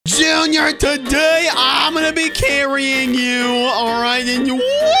Junior, today I'm going to be carrying you. All right, and you...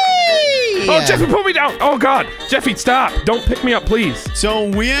 Oh, Jeffy, put me down. Oh, God. Jeffy, stop. Don't pick me up, please. So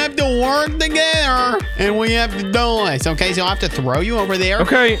we have to work together, and we have to do this. Okay, so I have to throw you over there.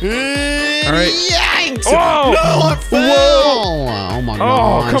 Okay. And all right. Yanks! Whoa! No, I fell! Whoa! Oh, my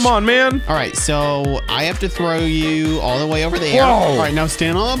gosh. Oh, come on, man. All right, so I have to throw you all the way over there. Whoa! All right, now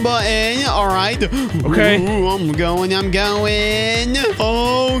stand on the button. All right. Okay. Ooh, I'm going.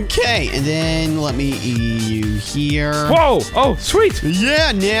 Okay, and then let me eat you here. Whoa! Oh, sweet.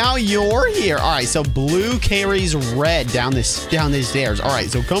 Yeah, now you're here. All right, so blue carries red down the stairs. All right,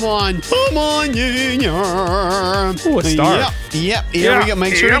 so come on, Junior. Ooh, a star. Yep. Here we go.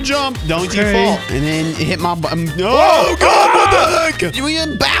 Make sure to jump. Don't you fall. And then hit my button. Oh, God, what the heck? We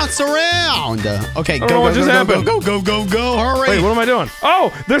can bounce around. Okay, go. Hurry. Wait, what am I doing?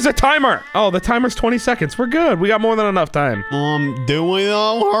 Oh, there's a timer. Oh, the timer's 20 seconds. We're good. We got more than enough time. Do we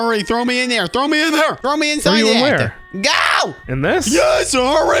though? Hurry, throw me in there. Throw me inside you in there. where? Go! In this? Yes,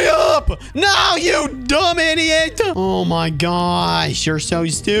 hurry up! No, you dumb idiot! Oh my gosh, you're so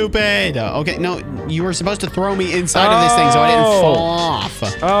stupid. Okay, no, you were supposed to throw me inside of this thing so I didn't fall off.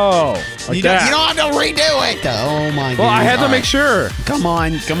 Oh, you don't have to redo it. Oh my god. Well, I had to make sure. Come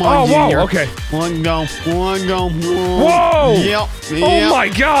on, oh, Junior. Whoa, okay. One go. Whoa! Yep. Oh my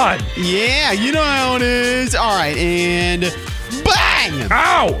god! Yeah, you know how it is. All right, and bang!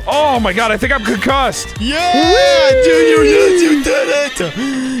 Ow! Oh my god, I think I'm concussed. Yeah, Junior, yes, you did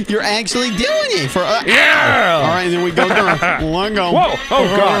it. You're actually doing it for yeah. Ow. All right, and then we go through. One go. Whoa!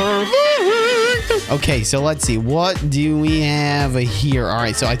 Oh god. Okay, so let's see. What do we have here? All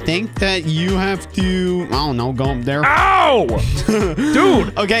right, so I think that you have to, I don't know, go up there. Ow!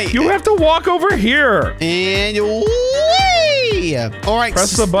 Dude. Okay. You have to walk over here. And all right.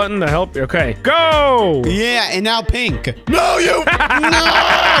 Press the button to help you. Okay. Go! Yeah, and now pink. No, you.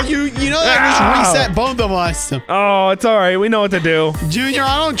 No! You know that just reset both of us. Oh, it's all right. We know what to do. Junior,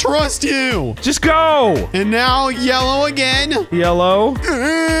 I don't trust you. Just go. And now yellow again. Yellow.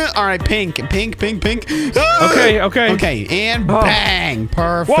 All right, pink. Okay. And bang.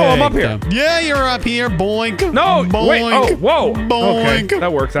 Perfect. Whoa, I'm up here. Yeah, you're up here. Boink. No, boink. wait. Oh, whoa. Boink. Okay,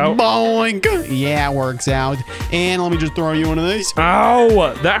 that works out. Boink. Yeah, it works out. And let me just throw you one of these.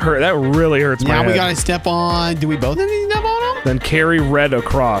 Ow, that hurt. That really hurts my head. Now we gotta step on. Do we both have to step on them? Then carry red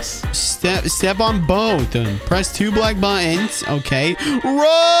across. Step on both. Press 2 black buttons. Okay.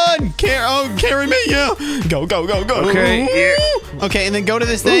 Run! Carry me. Yeah. Go. Okay. Yeah. Okay, and then go to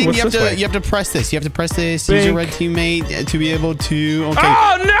this thing. Ooh, You have to press this. Use your red teammate to be able to. Okay.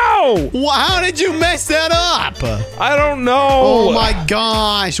 Oh no! Well, how did you mess that up? I don't know. Oh my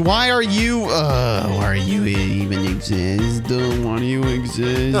gosh! Why are you even exist? Why do you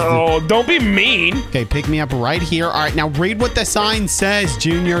exist? Oh, don't be mean. Okay, pick me up right here. All right, now read what the sign says,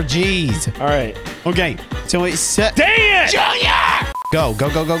 Junior. G's. All right. Okay, so it said. Dang it! Junior! Go!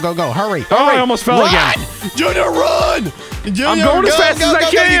 Hurry! Oh, I almost fell again. Junior, run! Junior, I'm going as fast as I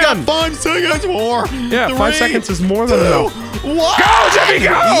can. You got 5 seconds more. Yeah, 3, 5 seconds is more than enough. 1. Go, Jeffy,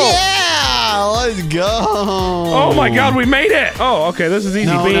 go! Yeah, let's go. Oh my God, we made it. Oh, okay, this is easy.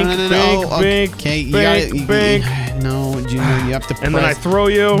 No. Bink. Okay, you gotta. No, Junior, you have to press. And then I throw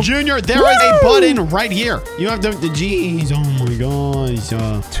you. Junior, there is a button right here. You have the G's. Oh my gosh.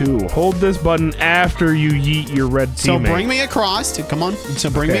 2. Hold this button after you yeet your red teammate. So bring me across. Come on.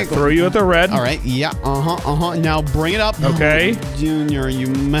 So bring me across. Throw you at the red. All right. Yeah. Now bring it up. Okay. Junior, you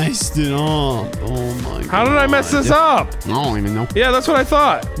messed it up. Oh my God. How did I mess this up? I don't even know. Yeah, that's what I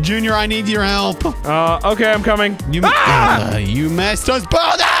thought. Junior, I need your help. Okay, I'm coming. You messed us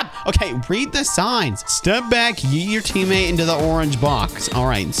both up. Okay, read the signs. Step back, yeet your teammate into the orange box. All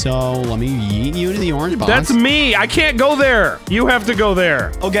right, so let me yeet you into the orange box. That's me. I can't go there. You have to go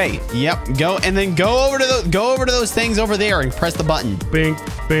there. Okay. Yep. Go and then go over to those things over there and press the button. Bink.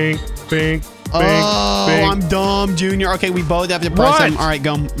 I'm dumb, Junior. Okay, we both have to press them. All right,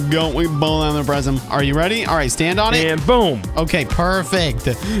 go. We both have to press them. Are you ready? All right, stand on it. And boom. Okay, perfect.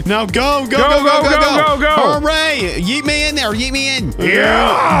 Now go. Hooray! Yeet me in there. Yeet me in.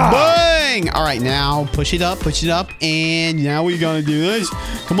 Yeah. Bang! All right, now push it up. And now we gotta do this.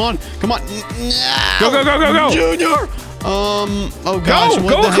 Come on. Go. Junior. Oh gosh.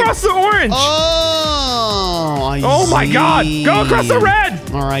 Go across the orange. Oh my God. Go across the red.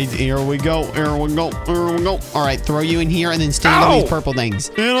 All right, here we go. All right, throw you in here and then stand on these purple things.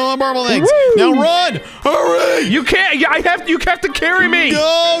 Stand on the purple things. Woo. Now run. Hurry. You can't. You have to carry me.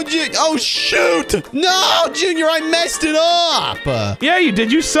 No, oh shoot. No, Junior, I messed it up. Yeah, you did.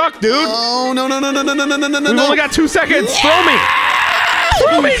 You suck, dude. Oh, no. We've only got 2 seconds. Yeah.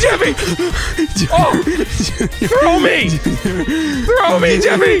 Throw me, Jeffy. Oh, throw me,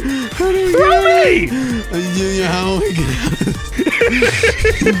 Jeffy. Throw me! Junior, how are we gonna...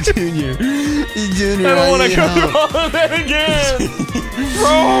 Junior, I don't want to go through all of that again.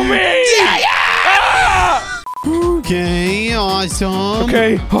 Throw me! Yeah! Ah! Okay, awesome.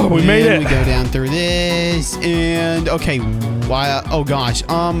 Okay, oh, we made it. We go down through this, and okay, why? Oh gosh,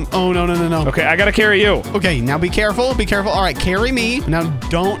 oh no. Okay, I gotta carry you. Okay, now be careful, be careful. All right, carry me. Now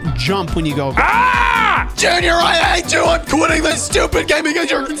don't jump when you go. Ah! Junior, I hate you. I'm quitting this stupid game because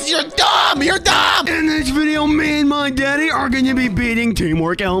you're dumb. You're dumb. In this video, me and my daddy are going to be beating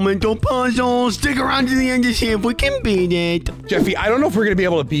Teamwork Elemental Puzzles. Stick around to the end to see if we can beat it. Jeffy, I don't know if we're gonna be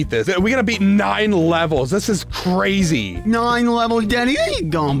able to beat this. We're gonna beat 9 levels. This is crazy. 9 levels, daddy. This is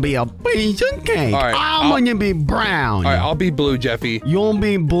gonna be a piece of cake. All right, I'm gonna be brown. All right, I'll be blue, Jeffy. You'll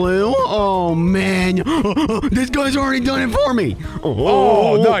be blue? Oh, man. This guy's already done it for me.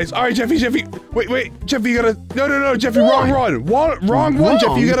 Oh, nice. All right, Jeffy. Wait. Jeffy, you gotta... No, Jeffy, wrong one. Wrong one,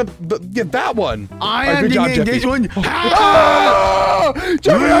 Jeffy. You gotta get that one. I have to get this one. Ah!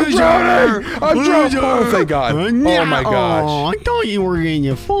 Jeffy, I'm drowning. I'm drowning. Oh, thank God. Oh, my gosh. Oh, I thought you were going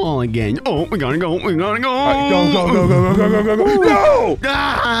to fall again. Oh, we gotta go. We gotta go. All right, go. No!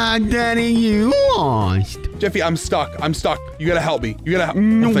 Ah, Daddy, you lost. Jeffy, I'm stuck. You gotta help me. You gotta help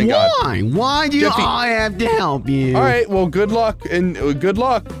me. Oh, thank God. Why do Jeffy, I have to help you? All right, well, good luck.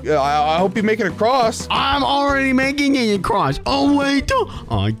 I hope you make it across. I'm already making it across. Oh, wait.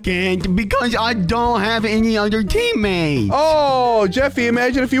 I can't because I don't have any other teammates. Oh, Jeffy,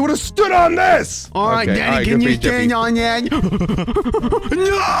 imagine if you would have stood on this. All right, Daddy, can you stand on that? No!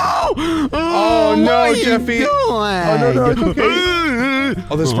 Oh, no, Jeffy. Oh, no, it's okay.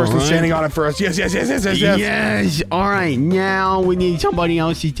 Oh, this person's standing on it for us. Yes. Yes. All right, now we need somebody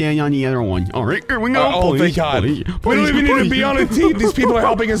else to stand on the other one. All right, here we go. Oh, thank God. We don't even need to be on a team. These people are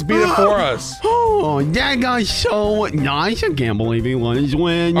helping us beat it for us. Oh, that guy's so nice. I can't believe he let us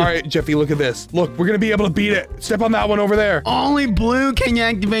win. All right, Jeffy, look at this. Look, we're going to be able to beat it. Step on that one over there. Only blue can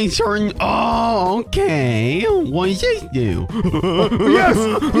activate certain... Oh, okay. What does this do? Yes,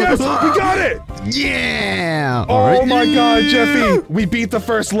 we got it. Yeah. Oh, my God, Jeffy. We beat the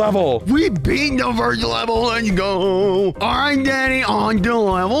first level. We beat the first level. Let's go. All right, Daddy, on to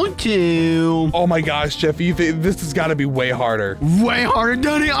level 2. Oh, my gosh, Jeffy. This has got to be way harder. Way harder,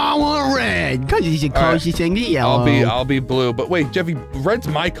 Daddy. I want red because it's the closest thing to yellow. I'll be blue. But wait, Jeffy, red's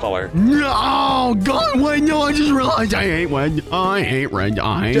my color. No, God, wait, no, I just realized I hate red. I hate red.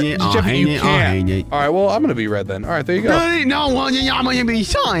 I hate it. Jeffy, I hate it. All right, well, I'm going to be red then. All right, there you go. Daddy, no, I'm going to be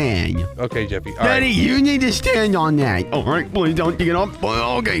cyan. Okay, Jeffy. All Daddy, right. you need to stand on that. All right, please don't get up.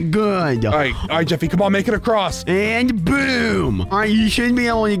 Okay, good. All right, Jeffy, come on, make it across. And boom. All right, you should be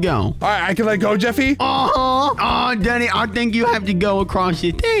able to go. All right, I can let go, Jeffy? Uh-huh. Daddy, I think you have to go across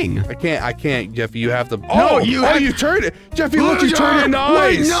the thing. I can't, Jeffy. You have to. No, you turned it. Jeffy, look, you turned it into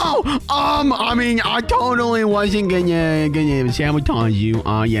ice. Wait, no. I mean, I totally wasn't gonna sabotage you.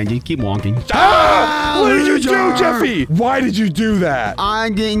 Yeah, just keep walking. What did you do, Jeffy? Why did you do that? I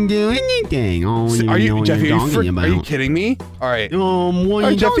didn't do anything. Are you, Jeffy? Are you kidding me? All right. What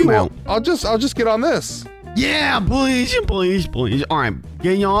are you talking about? I'll just get on this. Yeah, please. All right,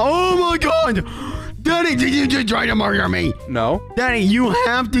 get on. Oh my God. Daddy, did you just try to murder me? No. Daddy, you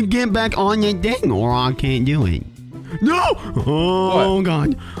have to get back on that thing or I can't do it. No! Oh, what?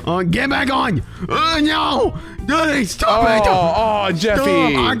 God. Get back on! No! Daddy, stop it! Oh,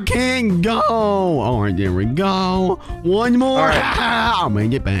 Jeffy! Stop. I can't go! All right, there we go. One more. All right. I'll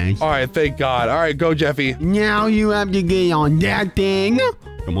make it back. All right, thank God. All right, go, Jeffy. Now you have to get on that thing.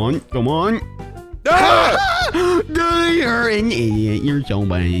 Come on. Ah! Daddy, you're an idiot. You're so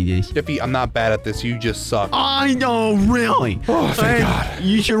bad at this. Jeffy, I'm not bad at this. You just suck. I know, really. Oh, thank God.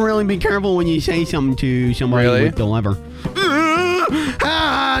 You should really be careful when you say something to somebody with the lever.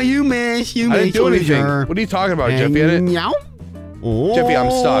 You missed. I didn't do anything. What are you talking about, Jeffy? Oh, Jeffy,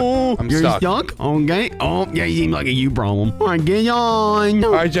 I'm stuck. You're stuck? Okay. Oh, yeah, you seem like a you problem. All right, get on.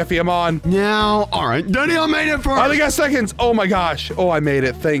 All right, Jeffy, I'm on. Now, all right. Daddy, I made it first. I only got seconds. Oh, my gosh. Oh, I made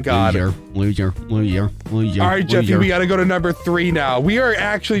it. Thank God. Loser. All right, Jeffy, we got to go to number 3 now. We are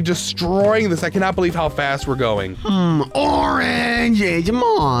actually destroying this. I cannot believe how fast we're going. Orange is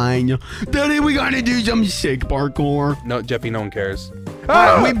mine. Daddy, we got to do some sick parkour. No, Jeffy, no one cares.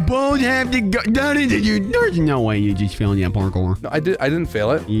 We both have to go. Daddy, there's no way you just failed that parkour. No, I didn't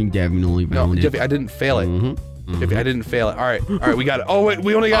fail it. You definitely failed it. No, Jeffy, I didn't fail it. Jeffy, I didn't fail it. All right, we got it. Oh, wait,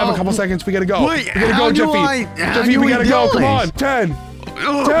 we only have a couple seconds. We got to go. Wait, we got to go, Jeffy. Jeffy, we got to go. Come on. 10,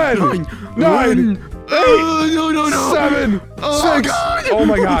 10, 9, 8, No. 7, 6. God. Oh,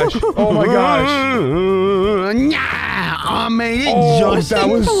 my gosh. I made it just that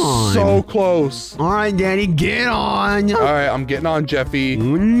in was time. so close. All right, Daddy, get on. All right, I'm getting on, Jeffy.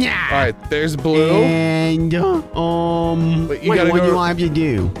 Nah. All right, there's blue. And, But you wait, gotta what go do I have to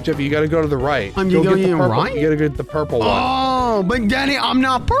do? Jeffy, you gotta go to the right. I'm Go going get the to the purple. right? You gotta get the purple one. Oh, but Daddy, I'm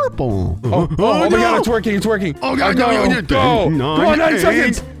not purple. Oh my God, it's working, it's working. Oh, God, go, no, go. Come on, 9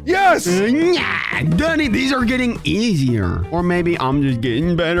 seconds. Yes. Nah, Daddy, these are getting easier. Or maybe I'm just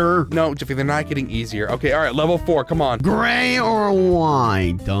getting better. No, Jeffy, they're not getting easier. Okay, all right, level 4, come on. Gray or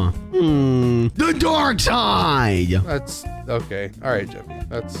white? The dark side. That's, okay. All right, Jeffy,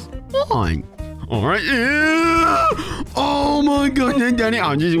 that's... Fine. All right. Oh my goodness, Daddy,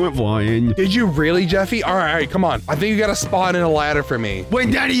 I just went flying. Did you really, Jeffy? All right, come on. I think you got a spot in a ladder for me.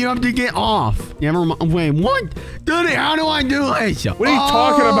 Wait, Daddy, you have to get off. Never mind. Wait, what? Daddy, how do I do this? What are you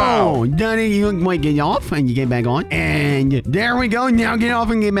talking about? Daddy, you wait, get off and you get back on. And there we go. Now get off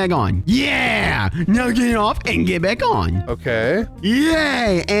and get back on. Yeah. Now get off and get back on. Okay.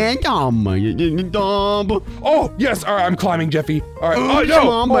 Yay. And oh, yes. All right, I'm climbing, Jeffy. All right. Oh, no.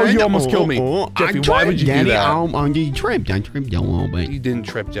 on, you almost killed me. Jeffy, why would you Daddy, do that? I just tripped. I tripped a little bit. You didn't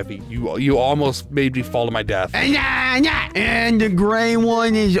trip, Jeffy. You almost made me fall to my death. And the gray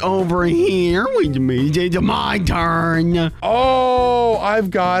one is over here, which means it's my turn. Oh,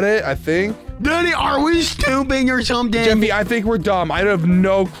 I've got it, I think. Daddy, are we stupid or something? Jeffy, I think we're dumb. I have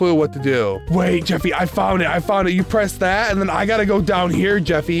no clue what to do. Wait, Jeffy, I found it. I found it. You press that, and then I gotta go down here,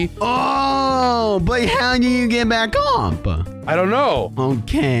 Jeffy. Oh, but how do you get back up? I don't know.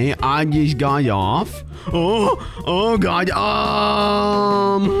 Okay, I just got off. Oh God.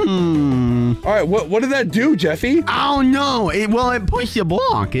 All right, what did that do, Jeffy? I don't know. It pushed the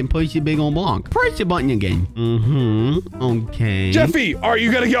block. It pushed the big old block. Press the button again. Okay. Jeffy, all right,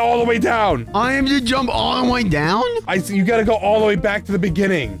 you gotta get all the way down. I have to jump all the way down? I see. You gotta go all the way back to the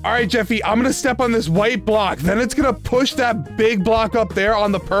beginning. All right, Jeffy, I'm gonna step on this white block. Then it's gonna push that big block up there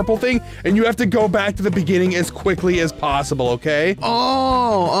on the purple thing, and you have to go back to the beginning as quickly as possible, okay?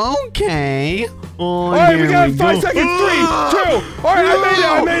 Oh, okay. All right, we got 5 seconds. 3, 2. All right,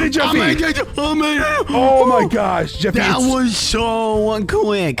 I made it, Jeffy. I made it. Oh my gosh, Jeffy. That was so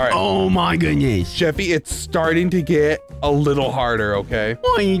quick. Right. Oh my goodness. Jeffy, it's starting to get a little harder, okay?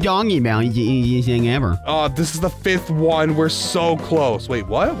 What are you talking about? It's the easiest thing ever. This is the 5th one. We're so close. Wait,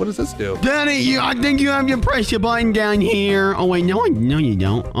 what? What does this do? Daddy, I think you have to press the button down here. Oh wait, no you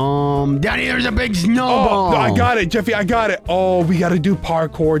don't. Daddy, there's a big snowball. Oh, no, I got it, Jeffy. I got it. Oh, we gotta do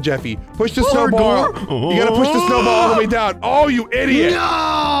parkour, Jeffy. Push the snowball. You gotta push the snowball all the way down. Oh, you idiot. No,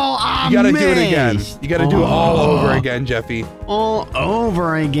 I You gotta missed. do it again. You gotta do it all over again, Jeffy. All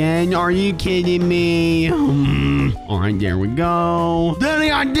over again? Are you kidding me? All right, there we go.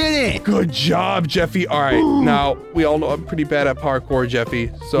 Daddy, I did it. Good job, Jeffy. All right, now we all know I'm pretty bad at parkour,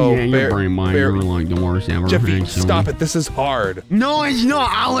 Jeffy. So yeah, you're pretty much like the worst ever. Jeffy, actually. stop it. This is hard. No, it's not.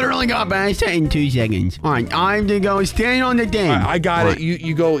 I literally got past it in 2 seconds. All right, I have to go stand on the thing. All right, I got it.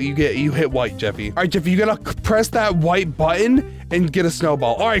 You hit white, Jeffy. All right, Jeffy, you gotta press that white button and get a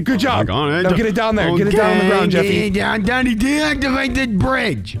snowball. All right, good job. I got it. Now get it down there. Get it down on the ground, Jeffy. Daddy, deactivate the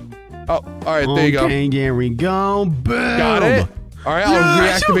bridge. Oh, all right, there you go. Okay, there we go. Boom. Got it. All right, I'll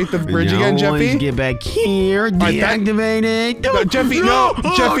reactivate the bridge again, Jeffy. Let's get back here. Deactivate it. No, Jeffy, no,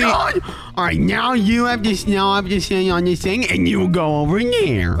 Jeffy. God. All right, now you have to stand on this thing, and you go over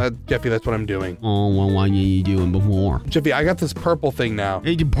there. Jeffy, that's what I'm doing. Oh, well, why didn't you do it before? Jeffy, I got this purple thing now.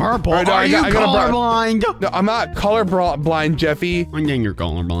 It's purple. Right, no, Are you colorblind? No, I'm not colorblind, Jeffy. I think you're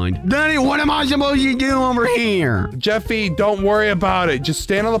colorblind. Daddy, what am I supposed to do over here? Jeffy, don't worry about it. Just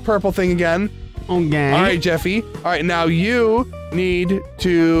stand on the purple thing again. Okay. All right, Jeffy. All right, now you need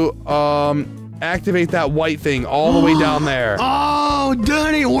to activate that white thing all the way down there. Oh,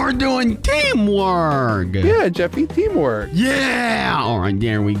 Daddy, we're doing teamwork. Yeah, Jeffy, teamwork. Yeah. All right,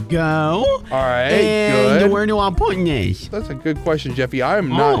 there we go. All right, and good. Where do I put this? That's a good question, Jeffy. I'm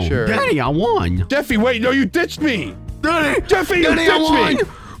not sure. Daddy, I won. Jeffy, wait, no, you ditched me. Daddy, Jeffy, you ditched me.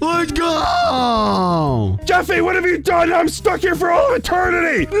 Let's go. Jeffy, what have you done? I'm stuck here for all of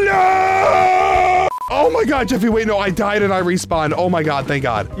eternity. No! Oh my God, Jeffy, wait, no, I died and I respawned. Oh my God, thank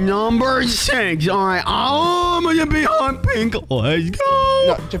God. Number 6. All right, I'm gonna be hot pink. Let's go.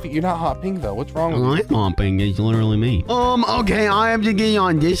 No, Jeffy, you're not hot pink though. What's wrong with you? I'm hot pink. It's literally me. Okay, I have to get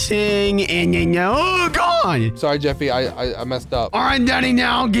on this thing and then oh God. Sorry, Jeffy, I messed up. All right, Daddy,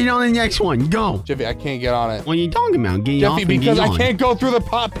 now get on the next one. Go. Jeffy, I can't get on it. What are you talking about? Get off Jeffy, and because get I on. can't go through the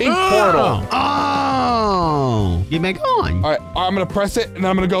hot pink portal. Oh, get back on. All right, I'm gonna press it and then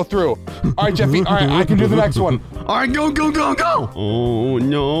I'm gonna go through. All right, Jeffy. All right, I can do the next one. All right, go. Oh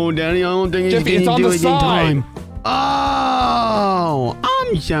no, Daddy, I don't think Jeffy, it's it's on do the it in side. time. Oh,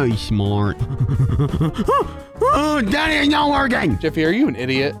 I'm so smart. Daddy, it's not working. Jeffy, are you an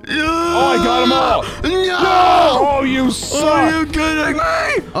idiot? Oh, I got them all. No. Oh, you suck. Are you kidding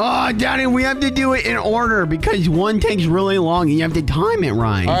me? Oh, Daddy, we have to do it in order because one takes really long and you have to time it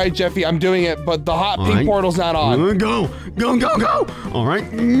right. All right, Jeffy, I'm doing it, but the hot pink portal's not on. Go. All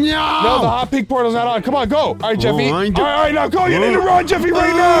right. No, the hot pink portal's not on. Come on, go. All right, Jeffy. All right, now go. You need to run, Jeffy,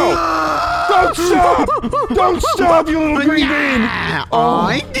 right now. Don't stop. Don't stop, you little green bean.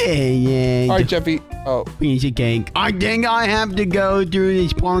 I did it. All right, Jeffy. Oh. Piece of cake. I think I have to go through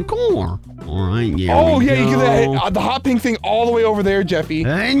this parkour. All right, yeah. Oh, yeah, you get the hot pink thing all the way over there, Jeffy.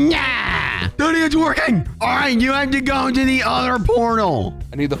 Daddy, it's working. All right, you have to go to the other portal.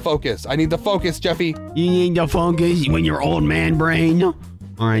 I need the focus. Jeffy. You need to focus with your old man brain. All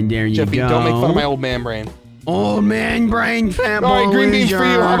right, there you Jeffy, go. don't make fun of my old man brain. Old man brain, fat boy. All right, green beans for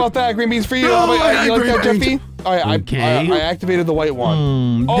you. How about that? Green beans for you. How about you like that, Jeffy? All right, okay. I activated the white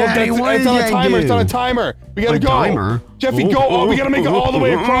one. Daddy, it's on a timer. It's on a timer. We gotta go. Timer? Jeffy, go. Oh, we gotta make it all the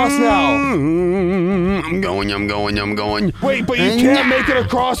way across now. I'm going. Wait, but you can't make it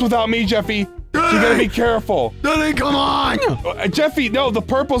across without me, Jeffy. So you gotta be careful. Daddy, come on. Jeffy, no, the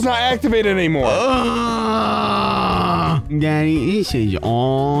purple's not activated anymore. Daddy, this is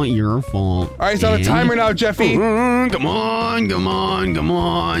all your fault. All right, it's on a timer now, Jeffy. Come on.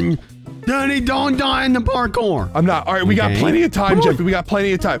 Daddy, don't die in the parkour. I'm not. All right, we got plenty of time, Jeffy. We got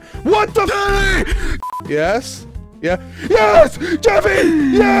plenty of time. What the? Daddy! Yes? Yeah. Yes! Jeffy!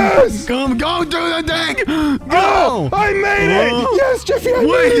 Yes! Go through the thing! Go! Oh, I made it! Yes, Jeffy, I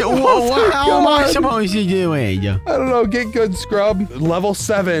made it! How am I supposed to do it? I don't know. Get good, scrub. Level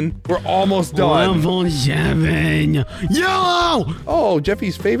 7. We're almost done. Level 7. Yellow! Oh,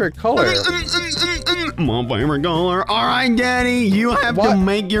 Jeffy's favorite color. My favorite color. All right, Daddy, you have to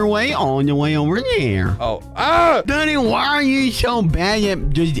make your way all the way over there. Oh. Daddy, why are you so bad at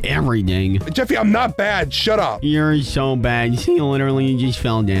just everything? Jeffy, I'm not bad. Shut up. You're so bad. See, literally, you just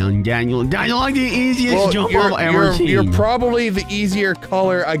fell down. Daniel, like the easiest jump I've ever seen. You're probably the easier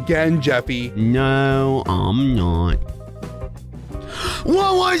color again, Jeffy. No, I'm not.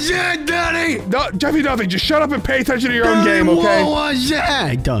 What was that, Daddy? No, Jeffy, nothing. Just shut up and pay attention to your own game, okay? What was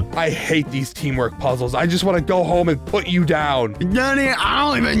that? I hate these teamwork puzzles. I just want to go home and put you down. Daddy, I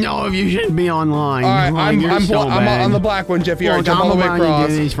don't even know if you should be online. All right, I'm on the black one, Jeffy. All right, jump all the way across. I'm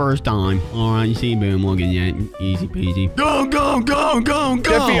do this first time. All right, see, boom, look at that. Easy peasy. Go.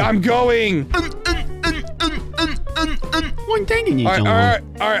 Jeffy, I'm going. What taking you so long?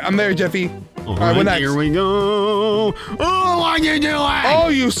 All right, I'm there, Jeffy. All right, what next? Here we go. Oh, what you doing? Oh,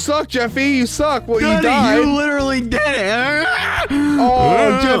 you suck, Jeffy. You suck. Well, Daddy, you died. You literally did it.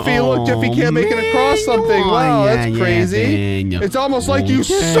 Oh, Jeffy, look, Jeffy can't make it across something. Wow, that's crazy. It's almost like you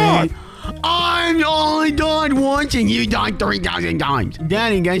suck. I'm only died once and you died 3,000 times.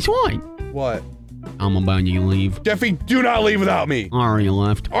 Daddy, guess what? What? I'm about to leave. Jeffy, do not leave without me. I already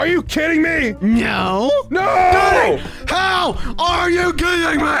left. Are you kidding me? No. No! Daddy, how are you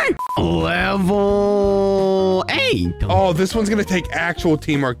kidding me? Level 8. Oh, this one's gonna take actual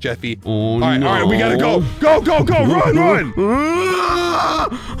teamwork, Jeffy. Oh, all right, we gotta go. Go, run!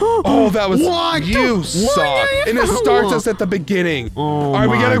 Oh, that was you suck. And it starts us at the beginning. All right,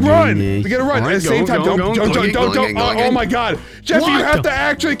 we gotta run. We gotta run at the same time. Don't. Oh my God, Jeffy, you have to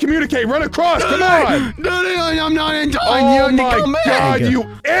actually communicate. Run across. Come on. Daddy, I'm not in time. Oh my God, you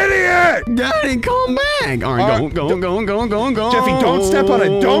idiot! Daddy, come back. All right, go. Jeffy, don't step on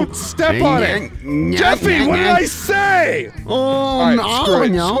it. Don't step on it. Jeffy, what did I say? Oh,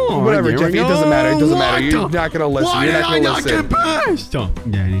 no. Whatever, Jeffy, it doesn't matter. You're not gonna listen. Why did I not get past? Stop,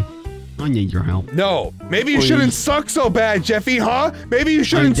 Daddy. I need your help. No, maybe you shouldn't suck so bad, Jeffy, huh? Maybe you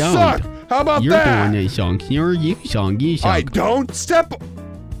shouldn't suck. How about that? You're the one that sucks. You suck. All right, don't step on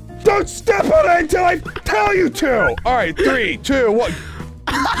it until I tell you to. All right, 3, 2, 1.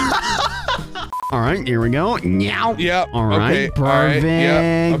 All right, here we go. Meow. Yep. All right, perfect. All right,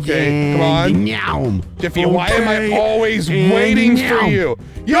 yep. Okay, come on. Meow. Jeffy, why am I always waiting for you?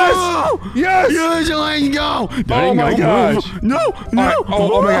 Yes! Yes! Yes, let's go! Oh my gosh! No! Right.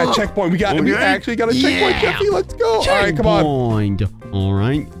 Oh my God! Checkpoint! We actually got a checkpoint, Jeffy. Let's go! All right, come on. All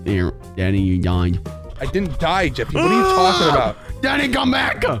right, here, Daddy, you died. I didn't die, Jeffy. What are you talking about? Daddy, come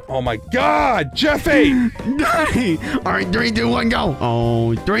back! Oh my God, Jeffy! Daddy! All right, 3, 2, 1, go!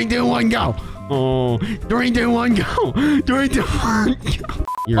 Oh, 3, 2, 1, go! Oh, 3, 2, 1, go! 3, 2, 1, go!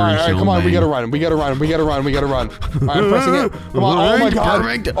 All right, come on, we gotta run. All right, I'm pressing it. Come on, oh my God.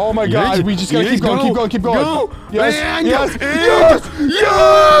 Perfect. Oh my God, we just gotta keep going. Go. Yes.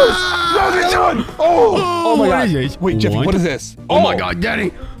 No, the other one. Oh my God. Wait, Jeffy, what is this? Oh my God,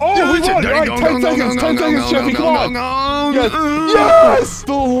 Daddy. Oh, we won. All right, 10 seconds, Jeffy, come on. Yes,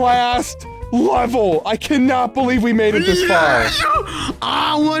 the last level. I cannot believe we made it this far.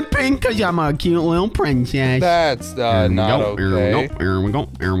 I want pink because I'm a cute little princess. That's not okay. Here we go.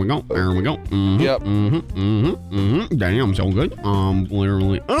 Yep. Damn, so good.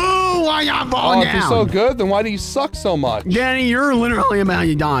 Literally. Oh, I got fallen down. If you're so good, then why do you suck so much? Danny, you're literally about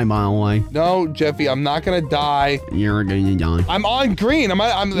to die, by the way. No, Jeffy, I'm not gonna die. You're gonna die. I'm on green.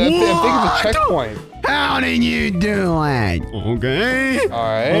 I'm thinking of a checkpoint. How did you do that? Okay.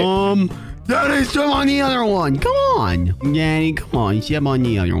 All right. Daddy, step on the other one. Come on. Daddy, come on. Step on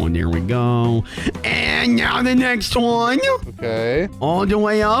the other one. There we go. And now the next one. Okay. All the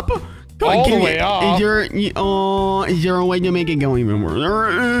way up. All the way up? Is there a way to make it go even more?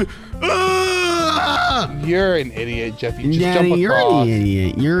 You're an idiot, Jeffy. Just Daddy, jump across. you're an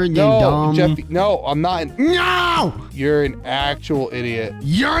idiot. You're dumb. Jeffy. No, I'm not. No! You're an actual idiot.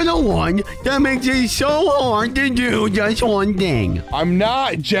 You're the one that makes it so hard to do just one thing. I'm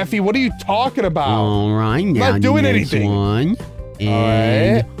not, Jeffy. What are you talking about? All right, now I'm not doing anything. One,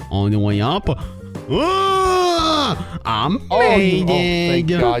 and all the way up. I made it. Thank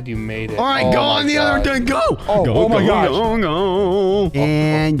God you made it. All right, go on the other thing. Go. Oh my gosh. Go.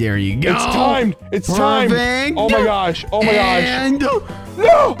 And there you go. It's timed. It's timed. Oh my gosh. Oh my gosh. And no.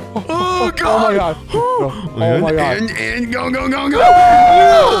 Oh God. Oh my God. Oh my God. And go. No.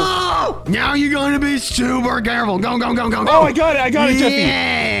 Now you're going to be super careful. Go. Oh, I got it, Jeffy.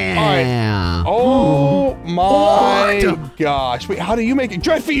 Yeah. All right. Oh my gosh. Wait, how do you make it?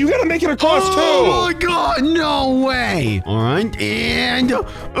 Jeffy, you gotta make it across too. Oh my God, no way. All right, and all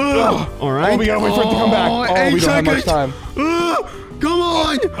right. Oh, we gotta wait for it to come back. Oh, we don't have much time. Come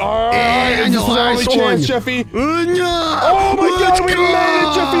on. All right, and this is our only chance, Jeffy. No. Oh my God, we made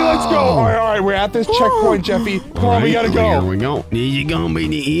it, Jeffy. Let's go. All right, we're at this checkpoint, Jeffy. Come on, we gotta go. Here we go. This is gonna be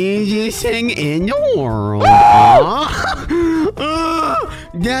the easiest thing in the world.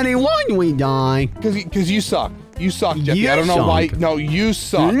 Daddy, why did we die? Because you suck. You suck, Jeffy. I don't know why. No, you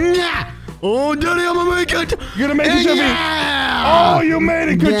suck. Oh, Daddy, I'm gonna make it. You're gonna make it, Jeffy. Yeah. Oh, you made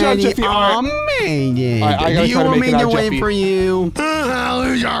it. Good job, Jeffy. All right. I made it. All right, I gotta you try to want make me it to out, wait Jeffy. for you?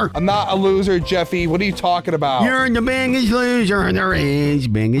 Loser. I'm not a loser, Jeffy. What are you talking about? You're the biggest loser there is.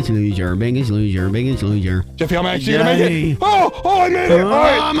 Biggest loser. Jeffy, I'm actually gonna make it. Oh, I made it. All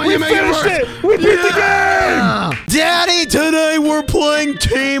right, we finished it. We beat the game. Daddy, today we're playing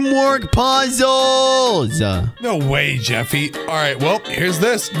teamwork puzzles. No way, Jeffy. All right, well, here's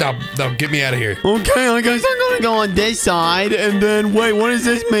this. Now get me out of here. Okay, I guess I'm gonna go on this side, and then wait, what does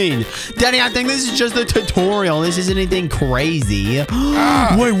this mean? Daddy, I think this is just a tutorial. This isn't anything crazy.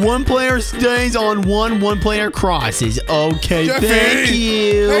 Wait, one player stays on one player crosses. Okay, Jeffy. thank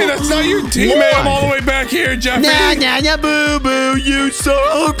you. Hey, that's not your teammate. I'm all the way back here, Jeffy. Nah, boo-boo, you so...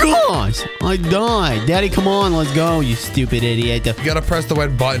 Oh, gosh, I died. Daddy, come on, let's go, you stupid idiot. You gotta press the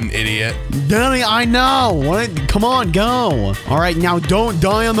red button, idiot. Daddy, I know. Come on, go. All right, now don't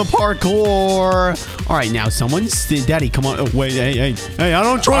die on the parkour. All right, now Daddy, come on. Oh, wait, hey, I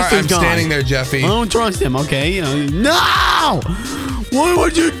don't trust this guy. I'm standing there, Jeffy. I don't trust him, okay? No! Why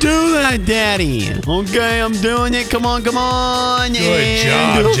would you do that, Daddy? Okay, I'm doing it. Come on. Good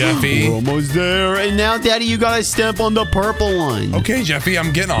job, Jeffy. We're almost there. And now, Daddy, you gotta step on the purple one. Okay, Jeffy,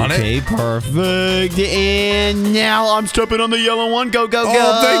 I'm getting on it. Okay, perfect. And now I'm stepping on the yellow one. Go.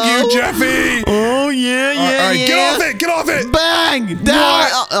 Oh, thank you, Jeffy. Oh, yeah. All right, get off it. Bang! It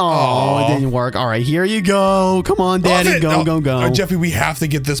didn't work. All right, here you go. Come on, Daddy. Go. Jeffy, we have to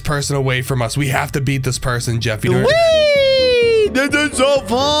get this person away from us. We have to beat this person, Jeffy. Whee! This is so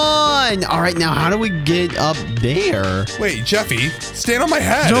fun. All right, now how do we get up there? Wait, Jeffy, stand on my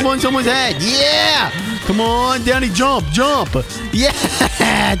head. Jump on someone's head. Yeah. Come on, Daddy, jump. Yeah,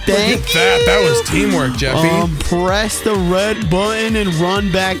 thank you. That was teamwork, Jeffy. Press the red button and run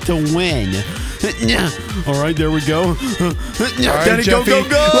back to win. All right, there we go. Daddy, Jeffy,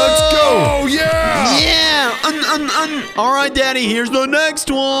 go. Let's go. Yeah. All right, Daddy, here's the next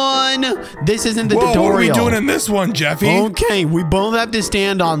one. This isn't the tutorial. What are we doing in this one, Jeffy? Okay, we both have to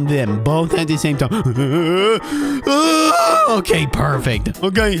stand on them, both at the same time. Okay, perfect.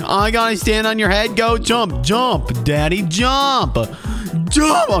 Okay, I gotta stand on your head. Go, jump, Daddy, jump.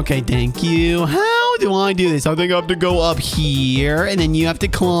 Okay, thank you. How do I do this? I think I have to go up here, and then you have to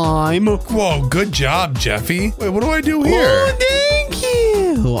climb. Whoa, good job, Jeffy. Wait, what do I do here? Oh, thank you.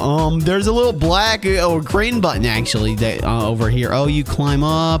 There's a little black or green button actually that over here. Oh, you climb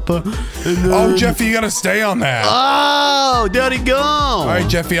up. And then... Oh, Jeffy, you gotta stay on that. Oh, Daddy, go. All right,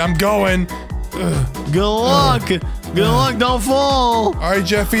 Jeffy, I'm going. Good luck. Good luck, don't fall. All right,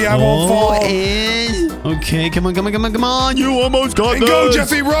 Jeffy, I won't fall. Okay, come on. You almost got this. Go,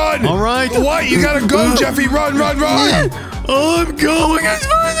 Jeffy, run. All right. What? You gotta go, Jeffy, run. I'm going as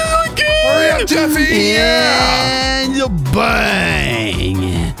fast as I making. Hurry up, Jeffy. Yeah. And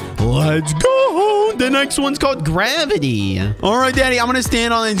bang. Let's go. The next one's called Gravity. All right, Daddy, I'm gonna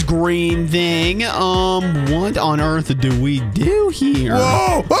stand on this green thing. What on earth do we do here?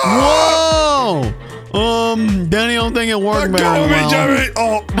 Whoa. Whoa. Daddy, I don't think it worked very well. Jeffy.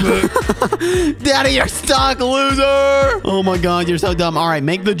 Oh. Daddy, you're stuck, loser. Oh my God, you're so dumb. All right,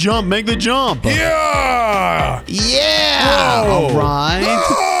 make the jump. Make the jump. Yeah. Yeah. Whoa. All right.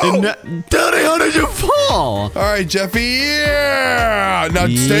 Daddy, how did you fall? All right, Jeffy. Yeah. Now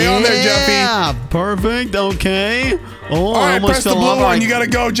stay on there, Jeffy. Yeah. Perfect. Okay. Oh, all right, press the blue one. You gotta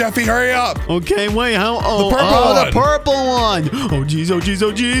go, Jeffy. Hurry up. Okay, wait. How? Oh, the purple one. Oh, geez. Oh, geez.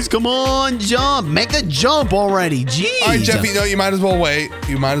 Oh, geez. Come on, jump. Make the jump already. Jeez. All right, Jeffy. No, you might as well wait.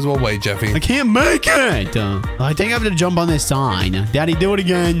 You might as well wait, Jeffy. I can't make it. I think I have to jump on this sign. Daddy, do it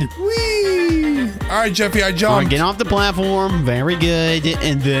again. Whee! All right, Jeffy. I jumped. All right, get off the platform. Very good.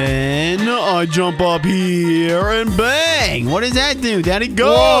 And then I jump up here and bang. What does that do? Daddy,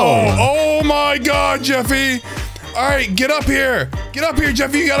 go. Whoa. Oh my God, Jeffy. All right, get up here. Get up here,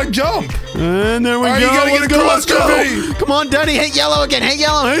 Jeffy. You gotta jump. And there we go. You gotta get across, Jeffy. Come on, Daddy. Hit yellow again. Hit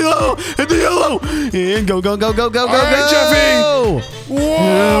yellow. Hit yellow. Hit the yellow. And go, go, go, go, go, go, go. Jeffy.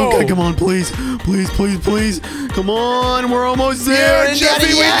 Whoa. Okay, come on, please. Please, please, please. Come on. We're almost there. Yeah, Jeffy,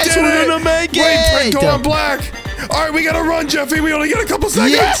 Daddy, yes, we're gonna make it. Wait, go on black. All right, we gotta run, Jeffy. We only got a couple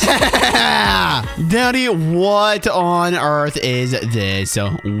seconds. Yeah. Daddy, what on earth is this?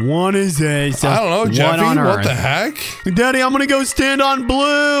 What is this? I don't know, Jeffy. What the heck? Daddy, I'm gonna go stand on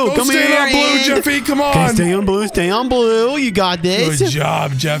blue. Come stand on blue, Jeffy. Come on. Okay, stay on blue. Stay on blue. You got this. Good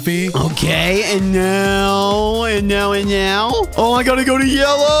job, Jeffy. Okay, and now. Oh, I gotta go to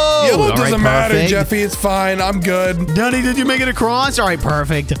yellow. Yellow doesn't matter, Jeffy. It's fine. I'm good. Daddy, did you make it across? All right,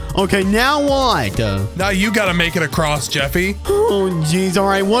 perfect. Okay, now what? Now you gotta make it across, Jeffy. Oh, jeez. All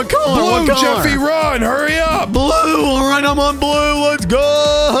right, what color? Blue, what color? Jeffy, run. Hurry up. Blue. All right, I'm on blue. Let's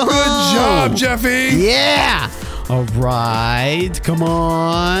go. Good job, Jeffy. Yeah. All right, come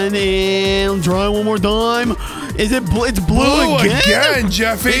on, and try one more time. Is it blue? It's blue again,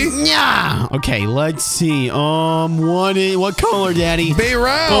 Jeffy. Yeah. Okay, let's see. What color, Daddy? Be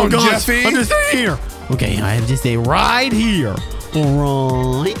round, Jeffy. I'm just here. Okay, I have to stay right here.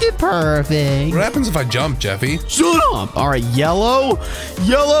 All right, perfect. What happens if I jump, Jeffy? Shut up. All right, yellow.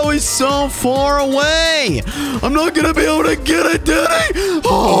 Yellow is so far away. I'm not going to be able to get it, Daddy.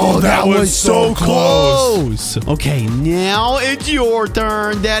 Oh, that was so close. Okay, now it's your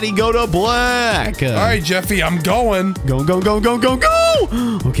turn, Daddy. Go to black. All right, Jeffy, I'm going. Go, go, go, go, go, go.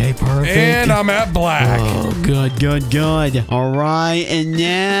 Okay, perfect. And I'm at black. Oh, good, good, good. All right, and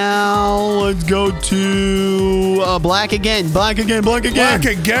now let's go to black again. Black again. Black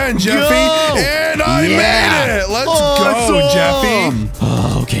again, Jeffy. Go. And I made it. Let's go, Jeffy.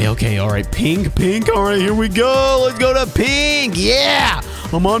 Oh, okay. All right, pink. All right, here we go. Let's go to pink. Yeah.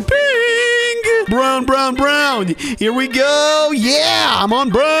 I'm on pink. Brown. Here we go. Yeah, I'm on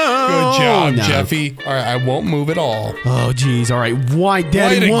brown. Good job, Jeffy. All right, I won't move at all. Oh, jeez. All right, white,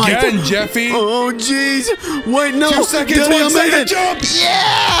 Daddy. White again, Jeffy. Oh, jeez. Wait, no. 2 seconds. Daddy, 1 second. Jump.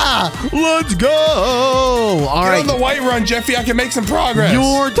 Yeah. Let's go. All right. Get on the white run, Jeffy. I can make some progress.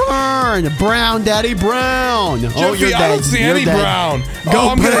 Your turn. Brown, Daddy. Brown. Jeffy, oh, you're dead. I don't see any brown. Go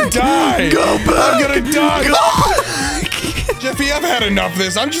I'm going to die. Go back. I'm going to die. Go. Jeffy, I've had enough of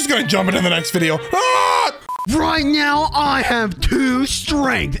this. I'm just going to jump into the next video. Ah! Right now, I have 2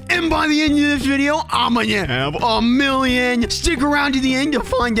 strength, and by the end of this video, I'm gonna have 1,000,000. Stick around to the end to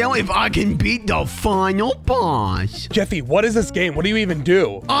find out if I can beat the final boss. Jeffy, what is this game? What do you even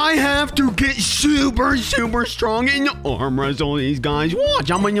do? I have to get super strong and arm wrestle these guys.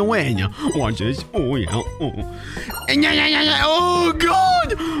 Watch, I'm gonna win. Watch this. Oh, yeah. Oh, and yeah. Oh,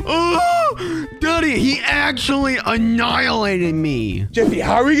 God. Oh, Daddy, he actually annihilated me. Jeffy,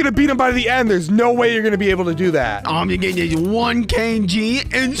 how are you gonna beat him by the end? There's no way you're gonna be able to do that. I'm gonna get this 1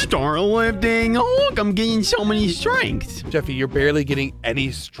 kg and start lifting. Look, I'm getting so many strengths. Jeffy, you're barely getting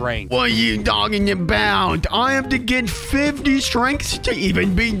any strength. What are you talking about? I have to get 50 strengths to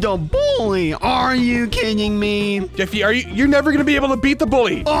even beat the bully. Are you kidding me? Jeffy, you're never gonna be able to beat the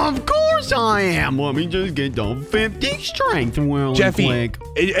bully. Of course I am. Let me just get the 50 strength really Jeffy, quick.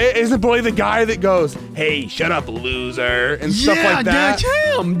 Is the bully the guy that goes, "Hey, shut up, loser," and stuff like that? Yeah,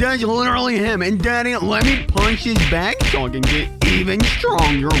 that's him. That's literally him. And Daddy, let me punch his back so I can get even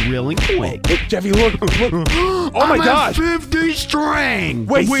stronger really quick. Look, Jeffy, look. Oh my I'm gosh. at 50 strength.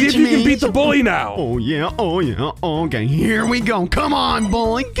 Wait, see if you can beat the bully now. Oh, yeah. Okay, here we go. Come on,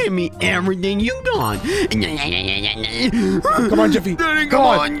 bully. Give me everything you got. Come on, Jeffy. Come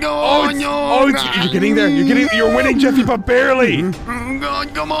on, go on. You're getting there. You're winning, Jeffy, but barely.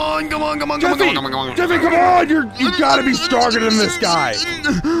 God, come on. Jeffy, come on. You gotta be stronger than this guy.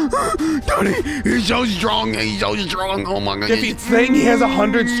 Daddy, he's so strong. Oh my God. Jeffy, it's saying he has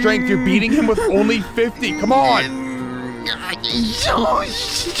 100 strength. You're beating him with only 50. Come on. He's so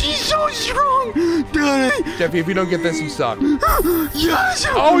strong. Daddy. Jeffy, if you don't get this, you suck. Yes.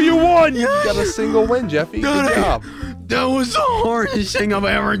 Oh, you won. You Yes. got a single win, Jeffy. Good job. That was the hardest thing I've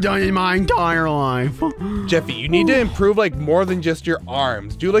ever done in my entire life. Jeffy, you need to improve like more than just your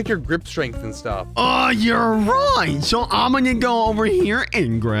arms. Do like your grip strength and stuff. You're right. So I'm gonna go over here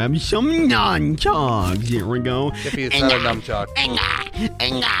and grab some nunchucks. Here we go. Jeffy, it's not a nunchuck.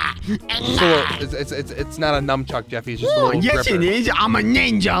 It's not a nunchuck, Jeffy. It's just a little yes, gripper. it is. I'm a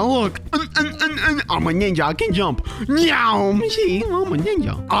ninja. Look. I'm a ninja. I can jump. Meow. See, I'm a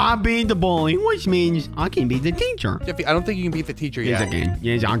ninja. I beat the bully, which means I can beat the teacher. Jeffy, I don't think you can beat the teacher Yes, yet. I can.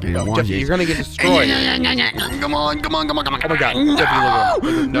 Yes, I can. No, Jeffy, you're gonna get destroyed. Come on. Oh my God, Jeffy, look at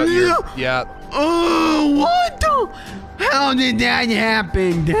him. No, yeah. Oh, what the? How did that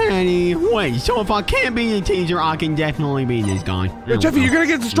happen, Daddy? Wait, so if I can't beat the teacher, I can definitely beat this guy. Yo, Jeffy, you're gonna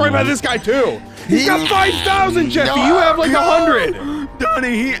get destroyed by this guy too. He's got 5,000, Jeffy. You have like 100.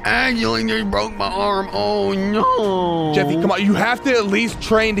 Daddy, he actually just broke my arm. Oh no. Jeffy, come on. You have to at least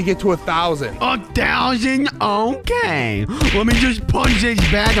train to get to 1,000. 1,000? Okay. Let me just punch this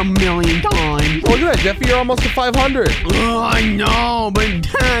bag 1,000,000 times. Look at that, Jeffy. You're almost to 500. Oh, I know, but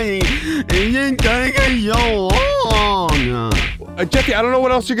Daddy, isn't taking so long? Jeffy, I don't know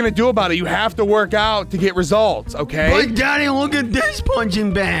what else you're gonna do about it. You have to work out to get results, okay? But Daddy, look at this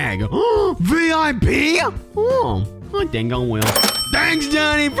punching bag. VIP? Oh, I think I will. Thanks,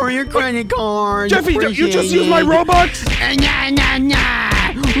 Daddy, for your credit card. Jeffy, you just used my Robux? Nah.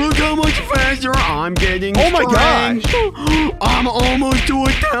 Look how much faster I'm getting. Oh my gosh. I'm almost to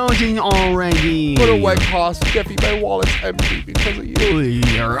 1,000 already. What a wet cost, Jeffy. My wallet's empty because of you.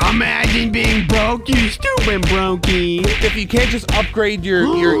 Here, imagine being broke, you stupid brokey. Jeffy, you can't just upgrade your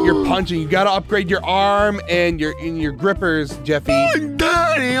punching. You gotta upgrade your arm and your grippers, Jeffy.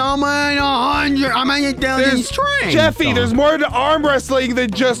 Daddy, I'm at 100. I'm at 1,000 strength. Jeffy, there's more to arm wrestling than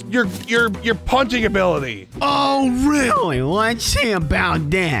just your punching ability. Oh, really? Let's see about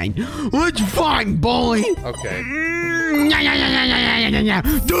that. Let's fight, bully. Okay.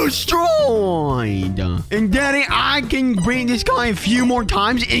 Destroyed. And Daddy, I can beat this guy a few more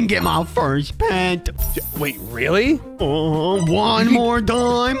times and get my first pet. Wait, really? One more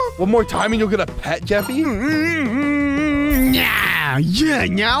time. One more time and you'll get a pet, Jeffy? Yeah,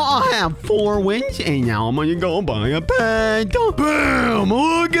 now I have 4 wins, and now I'm gonna go buy a pet. Boom!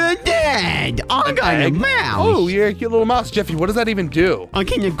 Look at that! I got a mouse. Oh, you're a cute little mouse. Jeffy, what does that even do? I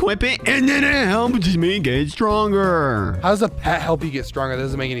can equip it, and then it helps me get stronger. How does a pet help you get stronger? That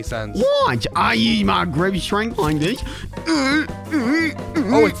doesn't make any sense. Watch, I use my grip strength like this.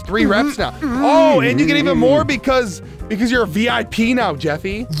 Oh, it's 3 reps now. Oh, and you get even more because you're a VIP now,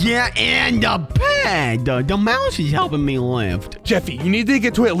 Jeffy. Yeah, and the pet. The mouse is helping me lift. Jeffy, you need to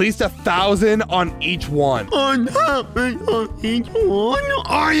get to at least 1,000 on each one. On each one?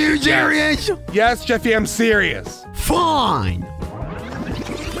 Are you serious? Yes, Jeffy, I'm serious. Fine.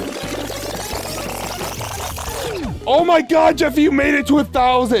 Oh my God, Jeffy, you made it to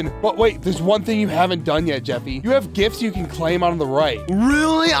 1,000. But wait, there's one thing you haven't done yet, Jeffy. You have gifts you can claim on the right.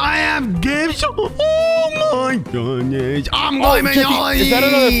 Really? I have gifts? Oh my goodness. I'm claiming Jeffy, all these. is that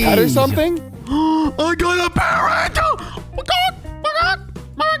another pet or something? I got a parrot.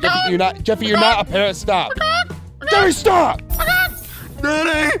 Jeffy, you're not a parrot. Stop. Daddy, stop.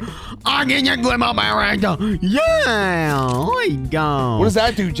 Daddy, I can just clip my parrot. Yeah, let's go. What does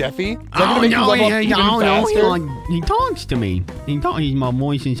that do, Jeffy? Is that Oh, gonna make you level up even faster? He talks to me. He's my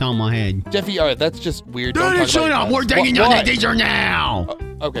voice inside my head. Jeffy, all right, that's just weird. Don't Daddy, talk shut about up. it. We're taking down the teacher now.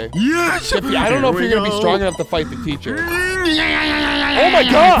 Okay. Yes. Jeffy, I don't know if Here you're going we to be go. strong enough to fight the teacher. Oh my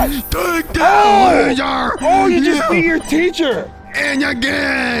gosh. Take down, loser. Oh, you just beat your teacher. And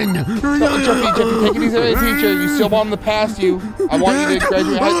again! No, Jeffy, take it easy on the teacher. You still want him to pass you. I want you to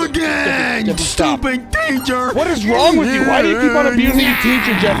graduate high school. Again! Jeffy, stop. Stupid teacher! What is wrong with you? Why do you keep on abusing your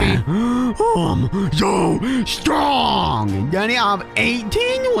teacher, Jeffy? So strong! Daddy, I have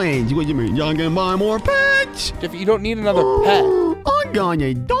 18 wins, which means I can buy more pets! Jeffy, you don't need another pet. I got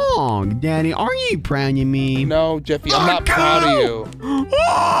a dog! Daddy, are you proud of me? No, Jeffy, I'm not proud of you.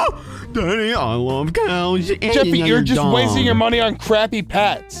 Daddy, I love cows. Jeffy, you're just wasting your money on crappy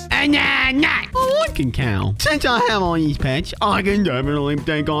pets. And not a looking cow. Since I have all these pets, I can definitely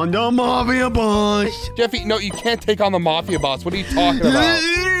take on the mafia boss. Jeffy, no, you can't take on the mafia boss. What are you talking about?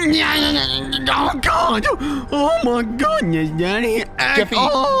 Oh, God. Oh, my goodness, Daddy. Jeffy,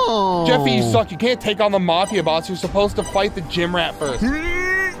 Jeffy, you suck. You can't take on the mafia boss. You're supposed to fight the gym rat first.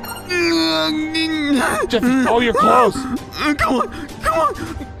 Jeffy, oh, you're close. Come on.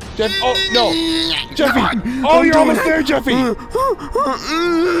 Jeffy, oh, no. Jeffy, oh, you're almost there, Jeffy. No.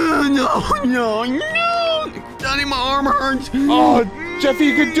 Daddy, my arm hurts. Oh, Jeffy,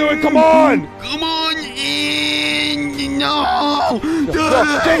 you can do it. Come on. Come on. No.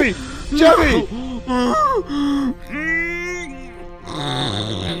 Jeffy.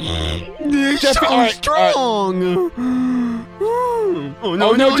 They're Jeffy, so strong. Oh,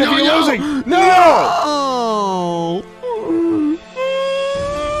 no, Jeffy, you're losing. No.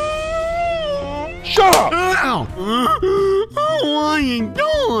 Shut up! Ow! Why you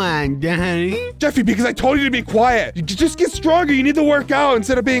doing, Daddy? Jeffy, because I told you to be quiet. You just get stronger. You need to work out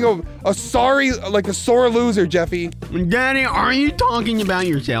instead of being a sore loser, Jeffy. Daddy, are you talking about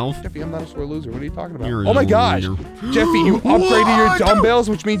yourself? Jeffy, I'm not a sore loser. What are you talking about? You're Oh my a gosh. loser. Jeffy, you upgraded your dumbbells,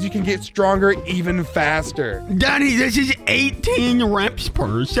 which means you can get stronger even faster. Daddy, this is 18 reps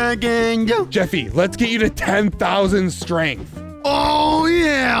per second. Jeffy, let's get you to 10,000 strength. Oh,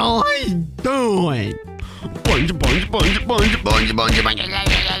 yeah, let's do it. Punch. All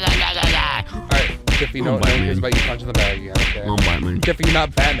right, Jeffy, no one cares about you punching the bag again, okay? I'm Batman. Jeffy, you're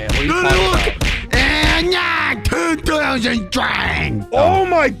not Batman. What are you talking about? And 2,000 strength. Oh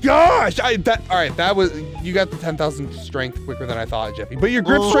my gosh! All right, you got the 10,000 strength quicker than I thought, Jeffy. But your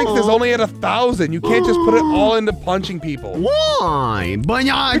grip strength is only at 1,000. You can't just put it all into punching people. Why?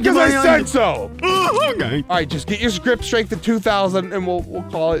 Because I said so. Okay. All right, just get your grip strength at 2,000, and we'll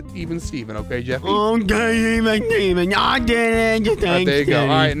call it even Steven, okay, Jeffy? Okay, even Steven. I did it. Right, there you go. All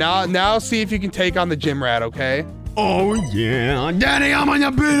right, now see if you can take on the gym rat, okay? Oh yeah, Daddy, I'm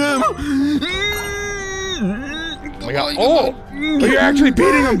gonna beat him. Oh my God. Oh, you're actually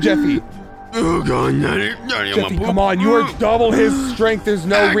beating him, Jeffy. Oh God, Daddy, Jeffy, come on, you are double his strength. There's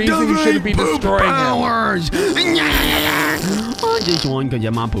no reason you shouldn't be destroying him. Just one because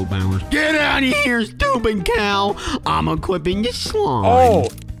of my poop powers. Get out of here, stupid cow. I'm equipping the slime.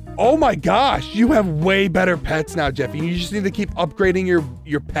 Oh my gosh, you have way better pets now, Jeffy. You just need to keep upgrading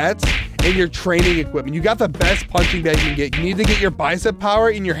your pets and your training equipment. You got the best punching bag you can get. You need to get your bicep power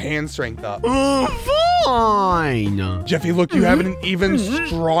and your hand strength up. Fine. Jeffy, look, you have an even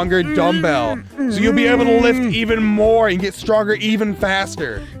stronger dumbbell. So you'll be able to lift even more and get stronger even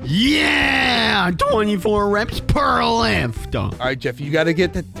faster. Yeah, 24 reps per lift. All right, Jeffy, you got to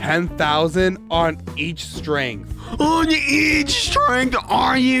get to 10,000 on each strength. On each strength?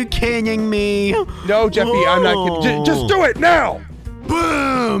 Are you kidding me? No, Jeffy, I'm not kidding. Just do it now.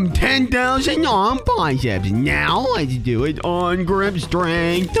 Boom! 10,000 on biceps. Now let's do it on grip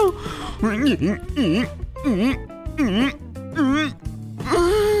strength. Today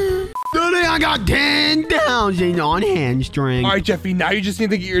I got 10,000 on hand strength. All right, Jeffy, now you just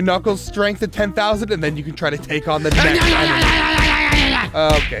need to get your knuckles strength at 10,000, and then you can try to take on the next enemy.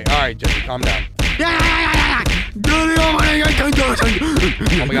 Okay, all right, Jeffy, calm down. Oh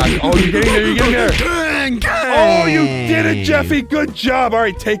my God. Oh, you're getting there. Oh, you did it, Jeffy. Good job. All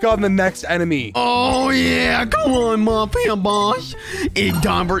right, take on the next enemy. Oh, yeah. Come on, Mafia boss. It's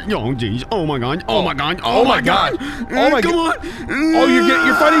time for... Oh, jeez. Oh, my God. Oh, my God. Oh, my God. Oh, my Come God. on. Oh,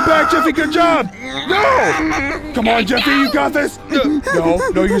 you're fighting back, Jeffy. Good job. No. Come on, Jeffy. You got this.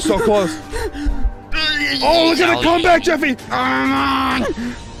 No, you're so close. Oh, look at the comeback, Jeffy. Come on.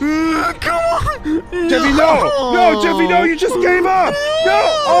 Come on. Jeffy, no. No, Jeffy, no. You just gave up. No.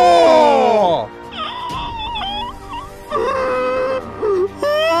 Oh.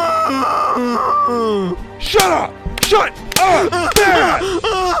 Shut up. Shut up.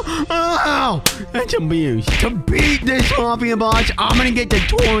 Ow. That's abuse. To beat this Mafia boss, I'm going to get the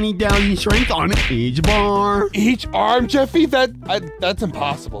 20,000 strength on each bar. Each arm, Jeffy? That's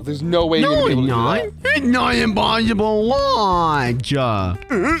impossible. There's no way you're going to be able to do that. It's not impossible. Watch.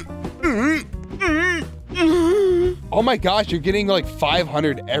 Oh my gosh, you're getting like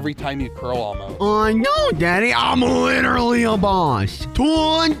 500 every time you curl almost. I know, Daddy. I'm literally a boss.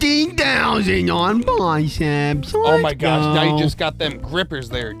 20,000 on biceps. Oh my gosh, now you just got them grippers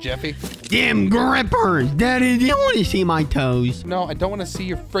there, Jeffy. Them grippers. Daddy, do you want to see my toes? No, I don't want to see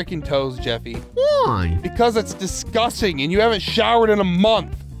your freaking toes, Jeffy. Why? Because it's disgusting and you haven't showered in a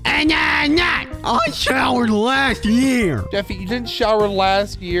month. And not. I showered last year. Jeffy, you didn't shower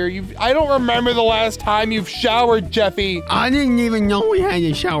last year. I don't remember the last time you've showered, Jeffy. I didn't even know we had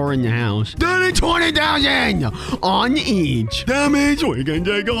a shower in the house. Then it's 20,000 on each. That means we can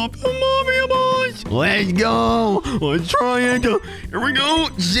take off the mafia boss. Let's go. Let's try it. Here we go.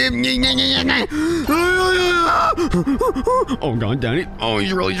 Oh, God, Daddy. Oh,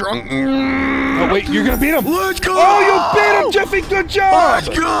 he's really strong. Oh, wait, you're going to beat him. Let's go. Oh, you beat him, Jeffy. Good job. Let's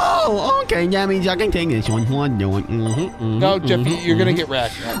go. Okay, that means I can take this one. No, Jeffy, you're going to get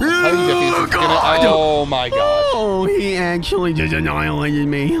wrecked. Oh, my gosh. Oh, he actually just annihilated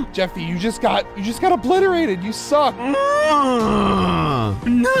me. Jeffy, you just got obliterated. You suck.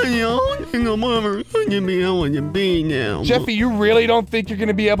 Jeffy, you really don't think you're going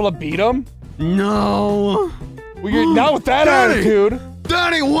to be able to beat him? No. Well, you're not with that attitude.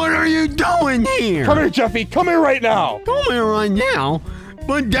 Daddy, what are you doing here? Come here, Jeffy. Come here right now. Come here right now?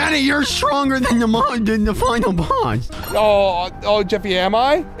 But Daddy, you're stronger than the final boss. Oh, Jeffy, am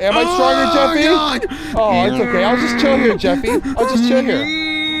I? Am I stronger, Jeffy? God. Oh, it's okay. I'll just chill here, Jeffy. I'll just chill here.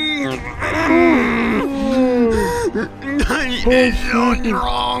 Daddy is so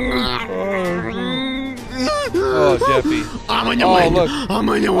strong. Oh, Jeffy. I'm gonna win. Look. I'm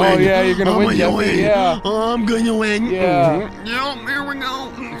gonna win. Oh, yeah, you're gonna win, Jeffy. Yeah. I'm gonna win. Yeah. Yep, here we go.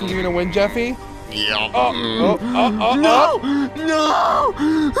 You think you're gonna win, Jeffy? Yep. No!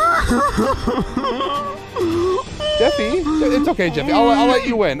 Jeffy, it's okay, Jeffy. I'll let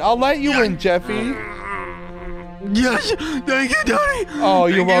you win. I'll let you win, Jeffy. Yes, thank you, Daddy. Oh,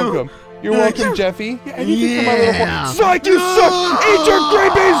 you're welcome. You're welcome, Jeffy. Yeah, anything for my little boy. Yeah. Psych, you suck! Eat your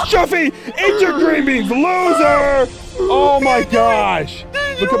green beans, Jeffy! Eat your green beans, loser! Oh my gosh!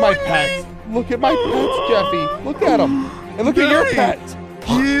 Look at my pets. Look at my pets, Jeffy. Look at them. And look at your pets.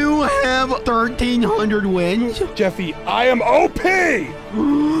 You have 1,300 wins? Jeffy, I am OP!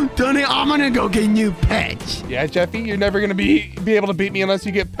 Daddy, I'm gonna go get new pets. Yeah, Jeffy, you're never gonna be able to beat me unless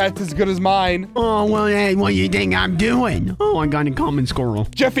you get pets as good as mine. Oh, well, hey, what do you think I'm doing? Oh, I got a common squirrel.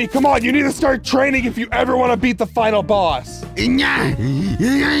 Jeffy, come on, you need to start training if you ever want to beat the final boss.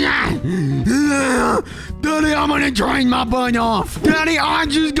 Daddy, I'm gonna train my butt off. Daddy, I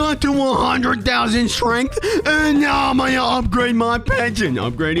just got to 100,000 strength, and now I'm gonna upgrade my pets and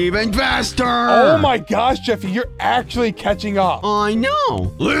upgrade even faster. Oh my gosh, Jeffy, you're actually catching up. I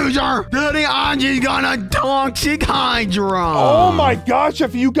know. Loser. Daddy, I just got a toxic hydra. Oh my gosh,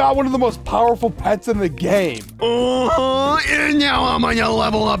 Jeffy, you got one of the most powerful pets in the game. And now I'm gonna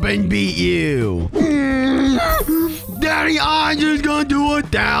level up and beat you. Daddy, I just got to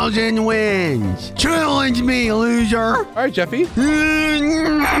 1,000 wins. Challenge me, loser. All right, Jeffy.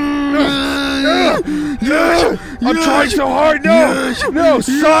 I'm trying so hard. No,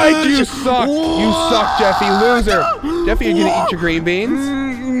 psych, you suck. You suck, Jeffy, loser. Jeffy, are you gonna eat your green beans?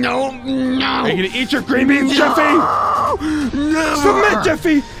 No. Are you gonna eat your green beans, Jeffy? No. Submit,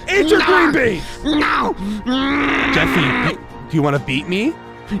 Jeffy. Eat your green beans. No. Jeffy, do you want to beat me?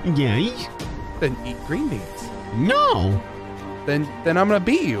 Yes. Then eat green beans. No. Then I'm gonna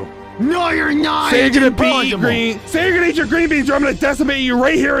beat you. No, you're not. Say you're gonna Say you're gonna eat your green beans, or I'm gonna decimate you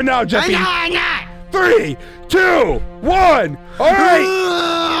right here and now, Jeffy. I'm not. 3, 2, 1. All right.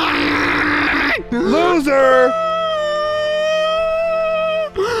 Loser.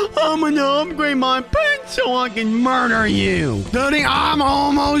 I'm gonna upgrade my pet so I can murder you. Daddy, I'm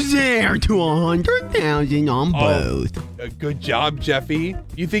almost there to 100,000 on both. Good job, Jeffy.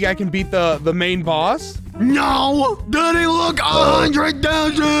 You think I can beat the main boss? No! Daddy, look,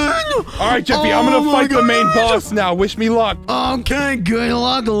 100,000! All right, Jeffy, I'm gonna fight the main boss now. Wish me luck. Okay, good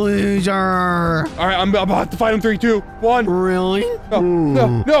luck, loser. All right, I'm about to fight him. 3, 2, 1. Really?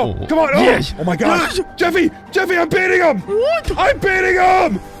 No, come on. Oh, yes. Oh my gosh. Yes. Jeffy, I'm beating him. What? I'm beating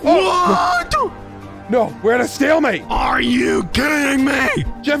him. What? No, we're at a stalemate. Are you kidding me?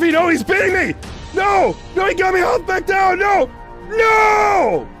 Jeffy, no, he's beating me. No, he got me health back down. No.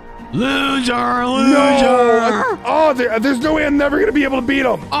 Loser. No. Oh, there's no way I'm never going to be able to beat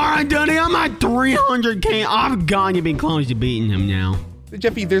him. All right, Daddy, I'm at 300K. I've got to be close to beating him now.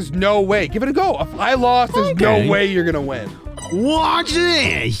 Jeffy, there's no way. Give it a go. If I lost, there's no way you're going to win. Watch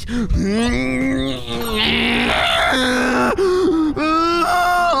this.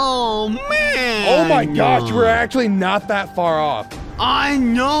 Oh, man. Oh, my gosh. You were actually not that far off. I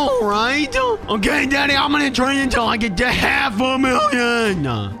know, right? Okay, Daddy, I'm gonna train until I get to 500,000.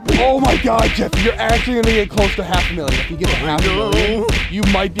 Oh my God, Jeffy, you're actually gonna get close to 500,000. If you get to 500,000, you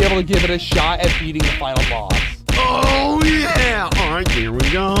might be able to give it a shot at beating the final boss. Oh yeah! All right, here we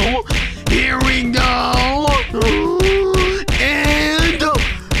go. Here we go. And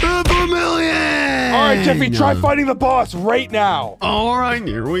 500,000. All right, Jeffy, try fighting the boss right now. All right,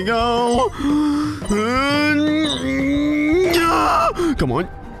 here we go. Come on.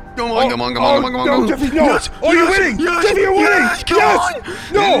 Come on, come on, come on, come on, come on. No, Jeffy, no. Yes, oh, you're yes, winning. yes, Jeffy, you're winning. yes, come on.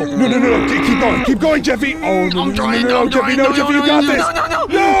 No. Keep going. Keep going, Jeffy. Oh, no, I'm trying. no, Jeffy, no, Jeffy, you got this.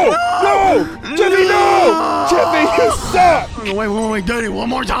 No. Jeffy, no. Jeffy, you suck. Wait, Daddy, one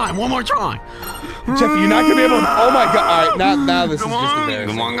more time. Jeffy, you're not going to be able to. Oh, my God. All right, now this is just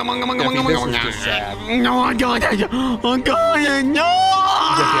embarrassing. Come on. Jeffy, this is just sad. No, I got it. No.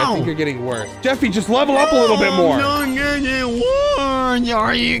 Jeffy, I think you're getting worse. Jeffy, just level up a little bit more. I'm getting worse.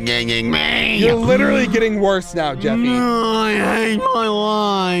 Are you kidding me? You're literally getting worse now, Jeffy. I hate my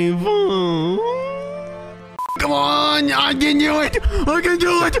life. Come on, I can do it. Let's go.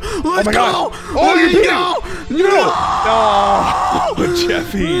 God. Oh, you're beating him. No. Oh,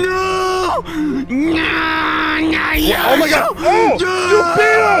 Jeffy. No. Yes. Oh my God. Oh, Yes. you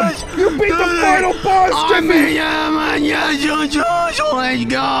beat him. You beat the final boss, Jeffy. Yes. Let's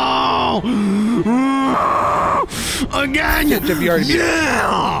go. Again. Jeffy already beat him.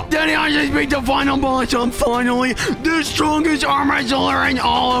 Yeah. Daddy, I just beat the final boss. I'm finally the strongest arm wrestler in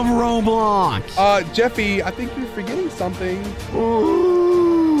all of Roblox. Jeffy, I think you're forgetting something.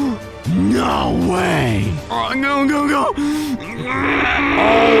 No way. Go.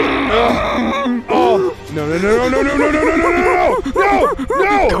 Oh. No.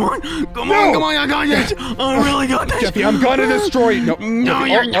 Come on, I got this. I really got this. Jeffy, I'm gonna destroy you. No,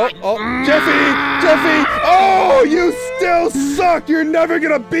 you're not. Jeffy. Oh, you still suck. You're never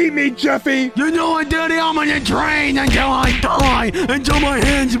gonna beat me, Jeffy. You know what, Daddy? I'm gonna train until I die, until my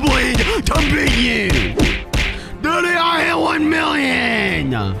hands bleed to beat you. Daddy, I hit 1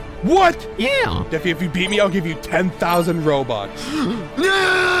 million. What? Yeah. Jeffy, if you beat me, I'll give you 10,000 Robux.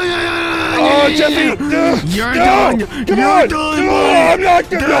 Oh, Jeffy! You're done. Come on! I'm not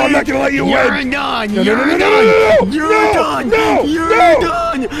gonna let you win. You're done. No.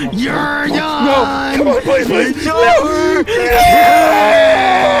 Come on, please.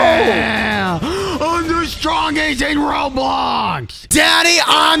 Yeah. I'm the strongest in Roblox. Daddy,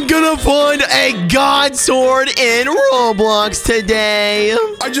 I'm gonna find a god sword in Roblox today.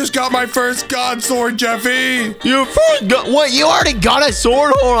 I just got my first god sword, Jeffy. Your first god? What? You already got a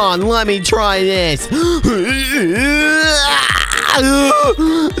sword? Hold on, let me try this.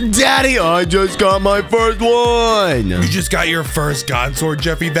 Daddy, I just got my first one. You just got your first god sword,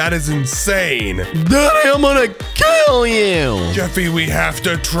 Jeffy? That is insane. Daddy, I'm gonna kill you. Jeffy, we have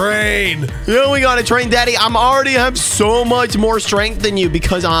to train. Yeah, we gotta train, Daddy. I'm already have so much more strength than you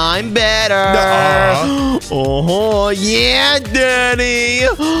because I'm better. Oh, yeah, Daddy.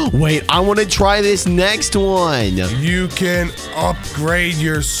 Wait, I want to try this next one. You can upgrade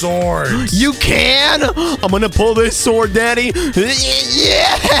your sword. You can? I'm gonna pull this sword, Daddy.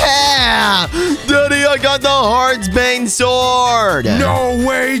 Yeah! Daddy, I got the Heartsbane sword. No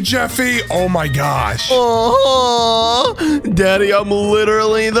way, Jeffy. Oh my gosh. Daddy, I'm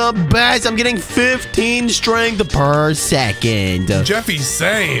literally the best. I'm getting 15 strength per second. Jeffy,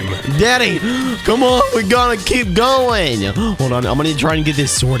 same. Daddy, come on. We gotta keep going. Hold on. I'm gonna try and get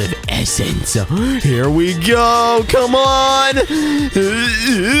this sword of essence. Here we go. Come on.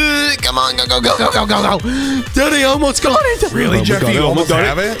 Come on. Go. Daddy, I almost got it. Really, Jeffy? You almost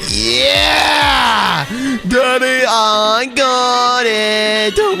have it? Yeah! Daddy, I got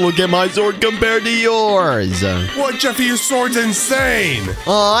it. Look at my sword compared to yours. What, Jeffy? Your sword's insane.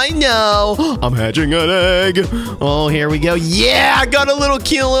 I know. I'm hatching an egg. Oh, here we go. Yeah, I got a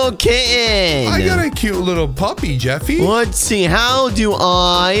cute little kitten. I got a cute little puppy, Jeffy. Let's see. How do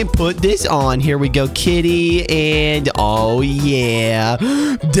I put this on? Here we go, kitty. And oh, yeah.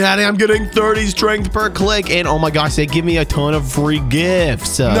 Daddy, I'm getting 30 strength per click. And oh my gosh, they give me a ton of free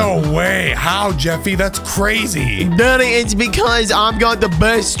gifts. No way. How, Jeffy? That's crazy. Daddy, it's because I've got the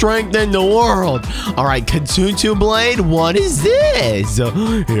best strength in the world. All right, Katsutu Blade, what is this?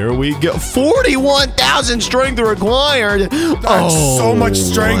 Here we go. 41,000 strength required. That's so much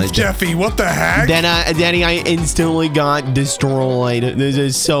strength, Jeffy. What the heck? Daddy, I instantly got destroyed. This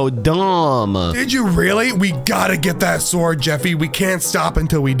is so dumb. Did you really? We gotta get that sword, Jeffy. We can't stop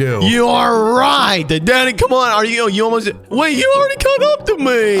until we do. You are right. Daddy, come on. You almost... Wait, you already caught up to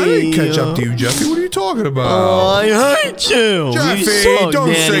me. I didn't catch up to you, Jeffy. What are you talking about? I hate you. Jeffy,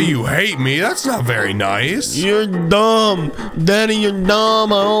 don't say you hate me. That's not very nice. You're dumb. Daddy, you're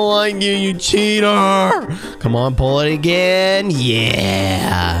dumb. I don't like you cheater. Come on, pull it again.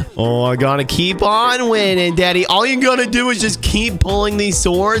 Yeah. Oh, I gotta keep on winning, Daddy. All you gotta do is just keep pulling these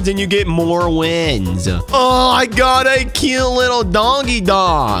swords and you get more wins. Oh, I got a cute little doggy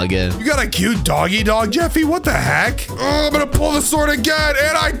dog. You got a cute doggy dog, Jeffy? What the heck? Oh, I'm gonna pull the sword again,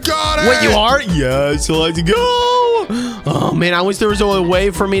 and I got it. Wait, you are? Yes, let's go. Oh, man, I wish there was a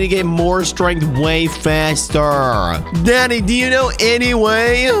way for me to get more strength way faster. Daddy, do you know any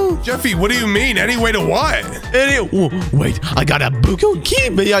way? Jeffy, what do you mean? Any way to what? Wait, I got a Buku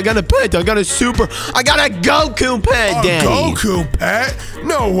Kibi. I got a pet. I got a Goku pet, Daddy. A Goku pet?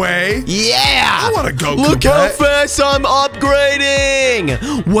 No way. Yeah. I want a Goku Look pet. how fast I'm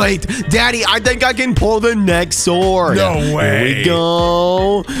upgrading. Wait, Daddy, I think I can pull the next sword. No way. Here we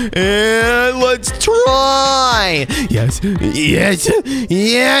go. And let's try. Yes.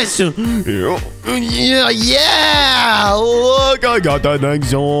 Yeah. Look, I got the next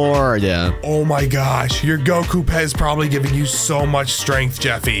sword. Oh my gosh, your Goku pet is probably giving you so much strength,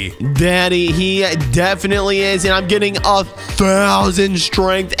 Jeffy. Daddy, he definitely is, and I'm getting 1,000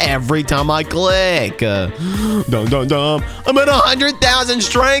 strength every time I click. Dum. I'm at 100,000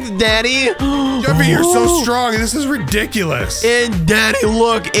 strength, Daddy. Jeffy, you're so strong. This is ridiculous. And Daddy,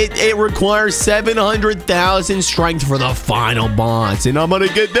 look, it requires 700,000 strength for the final boss, and I'm gonna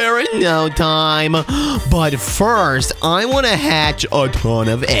get there in no time. But first, I want to hatch a ton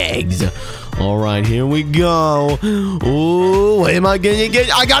of eggs. All right, here we go. Ooh, what am I gonna get?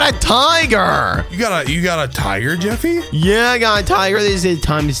 I got a tiger. You got a tiger, Jeffy? Yeah, I got a tiger. This is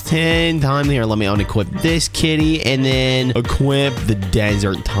times 10. Here, let me unequip this kitty and then equip the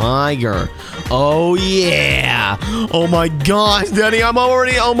desert tiger. Oh, yeah. Oh, my gosh, Daddy, I'm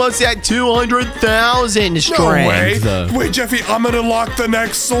already almost at 200,000 strength. No way. Wait, Jeffy, I'm gonna unlock the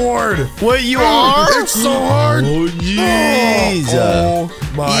next sword. Wait, you are? It's so hard. Oh, jeez. Oh,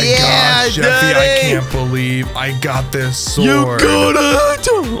 my gosh, Jeffy, Daddy. I can't believe I got this sword. You got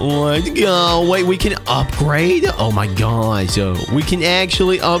it. Let's go. Wait, we can upgrade? Oh, my gosh. We can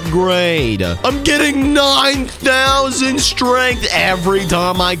actually upgrade. I'm getting 9,000 strength every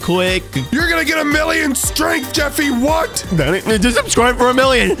time I click. You're gonna get 1,000,000 strength, Jeffy. What? Daddy, just subscribe for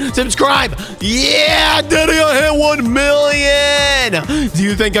 1,000,000. Subscribe. Yeah, Daddy, I hit 1,000,000. Do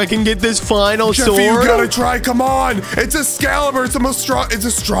you think I can get this final Jeffy, sword? you gotta try. Come on. It's Excalibur. It's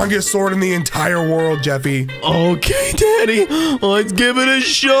the strongest sword in the entire world, Jeffy. Okay, Daddy. Let's give it a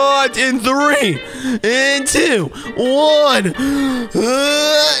shot in 3, and 2, 1.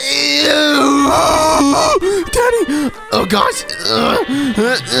 Daddy. Oh, gosh.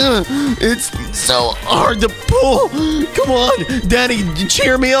 It's so hard to pull. Come on, Daddy,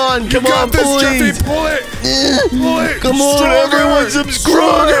 cheer me on. Come on, this, please. Jeffy. Pull it. Pull it. Come on, Stronger. everyone,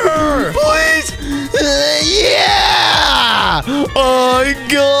 subscribe. Please. Yeah. I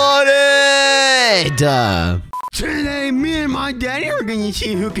got it. Today, me and my daddy are going to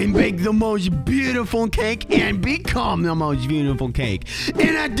see who can bake the most beautiful cake and become the most beautiful cake.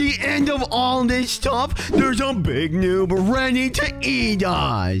 And at the end of all this stuff, there's a big noob ready to eat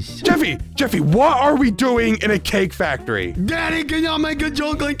us. Jeffy, what are we doing in a cake factory? Daddy, can I make a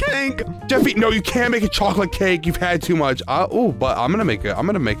chocolate cake? Jeffy, no, you can't make a chocolate cake. You've had too much. But I'm gonna make a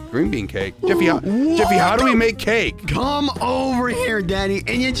green bean cake. Jeffy, how do we make cake? Come over here, Daddy.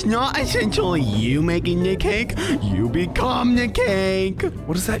 And it's not essentially you making the cake. You become the cake.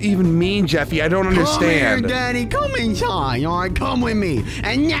 What does that even mean, Jeffy? I don't understand. Come here, Daddy. Come inside. All right, come with me.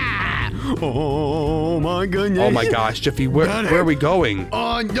 And yeah. Oh, my goodness. Oh, my gosh, Jeffy, where are we going?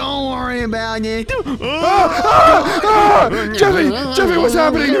 Oh, don't worry about it. Jeffy, what's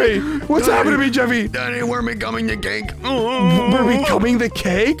happening to me? What's happening to me, Jeffy? Daddy, we're becoming the cake. We're becoming the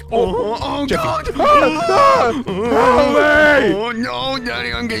cake? Oh, Jeffy. God. Help me! Oh, no,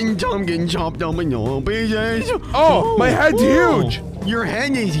 Daddy, I'm getting chopped up in little pieces. Oh, my head's huge. Your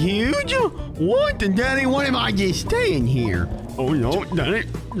head is huge? What? Daddy, what am I just staying here? Oh, no, Daddy,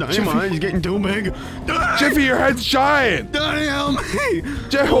 my head's getting too big. Daddy, Jeffy, your head's giant. Daddy, help me.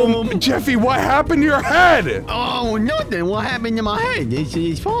 Jeffy, what happened to your head? Oh, nothing. What happened to my head?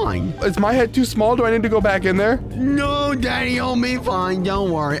 It's fine. Is my head too small? Do I need to go back in there? No, Daddy, you'll be fine.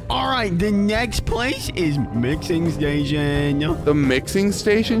 Don't worry. All right, the next place is mixing station. The mixing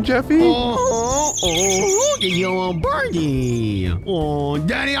station, Jeffy? Oh, look at your little birdie. Oh,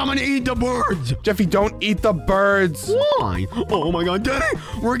 Daddy, I'm gonna eat the birds. Jeffy, don't eat the birds. Why? Oh my God, Daddy,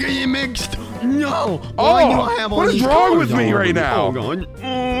 we're getting mixed. No. Oh, do I have all what is these wrong colors with me on? right now? Oh God.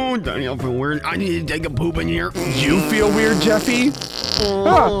 Oh, Daddy, I feel weird. I need to take a poop in here. You feel weird, Jeffy?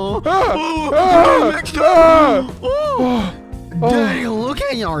 Daddy, look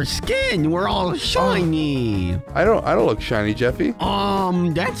at your skin. We're all shiny. I don't look shiny, Jeffy.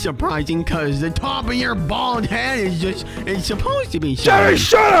 That's surprising because the top of your bald head it's supposed to be shiny. Jeffy,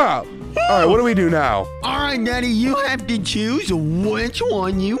 shut up! All right, what do we do now? All right, Daddy, you have to choose which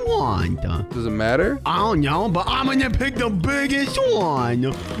one you want. Does it matter? I don't know, but I'm gonna pick the biggest one.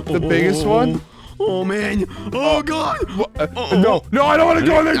 The biggest one? Oh, man. Oh, God. No, I don't want to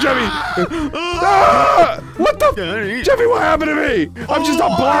go in there, Jeffy. What the? Daddy. Jeffy, what happened to me? I'm just a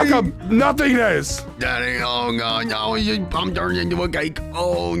block of nothingness. Daddy, oh, God. No, I'm turning into a cake.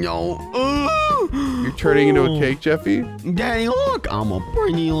 Oh, no. You're turning into a cake, Jeffy? Daddy, look. I'm a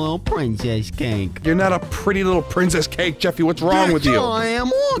pretty little princess cake. You're not a pretty little princess cake, Jeffy. What's wrong with you? I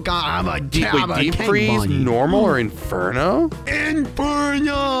am. Look, I'm a Deep cake freeze, bunny. normal, or inferno?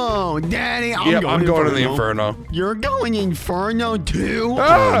 Inferno! Daddy, I'm I'm going to the inferno. You're going inferno too?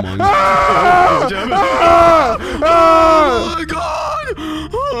 Ah! Oh my God!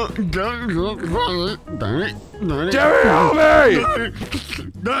 Jeffy, help me!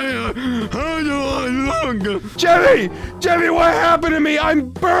 How do I look? Jeffy, what happened to me? I'm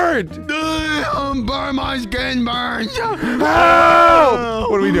burned! I'm burned, my skin burns! Help!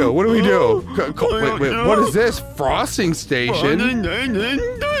 What do we do? Wait, what is this? Frosting station?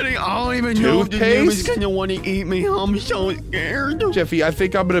 Daddy, I don't even know if the noob is gonna want to eat me. I'm so scared. Jeffy, I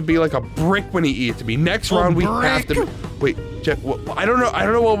think I'm gonna be like a brick when he eats me. Next round we have to. Wait, Jeff. I don't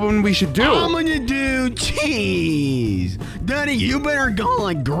know what one we should do. I'm gonna do cheese. Daddy, you better go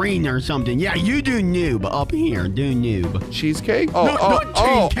like green or something. Yeah, you do noob up here. Do noob. Cheesecake? No, not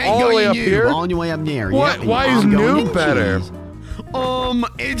cheesecake. All the way up here? All the way up there. What? Yep, Why is noob better? Cheese.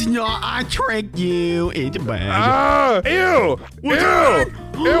 It's not. I tricked you. It's bad. Ah! Ew!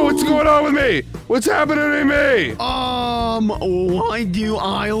 What's going on with me? What's happening to me? Why do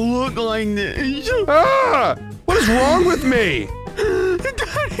I look like this? Ah! What is wrong with me?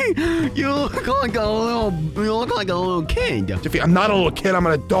 Daddy, you look like a little kid. Jeffy, I'm not a little kid. I'm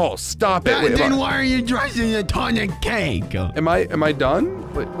an adult. Stop it. Wait, then why are you dressing a ton of cake? Am I done?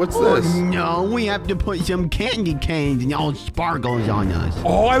 Wait, what's this? No, we have to put some candy canes and all sparkles on us.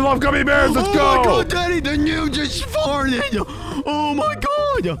 Oh, I love gummy bears. Let's go. Oh my God, Daddy, the noob just farted. Oh my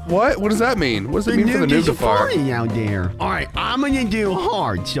God. What? What does that mean? What does it mean for the noob to fart? Out there. All right, I'm gonna do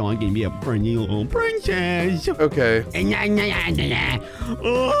hard so I can be a pretty little princess. Okay.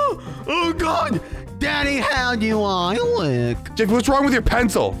 Oh God, Daddy, how do I look? Jeffy, what's wrong with your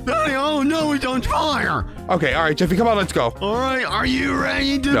pencil? Daddy, oh no, it's on fire. Okay, all right, Jeffy, come on, let's go. All right, are you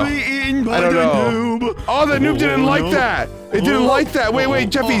ready to be eaten by I don't the know. noob? Oh, the noob didn't like that. It didn't like that. Wait,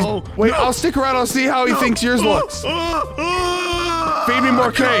 Jeffy. Wait, I'll stick around. I'll see how he thinks yours looks. Feed me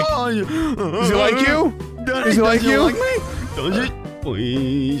more cake. Does he like you? Does he like you? Like me? Does it?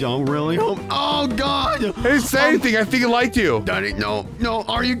 Please, I really hope. Oh God! He didn't say anything. I think he liked you. Daddy, no.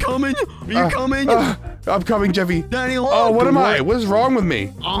 Are you coming? Are you coming? I'm coming, Jeffy. Daddy, look. Oh, what am I? What is wrong with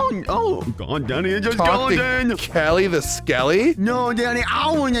me? Oh God, Daddy, it just Talk goes to in. Kelly the Skelly? No, Daddy,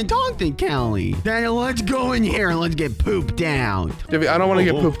 I want to talk to Kelly. Daddy, let's go in here and let's get pooped out. Jeffy, I don't want to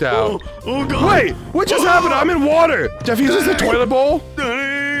get pooped out. Oh God! Wait, what just happened? I'm in water. Jeffy, is this a toilet bowl?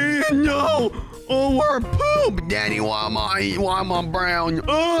 Daddy, no. Oh, we're poop, Daddy. Why am I brown?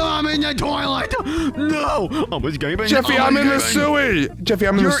 Oh, I'm in the toilet. No, I'm escaping. Jeffy, I'm in the sewer. Jeffy,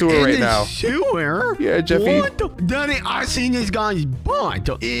 I'm in the sewer right now. Sewer? Yeah, Jeffy. What? Daddy, I seen this guy's butt.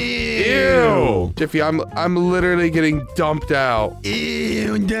 Ew. Jeffy, I'm literally getting dumped out.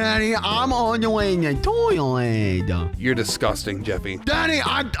 Ew, Daddy, I'm on the way in the toilet. You're disgusting, Jeffy. Daddy,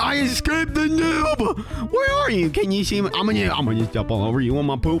 I escaped the noob. Where are you? Can you see me? I'm gonna step all over you on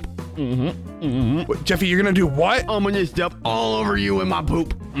my poop. What, Jeffy, you're gonna do what? I'm gonna step all over you in my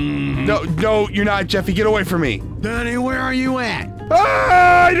poop. No, you're not, Jeffy. Get away from me. Daddy, where are you at?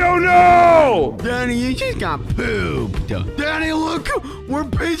 Ah, I don't know. Daddy, you just got pooped. Daddy, look, we're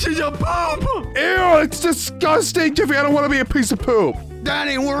pieces of poop. Ew, it's disgusting, Jeffy. I don't want to be a piece of poop.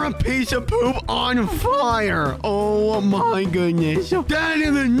 Daddy, we're a piece of poop on fire. Oh my goodness. Daddy,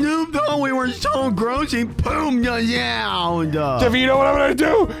 the noob thought we were so gross, he pooped us out. Jeffy, you know what I'm gonna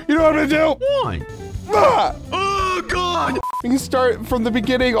do? You know what I'm gonna do? What? Ah! Oh God. We can start from the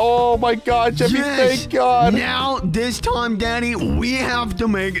beginning. Oh my God, Jeffy, Yes. thank God. Now, this time, Daddy, we have to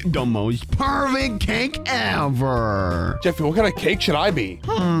make the most perfect cake ever. Jeffy, what kind of cake should I be?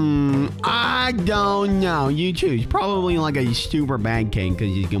 I don't know. You choose. Probably like a super bad cake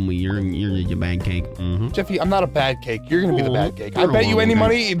because you're just a bad cake. Jeffy, I'm not a bad cake. You're gonna be the bad cake. I bet you any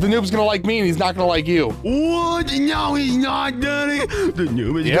money the noob's gonna like me and he's not gonna like you. What? No, he's not, Daddy. The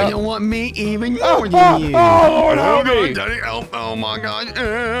noob is gonna want me even more than you. Oh, Lord, help me. Daddy, help. Oh my God.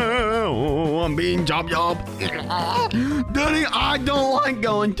 Oh, I'm being chopped up. Daddy, I don't like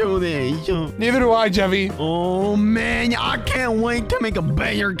going through this. Neither do I, Jeffy. Oh man, I can't wait to make a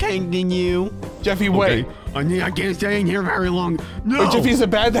better cake than you. Jeffy, wait. Okay. I can't stay in here very long. No. Wait, Jeffy, is it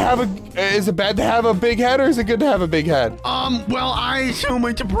bad to have a big head, or is it good to have a big head? Well, I assume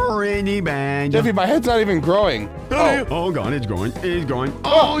it's pretty bad. Jeffy, my head's not even growing. Oh God, it's growing. It's growing.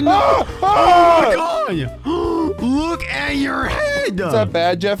 Oh no! Oh my God! Look at your head. Is that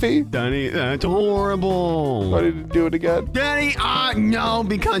bad, Jeffy? Daddy, that's horrible. Do I need to do it again? Daddy, no,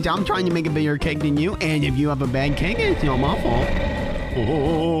 because I'm trying to make a bigger cake than you, and if you have a bad cake, it's not my fault.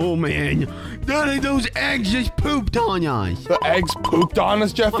 Oh man. Daddy, those eggs just pooped on us. The eggs pooped on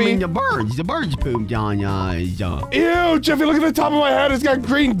us, Jeffy? I mean, the birds pooped on us. Ew, Jeffy, look at the top of my head. It's got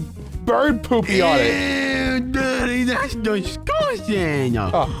green bird poopy on it. Ew, Daddy, that's disgusting.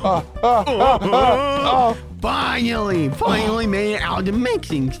 Finally made it out of the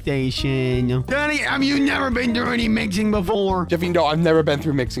mixing station. Daddy, have you never been through any mixing before? Jeffy, no, I've never been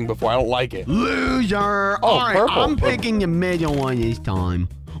through mixing before. I don't like it. Loser. Oh, all right, purple. I'm picking the middle one this time.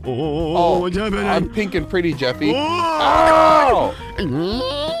 Oh, what's happening? I'm pink and pretty, Jeffy. Oh!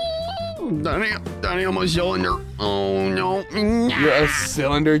 Ow! Daddy, I'm a cylinder. Oh, no. You're a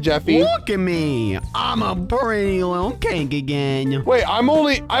cylinder, Jeffy? Look at me. I'm a pretty little cake again. Wait, I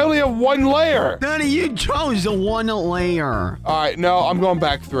only have one layer. Daddy, you chose the one layer. All right, no, I'm going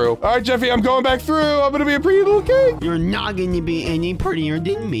back through. All right, Jeffy, I'm going back through. I'm going to be a pretty little cake. You're not going to be any prettier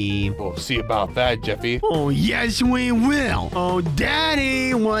than me. We'll see about that, Jeffy. Oh, yes, we will. Oh,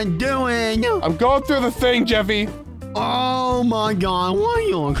 Daddy, what doing? I'm going through the thing, Jeffy. Oh my God, why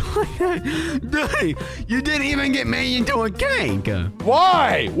you look like that? Daddy, you didn't even get made into a cake.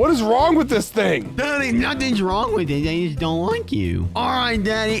 Why? What is wrong with this thing? Daddy, nothing's wrong with it. They just don't like you. All right,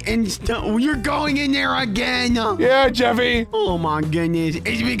 Daddy, you're going in there again. Yeah, Jeffy. Oh my goodness,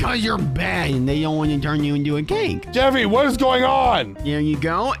 it's because you're bad and they don't want to turn you into a cake. Jeffy, what is going on? There you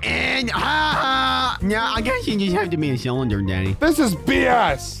go, and now I guess you just have to be a cylinder, Daddy. This is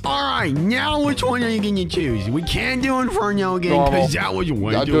BS. All right, now which one are you going to choose? We can't do Inferno again because that was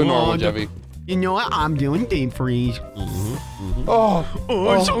way I'll too do normal, hard. Jeffy. You know what? I'm doing deep freeze. Oh,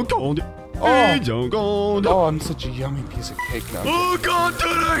 it's so cold. Oh. It's so cold. Oh, I'm such a yummy piece of cake now. Oh God,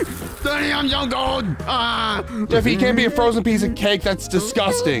 Daddy, I'm so cold. Jeffy, you can't be a frozen piece of cake. That's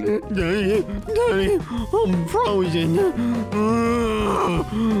disgusting. Daddy, I'm frozen.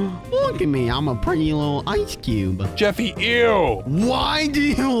 Look at me, I'm a pretty little ice cube. Jeffy, ew. Why do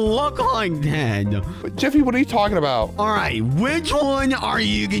you look like that? Jeffy, what are you talking about? All right, which one are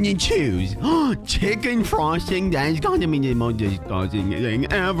you gonna choose? Chicken frosting, that's gonna be the most disgusting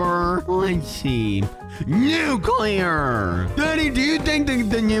thing ever. Let's see. Nuclear! Daddy, do you think the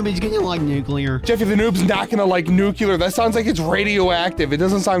noob is gonna like nuclear? Jeffy, the noob's not gonna like nuclear. That sounds like it's radioactive. It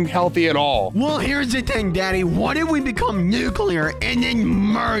doesn't sound healthy at all. Well, here's the thing, Daddy. What if we become nuclear and then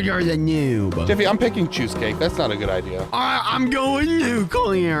murder the noob? Jeffy, I'm picking cheesecake. That's not a good idea. I'm going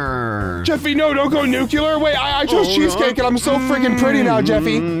nuclear. Jeffy, no, don't go nuclear. Wait, I chose cheesecake and I'm so freaking pretty now,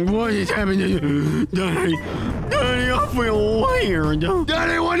 Jeffy. What is happening? Daddy, I feel weird.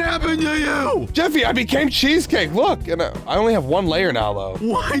 Daddy, what happened to you? Jeffy, I became cheesecake. Look, and I only have one layer now, though.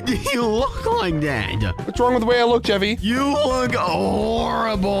 Why do you look like that? What's wrong with the way I look, Jeffy? You look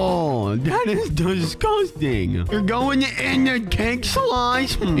horrible. That is disgusting. You're going in the cake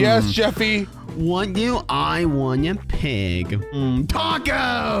slice? Yes, Jeffy. What do I want to pick?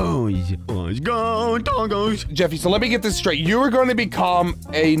 Tacos! Let's go, tacos! Jeffy, so let me get this straight. You are going to become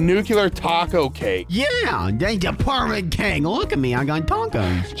a nuclear taco cake. Yeah, that's a perfect cake. Look at me, I got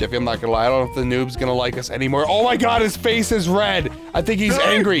tacos. Jeffy, I'm not going to lie. I don't know if the noob's going to like us anymore. Oh my God, his face is red. I think he's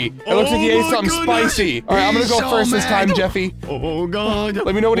angry. It looks like he ate something spicy. All right, I'm going to go first this time, Jeffy. Oh God.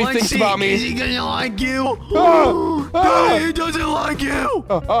 Let me know what he thinks about me. Is he going to like you? He doesn't like you.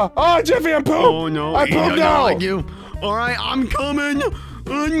 Jeffy, I'm pooped. Oh no, I he pooped doesn't now. like you. All right, I'm coming.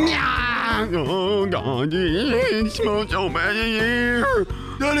 Oh God, it smells so bad in here.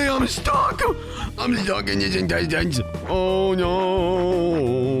 Daddy, I'm stuck. I'm stuck in his intestines. Oh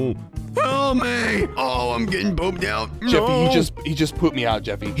no. Help me. Oh, I'm getting pooped out. Jeffy, no. he just pooped me out,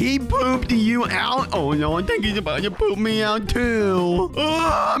 Jeffy. He pooped you out? Oh no, I think he's about to poop me out too.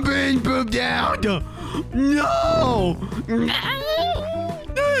 Oh, I'm being pooped out. No.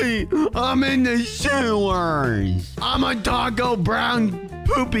 Hey, I'm in the sewers. I'm a taco brown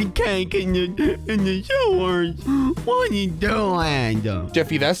poopy cake in the sewers. What are you doing?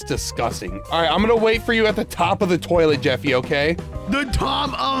 Jeffy, that's disgusting. All right, I'm gonna wait for you at the top of the toilet, Jeffy, okay? The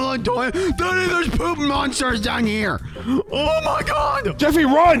top of the toilet? Daddy, there's poop monsters down here. Oh my God. Jeffy,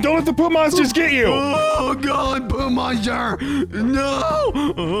 run! Don't let the poop monsters get you! Oh God, poop monster! No!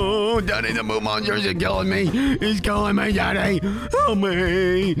 Oh, Daddy, the poop monsters are killing me. He's killing me, Daddy. Help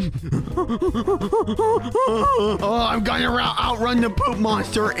me! Oh, I'm gonna outrun the poop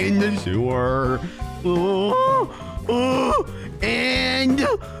monster in the sewer. And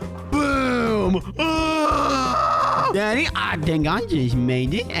boom! Daddy, I think I just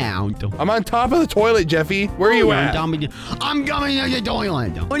made it out. I'm on top of the toilet, Jeffy. Where are you at? I'm coming to the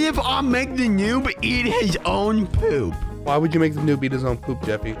toilet. What if I make the noob eat his own poop? Why would you make the noob eat his own poop,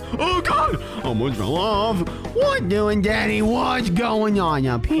 Jeffy? Oh God! Almost fell off. What doing, Daddy? What's going on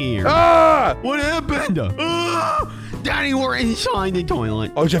up here? Ah! What happened? Daddy, we're inside the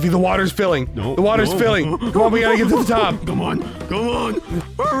toilet. Oh, Jeffy, the water's filling. No, the water's filling. Come on, we gotta get to the top. Come on. Hurry.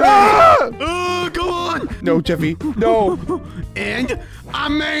 Ah! Come on. No, Jeffy, no. And I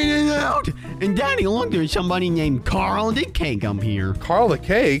made it out. And Daddy, look, there's somebody named Carl the Cake up here. Carl the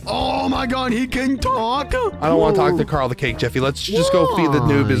Cake? Oh my God, he can talk. I don't want to talk to Carl the Cake, Jeffy. Let's just go feed the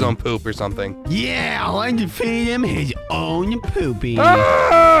noob his own poop or something. Yeah, let's feed him his own poopy.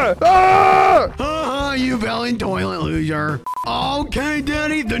 Ah! Ah! You fell in toilet, loser. Okay,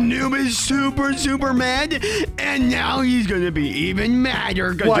 Daddy, the noob is super mad, and now he's gonna be even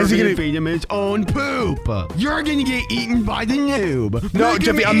madder because you're gonna feed him his own poop. You're gonna get eaten by the noob. No,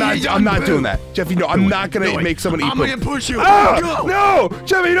 Jeffy, I'm not doing that. Jeffy, no, I'm not gonna make someone eat poop. I'm gonna push you. Ah! Go. No,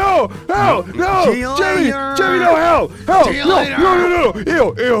 Jeffy, no, no, Jeffy, no, help, no,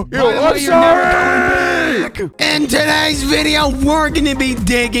 ew, I'm sorry. In today's video, we're gonna be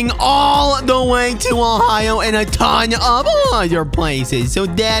digging all the way to Ohio and a ton of other places. So,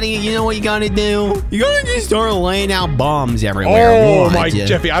 Daddy, you know what you gotta do? You gotta just start laying out bombs everywhere. Oh my,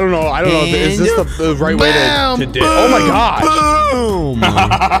 Jeffy, I don't know. Is this the right way to dig? Oh my gosh. Boom.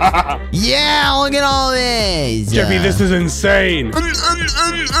 Yeah, look at all this. Jeffy, this is insane.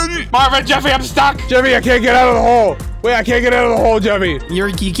 Marvin, Jeffy, I'm stuck. Jeffy, I can't get out of the hole. Wait, I can't get out of the hole, Jeffy.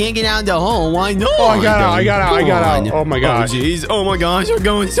 You can't get out of the hole. Why not? Oh, I got out. Oh my gosh. Oh, jeez. Oh my gosh, we're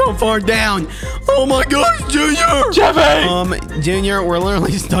going so far down. Oh my gosh, Junior. Jeffy. Junior, we're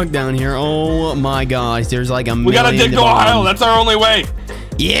literally stuck down here. Oh my gosh, there's like a million. We gotta dig to Ohio. That's our only way.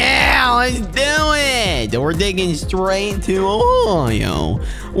 Yeah, let's do it. We're digging straight to Ohio.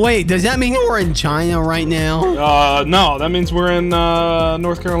 Wait, does that mean we're in China right now? No, that means we're in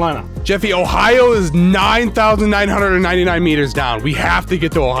North Carolina. Jeffy, Ohio is 9,999 meters down. We have to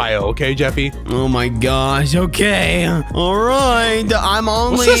get to Ohio, okay, Jeffy? Oh my gosh, okay. All right, I'm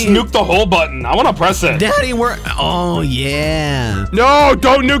only... What's this nuke the hole button? I want to press it. Daddy, oh yeah. No,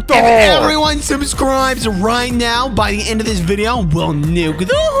 don't nuke the hole. If everyone subscribes right now, by the end of this video, we'll nuke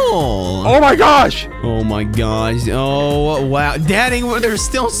the hole. Oh my gosh. Oh my gosh. Oh, wow. Daddy, there's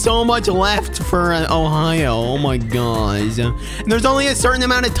still so much left for Ohio. Oh my gosh. And there's only a certain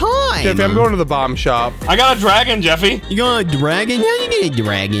amount of time. Jeffy, I'm going to the bomb shop. I got a dragon, Jeffy. You got a dragon? How do you get a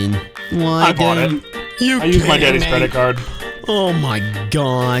dragon? What? I bought it. I used my daddy's credit card. Oh my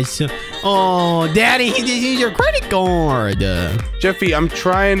gosh. Oh, Daddy, he just used your credit card. Jeffy, I'm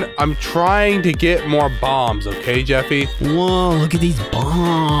trying to get more bombs, okay, Jeffy? Whoa, look at these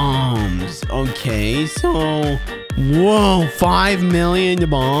bombs. Okay, so... Whoa, 5 million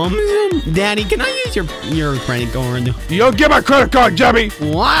bombs? Daddy, can I use your credit card? You don't get my credit card, Jeffy!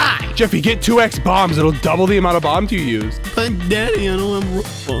 Why? Jeffy, get 2x bombs. It'll double the amount of bombs you use. But Daddy, I don't have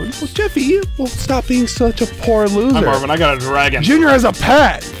funds. Well, Jeffy, well, stop being such a poor loser. Hi, Marvin, I got a dragon. Junior has a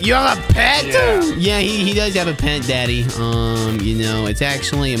pet. You have a pet? Yeah, he does have a pet, Daddy. You know, it's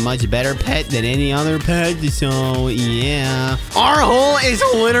actually a much better pet than any other pet, so yeah. Our hole is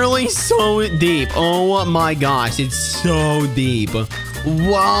literally so deep. Oh my gosh, it's so deep.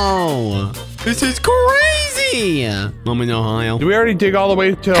 Whoa, this is crazy. I'm in Ohio. Did we already dig all the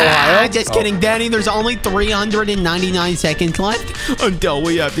way to Ohio? Just kidding, Daddy. There's only 399 seconds left until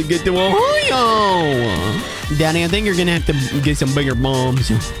we have to get to Ohio. Daddy, I think you're gonna have to get some bigger bombs.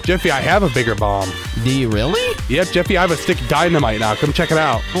 Jeffy, I have a bigger bomb. Do you really? Yep, Jeffy, I have a stick of dynamite now. Come check it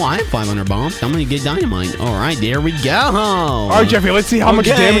out. Oh, I have 500 bombs. I'm gonna get dynamite. All right, there we go. All right, Jeffy, let's see how much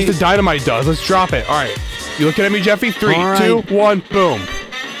damage the dynamite does. Let's drop it. All right. You looking at me, Jeffy? 3, 2, 1, boom.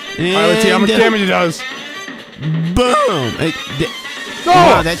 All right, let's see how much damage it does. Boom. No!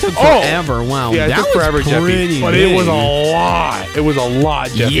 Wow, that took forever. Wow, yeah, it took forever, Jeffy. But it was a lot. It was a lot,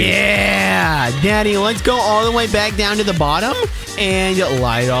 Jeffy. Yeah, Daddy, let's go all the way back down to the bottom and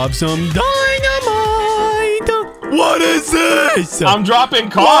light up some dynamite. What is this? I'm dropping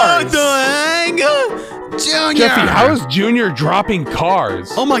cars. What the heck? Junior! Jeffy, how is Junior dropping cars?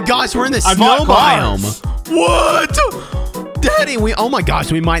 Oh my gosh, we're in the I snow bought biome. What? Daddy, oh my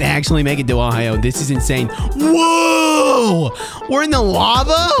gosh, we might actually make it to Ohio. This is insane. Whoa! We're in the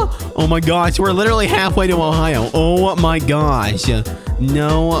lava? Oh my gosh, we're literally halfway to Ohio. Oh my gosh.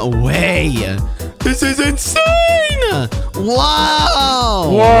 No way. This is insane! Whoa!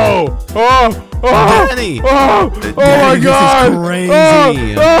 Whoa! Oh! Daddy! Oh my God! This is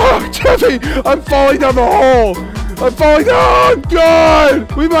crazy. Oh, Jeffy! I'm falling down the hole! I'm falling down! Oh,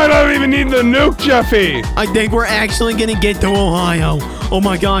 God! We might not even need the nuke, Jeffy! I think we're actually gonna get to Ohio. Oh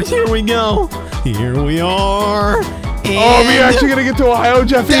my gosh, here we go. Here we are. Oh, are we actually gonna get to Ohio,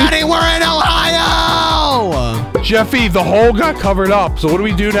 Jeffy? Daddy, we're in Ohio! Jeffy, the hole got covered up, so what do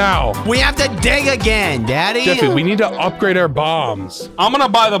we do now? We have to dig again, Daddy. Jeffy, we need to upgrade our bombs. I'm gonna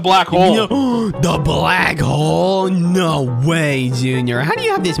buy the black hole. The black hole? No way, Junior. How do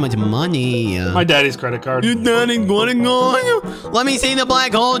you have this much money? My daddy's credit card. Your daddy wanna go? Let me see the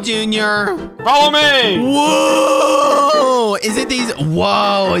black hole, Junior. Follow me. Whoa! Is it these?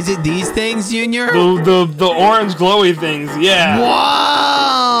 Whoa! Is it these things, Junior? The orange glowy things. Yeah.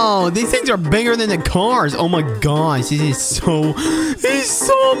 Whoa! These things are bigger than the cars. Oh my gosh! This is so much.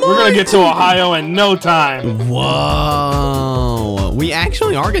 We're gonna get to Ohio in no time. Whoa! We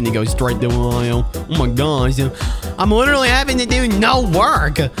actually are gonna go straight to Ohio. Oh my gosh! I'm literally having to do no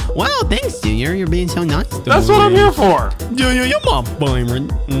work. Wow! Thanks, Junior. You're being so nice. That's what I'm here for. Junior, you're my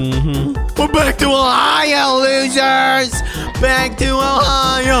favorite. We're back to Ohio, losers! Back to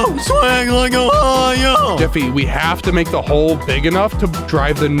Ohio! Swag like Ohio! Jeffy, we have to make the hole big enough to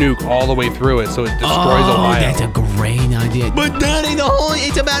drive the nuke all the way through it so it destroys Ohio. That's a great idea. But Daddy, the hole,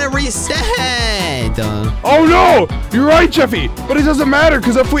 it's about to reset! Oh no! You're right, Jeffy! But it doesn't matter,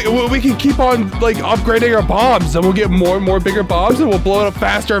 because if we can keep on, like, upgrading our bombs, then we'll get more and more bigger bombs, and we'll blow it up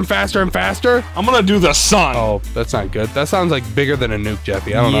faster and faster and faster. I'm gonna do the sun. Oh, that's not good. That sounds like bigger than a nuke,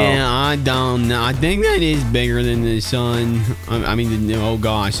 Jeffy. I don't know. Yeah, I don't know. I think that is bigger than the sun. I mean, oh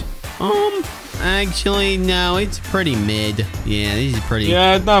gosh. Actually, no, it's pretty mid. Yeah, this is pretty.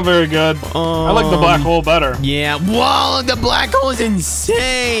 Yeah, it's not very good. I like the black hole better. Yeah, whoa, the black hole is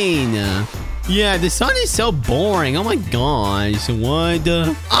insane. Yeah, the sun is so boring. Oh my gosh, what?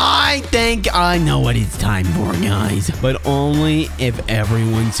 I think I know what it's time for, guys. But only if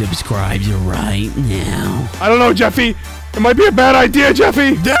everyone subscribes right now. I don't know, Jeffy. It might be a bad idea,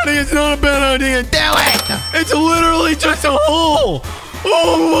 Jeffy. Daddy, it's not a bad idea. Do it! It's literally just a hole.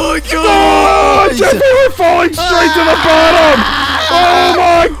 Oh my god! Oh, Jeffy, we're falling straight to the bottom! Oh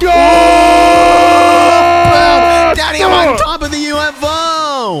my god! Daddy, I'm on top of the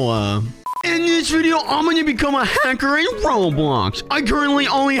UFO! In this video, I'm going to become a hacker in Roblox. I currently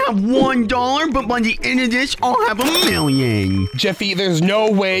only have $1, but by the end of this, I'll have $1 million. Jeffy, there's no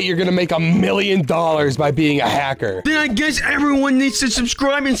way you're gonna make $1 million by being a hacker. Then I guess everyone needs to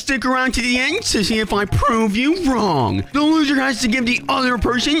subscribe and stick around to the end to see if I prove you wrong. The loser has to give the other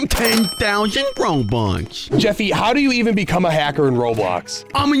person 10,000 Robux. Jeffy, how do you even become a hacker in Roblox?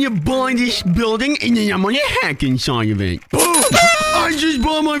 I'm going to buy this building and then I'm going to hack inside of it. Boom! I just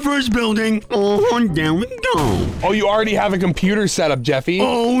bought my first building. Oh, there we go. Oh, you already have a computer set up, Jeffy?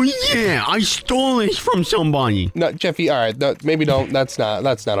 Oh, yeah. I stole this from somebody. No, Jeffy, all right. No, maybe don't. That's not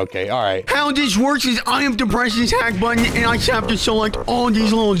okay. All right. How this works is I have to press this hack button and I have to select all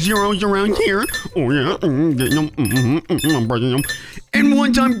these little zeros around here. Oh, yeah. I'm pressing them. And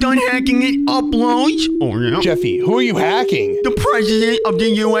once I'm done hacking, it uploads. Oh, yeah. Jeffy, who are you hacking? The president of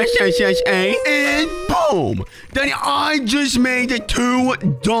the USSSA. And boom. Daddy, I just made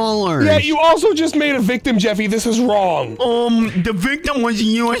 $2. Yeah, you also just made a victim, Jeffy. This is wrong. The victim was the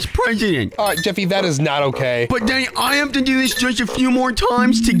US president. All right, Jeffy, that is not okay. But Daddy, I have to do this just a few more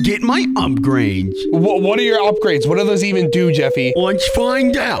times to get my upgrades. What are your upgrades? What do those even do, Jeffy? Let's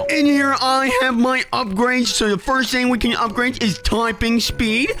find out. In here, I have my upgrades. So the first thing we can upgrade is typing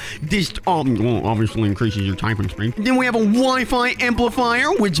speed. This obviously increases your typing speed. Then we have a Wi-Fi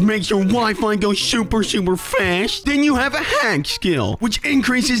amplifier, which makes your Wi-Fi go super, super fast. Then you have a hack skill, which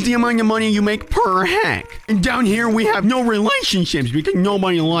increases the amount of money you make per hack. And down here, we have no relationships because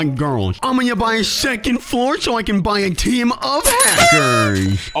nobody likes girls. I'm gonna buy a second floor so I can buy a team of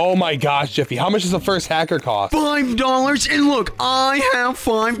hackers. Oh my gosh, Jeffy, how much does the first hacker cost? $5. And look, I have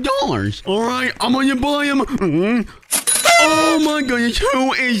 $5. All right, I'm gonna buy them. Oh my goodness,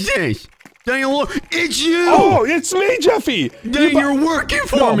 who is this? Daniel, it's you! Oh, it's me, Jeffy! You're working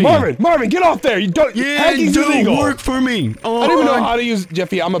for me! Marvin, get off there! You don't. Yeah, hacking's illegal. Work for me! I don't even know how to use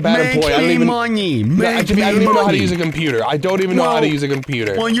Jeffy. I'm a bad employee. I don't even. Money. Jeffy, I don't even know how to use a computer. I don't even know how to use a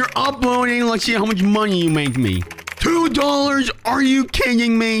computer. Well, you're uploading. Let's see how much money you make me. $2? Are you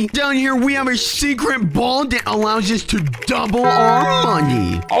kidding me? Down here, we have a secret ball that allows us to double our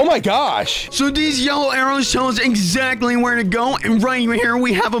money. Oh my gosh. So these yellow arrows tell us exactly where to go, and right here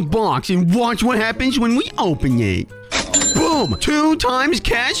we have a box, and watch what happens when we open it. Boom! 2 times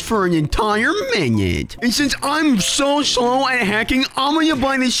cash for an entire minute. And since I'm so slow at hacking, I'm gonna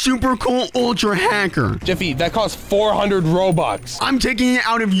buy this super cool ultra hacker. Jeffy, that costs 400 Robux. I'm taking it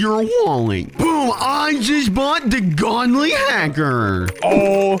out of your wallet. Boom! I just bought the godly hacker.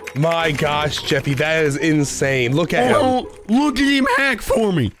 Oh my gosh, Jeffy, that is insane. Look at him. Look at him hack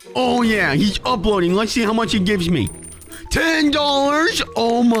for me. Oh yeah, he's uploading. Let's see how much he gives me. $10?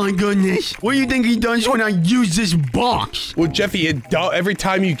 Oh my goodness. What do you think he does when I use this box? Well, Jeffy, every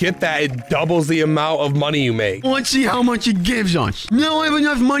time you get that, it doubles the amount of money you make. Let's see how much it gives us. Now I have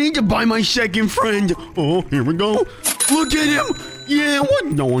enough money to buy my second friend. Oh, here we go. Look at him. Yeah, what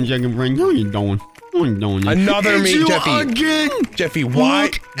you doing, second friend? How you doing? What you doing? Another it's me, you Jeffy. Again. Jeffy, why?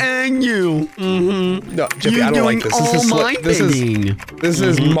 Look and you. No, Jeffy, You're I don't like this. This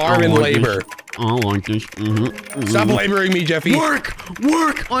is Marvin labor. I like this. Stop laboring me, Jeffy. Work!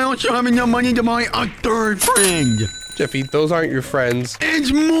 I also have enough money to buy a third friend. Jeffy, those aren't your friends.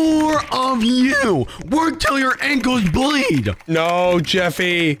 It's more of you. Work till your ankles bleed. No,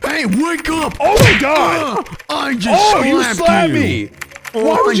 Jeffy. Hey, wake up! Oh my God! I just you slapped slapped me.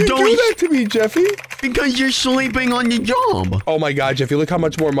 Why would you do that to me, Jeffy? Because you're sleeping on the job. Oh my God, Jeffy, look how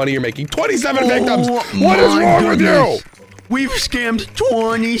much more money you're making. 27 victims. What is wrong with you? We've scammed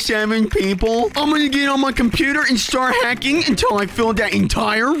 27 people. I'm gonna get on my computer and start hacking until I fill that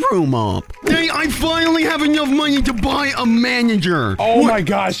entire room up. Hey, I finally have enough money to buy a manager. Oh my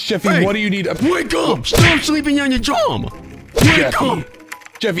gosh, Jeffy, hey, what do you need? Wake up! Stop sleeping on your job. Wake up!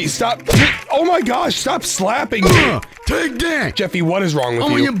 Jeffy, stop. Oh my gosh, stop slapping me. Take that. Jeffy, what is wrong with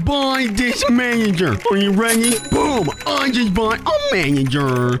you? I'm gonna buy this manager. Are you ready? Boom! I just bought a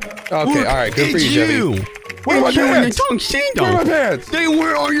manager. Okay, all right, good for you, Jeffy. Where are my pants? Where are my pants?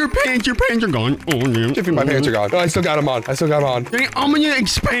 Where are your pants? Your pants are gone. Oh, no. Jeffy, my pants are gone. No, I still got them on. Hey, I'm gonna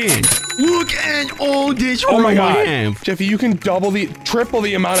expand. Look at all this room I have. Jeffy, you can triple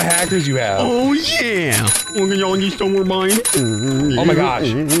the amount of hackers you have. Oh, yeah. Look at all this stuff we're buying. Oh, my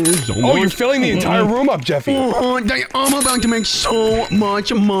gosh. Oh, you're filling the entire room up, Jeffy. I'm about to make so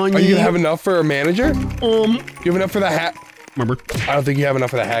much money. Are you gonna have enough for a manager? You have enough for the Remember? I don't think you have enough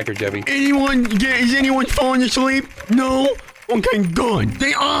for the hacker, Jeffy. Is anyone falling asleep? No? Okay, good.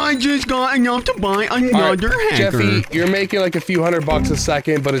 I just got enough to buy another hacker. Jeffy, you're making like a few $100 a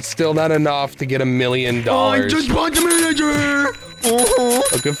second, but it's still not enough to get $1 million. I just bought the manager! Oh,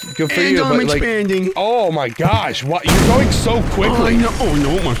 good for and you, I'm but expanding. Like, oh my gosh, what? You're going so quickly. Oh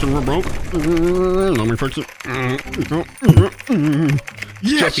no, my server broke. Let me fix it.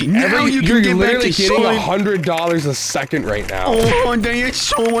 Yes, Jeffy, now you're literally getting $100 a second right now. Oh, dang, it's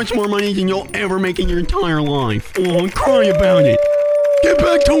so much more money than you'll ever make in your entire life. Oh, cry about it. Get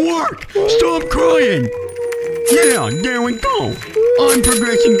back to work. Stop crying. Yeah, there we go. I'm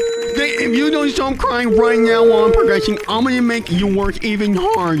progressing. If you don't stop crying right now while I'm progressing, I'm gonna make you work even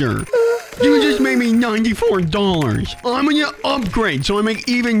harder. You just made me $94. I'm gonna upgrade so I make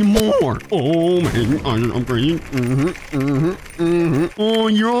even more. Oh man, I'm upgrading. Oh,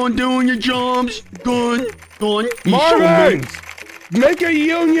 you're all doing your jobs. Good. Marvin! Make a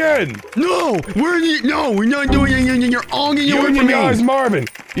union! No! we're not doing a union. You're all gonna work for me. Unionize Marvin!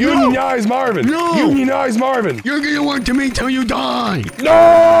 Unionize Marvin! No! Unionize Marvin! You're gonna work to me till you die.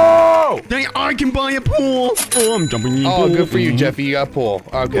 No! Then I can buy a pool. Oh, I'm jumping in the pool. Oh, good for you, Jeffy. You got a pool.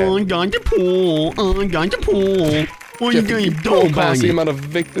 Okay. I got the pool. What are you gonna do about the it? amount of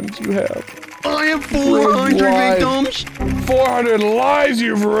victims you have. I have 400 victims. 400 lives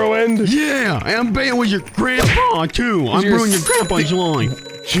you've ruined. Yeah, and I bet it was your grandpa, too. I'm ruining your grandpa's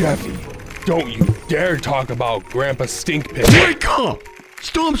life. Jeffy, don't you dare talk about Grandpa Stinkpit. Wake up!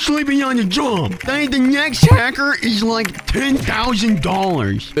 Stop sleeping on the job. The next hacker is like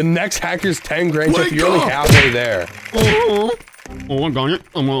 $10,000. The next hacker's 10 grand, Jeffy. You're up! only halfway there. Oh, I got it.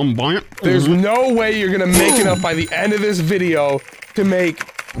 I'm buying it. There's no way you're gonna make enough by the end of this video to make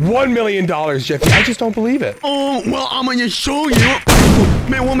 $1 million, Jeffy. I just don't believe it. Oh, well, I'm gonna show you.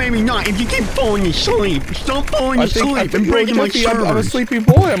 Man, well, maybe not. If you keep falling asleep, stop falling asleep and breaking my servers. I'm a sleepy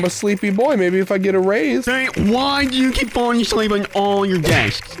boy. I'm a sleepy boy. Maybe if I get a raise. Hey, why do you keep falling asleep on all your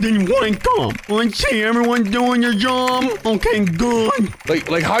desks? Then wake up. Let's see, everyone's doing their job. Okay, good.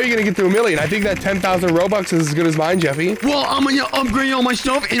 Like, how are you gonna get to $1 million? I think that 10,000 Robux is as good as mine, Jeffy. Well, I'm gonna upgrade all my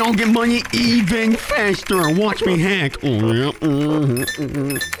stuff and I'll get money even faster. Watch me hack. Oh, yeah.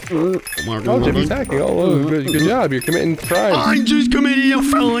 Oh, Jeffy's hacking. Oh, good job. You're committing crimes. I just committed a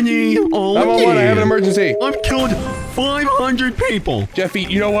felony. Oh, I have an emergency. I've killed 500 people. Jeffy,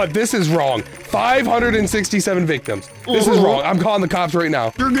 you know what? This is wrong. 567 victims. This is wrong. I'm calling the cops right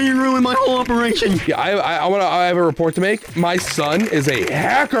now. You're gonna ruin my whole operation. Yeah, I have a report to make. My son is a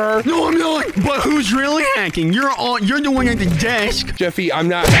hacker. No, I'm not. But who's really hacking? You're the one at the desk. Jeffy, I'm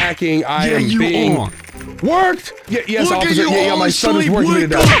not hacking. I am you being are. worked. Yeah, yes, Look officer. at you Yeah, all my son is asleep. working me to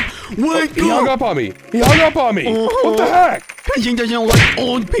Wake death. up. Wake He hung up. up on me. He hung up on me. What the heck? Because he doesn't like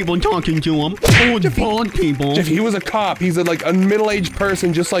old people talking to him. Old bald people. Jeffy, he was a cop. He's like a middle-aged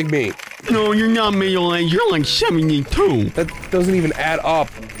person just like me. No, you're not middle-aged. You're like 72. That doesn't even add up.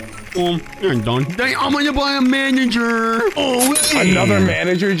 You're done. I'm gonna buy a manager. Oh, yeah. Another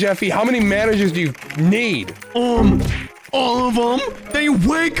manager, Jeffy? How many managers do you need? All of them. They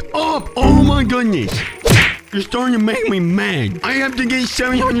wake up. Oh my goodness. You're starting to make me mad. I have to get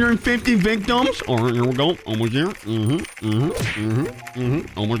 750 victims. All right, here we go. Almost there.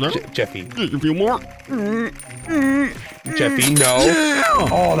 Almost there. Jeffy. Just a few more. Jeffy, no. Yeah.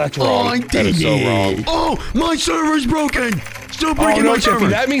 Oh, that's wrong. I That did is so it. wrong. Oh, my server's broken. Still Oh, breaking no, my Jeffy, server.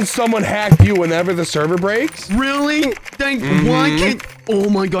 that means someone hacked you whenever the server breaks? Really? Why can't... Oh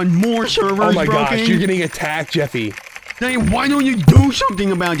my god, more servers Oh my broken? gosh, you're getting attacked, Jeffy. Why don't you do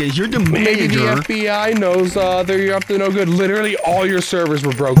something about this? You're the Maybe the manager. FBI knows they're up to no good. Literally, all your servers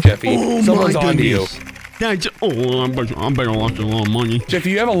were broke, Jeffy. Oh Someone's my on to you. goodness. That's... Oh, I better lost a lot of money.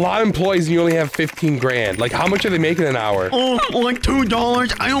 Jeffy, you have a lot of employees and you only have 15 grand. Like, how much are they making an hour? Oh, like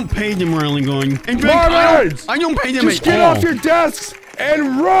 $2? I don't pay them really good. In fact, Marvins! I don't pay them Just at get all. off your desks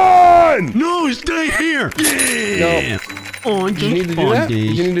and run! No, stay here. Yeah. Oh, I Did you need to do that?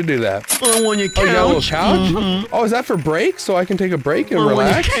 Did you need to do that? I want a couch. Oh, you got a little couch? Oh, is that for breaks? So I can take a break and I want a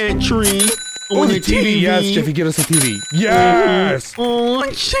relax? cat tree. I Oh, want the a TV. Yes, Jeffy, get us a TV. Yes! Oh,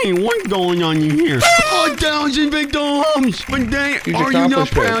 let's see what's going on in here. 1,000 victims! But Huge are you not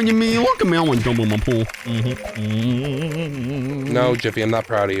accomplishment. proud of me? Look at me, I want to double my pool. No, Jeffy, I'm not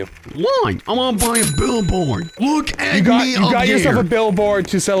proud of you. Why? I want to buy a billboard. Look at You got, me you up got yourself here. a billboard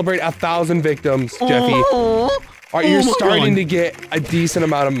to celebrate 1,000 victims, Jeffy. Oh, Alright, you're my starting God. to get a decent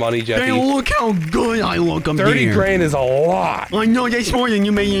amount of money, Hey, Jeffy. look how good I look up 30 here. grand is a lot. I know that's more than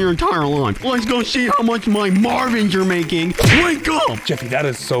you made in your entire life. Let's go see how much my Marvins are making. Wake up! Jeffy, that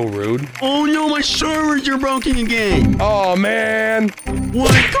is so rude. Oh no, my servers are broken again. Oh, man.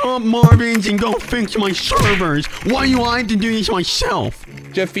 Wake up, Marvins, and go fix my servers. Why do I have to do this myself?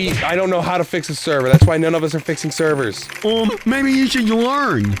 Jeffy, I don't know how to fix a server. That's why none of us are fixing servers. Maybe you should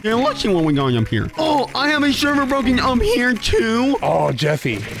learn. Yeah, let's see what we got up here. Oh, I have a server broken up here too. Oh,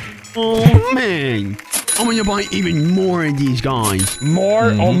 Jeffy. Oh man, I'm gonna buy even more of these guys.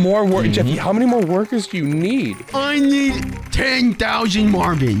 More? Oh, more work. Jeffy, how many more workers do you need? I need 10,000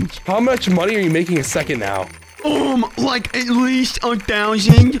 Marvins. How much money are you making a second now? Like at least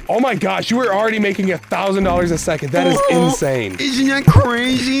 1,000. Oh my gosh, you were already making $1,000 a second. That is insane. Isn't that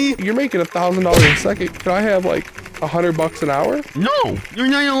crazy? You're making $1,000 a second. Can I have like $100 an hour? No, you're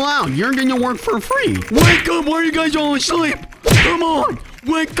not allowed. You're gonna work for free. Wake up! Why are you guys all asleep? Come on,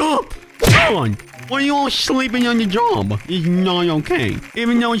 wake up! Come on. Why are you all sleeping on the job? It's not okay.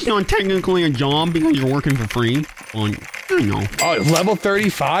 Even though it's not technically a job because you're working for free. I know. Oh, level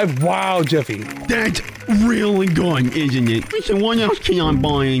 35? Wow, Jeffy. That's really good, isn't it? Listen, what else can I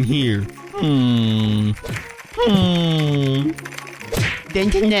buy in here?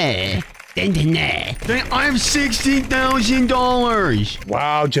 I have $60,000.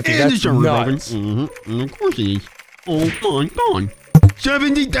 Wow, Jeffy, And that's it's a Robin. nuts. Of course it is. Oh my god.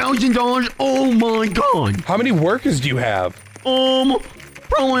 $70,000. Oh my god. How many workers do you have?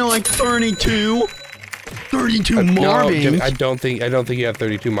 Probably like 32. 32 No, Marvins. Jeffy, I don't think you have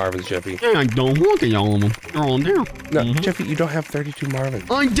 32 Marvins, Jeffy. Yeah, I don't look at all of them. They're all there. No, Jeffy, you don't have 32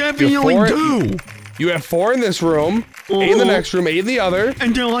 Marvins. I definitely four- do. You have 4 in this room, 8 in the next room, 8 in the other,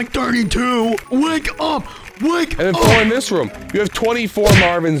 And they're like 32. Wake up. Wake and then up. 4 in this room. You have 24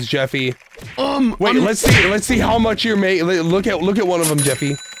 Marvins, Jeffy. Wait, let's see how much you're making. Look at one of them,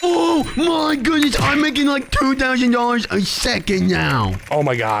 Jeffy. Oh my goodness, I'm making like $2,000 a second now. Oh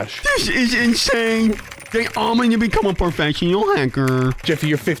my gosh. This is insane. I'm going to become a professional hacker. Jeffy,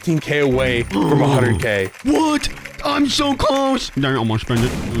 you're 15K away from 100K. What? I'm so close. There, I'm gonna spend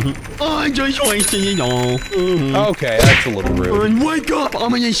it. I just wasted it all. Okay, that's a little rude. And wake up! I'm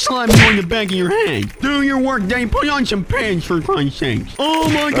gonna slap you on the back of your head. Do your work, Dave. Put on some pants for Christ's sakes. Oh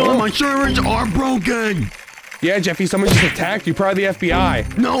my god, my servers are broken. Yeah, Jeffy, someone just attacked you. Probably the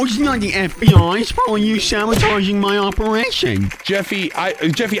FBI. No, it's not the FBI. It's probably you sabotaging my operation. Jeffy, I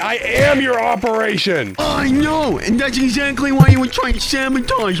am your operation. I know, and that's exactly why you were trying to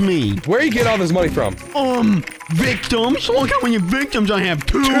sabotage me. Where you get all this money from? Victims? Look how many victims I have.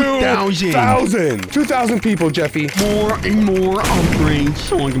 2,000. 2,000 people, Jeffy. More and more upgrades,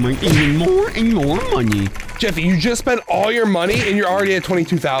 so I can make even more and more money. Jeffy, you just spent all your money and you're already at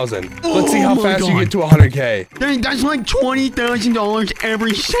 22,000. Let's see how fast you God. get to 100K. That's like $20,000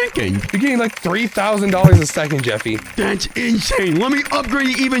 every second. You're getting like $3,000 a second, Jeffy. That's insane. Let me upgrade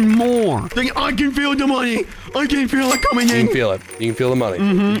it even more. I can feel the money. I can feel it coming in. You can feel it. You can feel the money.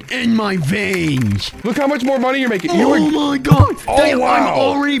 In my veins. Look how much more money you're making. Oh my God. Oh, wow. I'm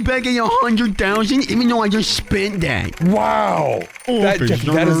already begging 100,000 even though I just spent that. Wow.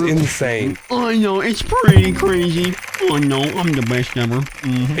 Jeffy, that is insane. I know. It's pretty crazy. Oh no, I'm the best ever.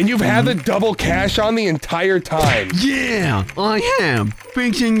 And you've had the double cash on the entire time. Yeah, I have.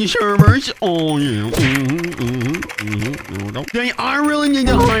 Fixing the servers. Oh yeah. I really need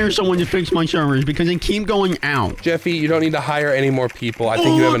to hire someone to fix my servers because they keep going out. Jeffy, you don't need to hire any more people. I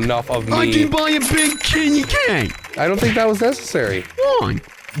think you have enough of me. I can buy a big kitty cat. I don't think that was necessary. Why?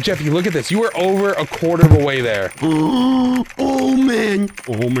 Jeffy, look at this. You were over a quarter of a way there. Oh man.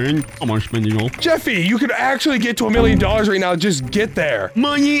 Oh man. I'm gonna spend it all. Jeffy, you could actually get to $1 million right now. Just get there.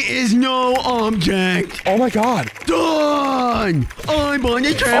 Money is no object. Oh my God. Done. I bought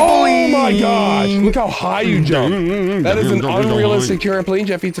a trampoline. Oh my gosh. Look how high you jump. That is an unrealistic trampoline,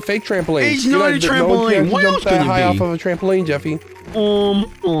 Jeffy. It's a fake trampoline. It's not a trampoline. What else jump that could high it off be? of a trampoline, Jeffy.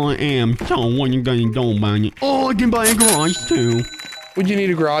 I am. So what you gonna do about it? Oh, I can buy a garage too. What'd you need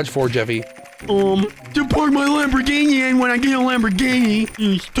a garage for, Jeffy? To park my Lamborghini in when I get a Lamborghini,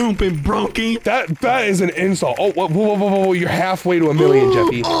 you stupid brokey. That is an insult. Oh, whoa, you're halfway to $1 million,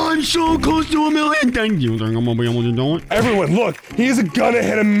 Jeffy. I'm so close to $1 million. Thank you. Think I'm gonna be able to do it? Everyone, look, he's gonna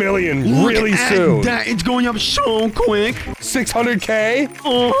hit $1 million really soon. Look at that, it's going up so quick. 600K?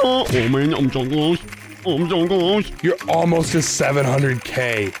 Oh man, I'm so close. I'm so close. You're almost to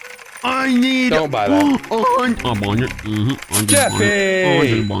 700K. I need. Don't buy that. I'm on it. Jeffy!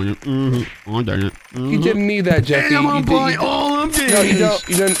 I did it. You didn't need that, Jeffy. And I'm gonna buy all of this. No, you don't.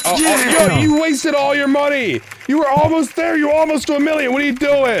 You didn't. Yeah. Yo, you wasted all your money. You were almost there. You were almost to $1 million. What are you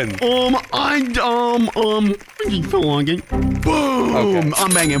doing? I just feel like it. Boom! Okay.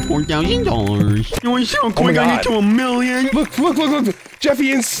 I'm back at $4,000. You want to see how quick I get to $1 million? Look.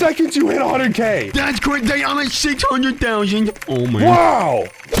 Jeffy, in seconds you hit 100K. That's quick. I'm at 600,000. Oh man. Wow.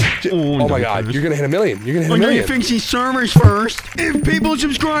 Oh my God, you're gonna hit $1 million. You're gonna hit $1 million. I'm gonna fix these servers first. If people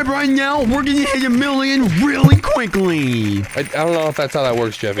subscribe right now, we're gonna hit $1 million really quickly. I don't know if that's how that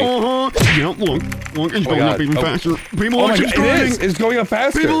works, Jeffy. Yeah, look, it's going up even faster. People are subscribing. It is. It's going up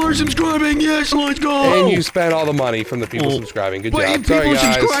faster. People are subscribing. Yes, let's go. And you spent all the money from the people subscribing. Good job. If people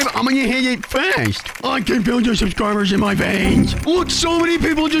subscribe, I'm gonna hit it fast. I can feel the subscribers in my veins. Look, so many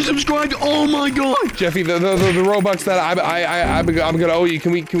people just subscribed. Oh my God. Jeffy, the Robux that I'm gonna owe you.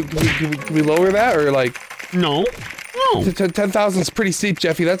 Can we lower that or like? No. 10,000 is pretty steep,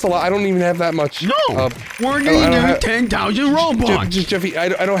 Jeffy. That's a lot. I don't even have that much. No. We're gonna do 10,000 Robux. Jeffy, I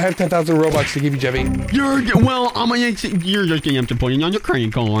don't have 10,000 Robux to give you, Jeffy. You're just gonna have to put it on your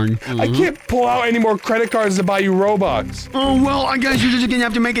credit card. I can't pull out any more credit cards to buy you Robux. Oh, well, I guess you're just gonna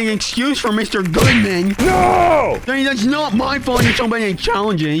have to make an excuse for Mr. Goodman. No! That's not my fault you're so many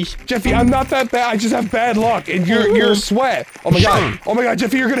challenges. Jeffy, I'm not that bad. I just have bad luck, and you're a sweat. Oh my God. Oh my God,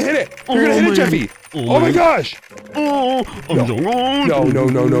 Jeffy, you're gonna hit it. You're gonna hit it, Jeffy. Oh my gosh. No. No.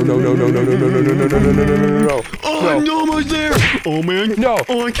 I'm almost there. Oh man. No.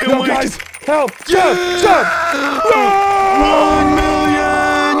 Oh, I can't wait. Guys, help. Jump. No. 1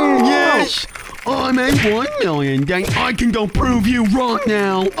 million. Yes. I'm at 1 million. Dang, I can go prove you wrong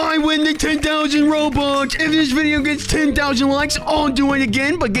now. I win the 10,000 Robux. If this video gets 10,000 likes, I'll do it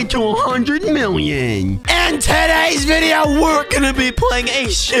again, but get to 100 million. In today's video, we're gonna be playing a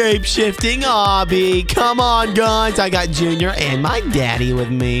shape-shifting obby. Come on, guys. I got Junior and my daddy with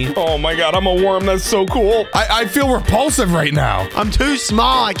me. Oh my God, I'm a worm. That's so cool. I feel repulsive right now. I'm too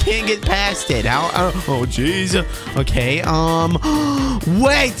small. I can't get past it. Oh, jeez. Okay,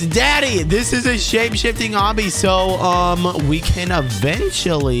 wait, Daddy. This is a shape-shifting obby, so, we can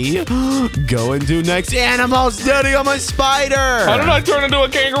eventually go into next animals. Daddy, I'm a spider. How did I turn into a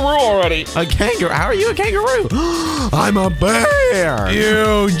kangaroo already? A kangaroo? How are you a kangaroo? I'm a bear.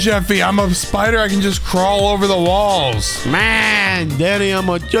 Ew, Jeffy, I'm a spider. I can just crawl over the walls. Man, Daddy, I'm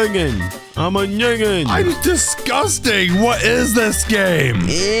a chicken. I'm disgusting. What is this game?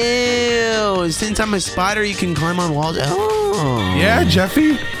 Ew, since I'm a spider, you can climb on walls. Oh. Yeah,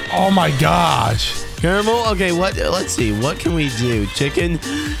 Jeffy? Oh my gosh. Caramel? Okay, what? Let's see. What can we do? Chicken?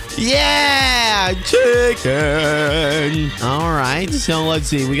 Yeah, chicken. All right. So let's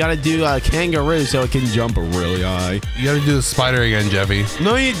see. We got to do a kangaroo so it can jump really high. You gotta do the spider again, Jeffy.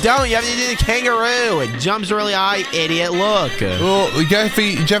 No, you don't. You have to do the kangaroo. It jumps really high, idiot. Look. Well,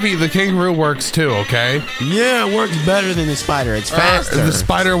 Jeffy, the kangaroo works too, okay? Yeah, it works better than the spider. It's faster. The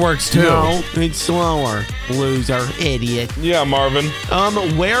spider works too. No, it's slower. Loser, idiot. Yeah, Marvin.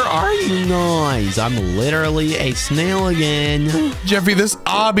 Where are you guys? I'm literally a snail again. Jeffy, this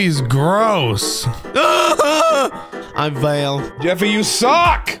obby's gross. I fail. Jeffy, you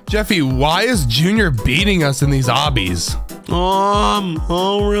suck. Jeffy, why is Junior beating us in these obbies? I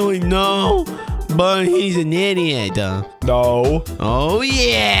don't really know, but he's an idiot. No. Oh,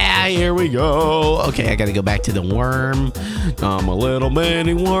 yeah, here we go. Okay, I gotta go back to the worm. I'm a little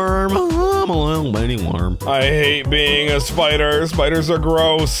bitty worm. I'm a little bitty worm. I hate being a spider. Spiders are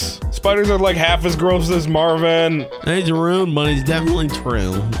gross. Spiders are like half as gross as Marvin. It's rude, but it's definitely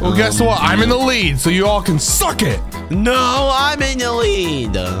true. Well, guess what? I'm in the lead, so you all can suck it. No, I'm in the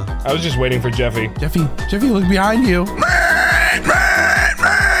lead. I was just waiting for Jeffy. Jeffy, look behind you.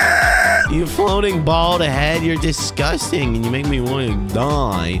 You floating bald head, you're disgusting, and you make me want to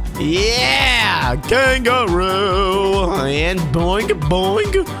die. Yeah, kangaroo, and boink,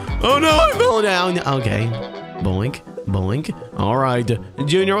 boink. Oh no, I fell down. Okay, boink, boink. All right,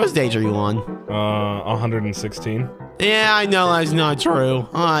 Junior, what stage are you on? 116. Yeah, I know that's not true.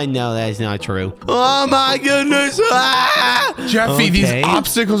 I know that's not true. Oh my goodness! Ah! Jeffy, these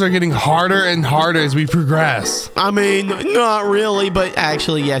obstacles are getting harder and harder as we progress. I mean, not really, but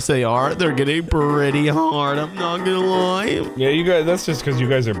actually, yes, they are. They're getting pretty hard. I'm not gonna lie. Yeah, you guys. That's just because you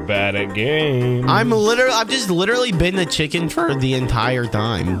guys are bad at games. I've just literally been the chicken for the entire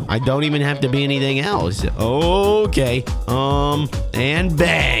time. I don't even have to be anything else. Okay. And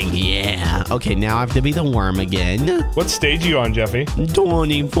bang. Yeah. Okay, now I have to be the worm again. What stage are you on, Jeffy?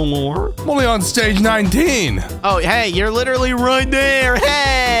 24. I'm only on stage 19. Oh, hey, you're literally right there.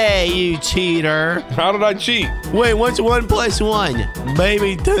 Hey, you cheater. How did I cheat? Wait, what's 1 plus 1?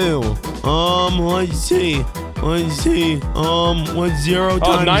 Baby 2. Let's see. What's 0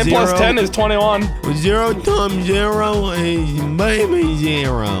 times 9 0? plus 10 is 21. 0 times 0 is baby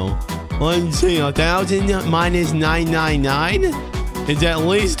 0. Let's see. 1,000 minus 999 is at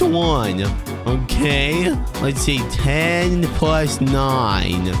least 1. Okay. Let's see. 10 plus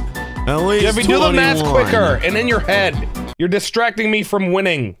 9. At least Jeffy, 21. do the math quicker and in your head. You're distracting me from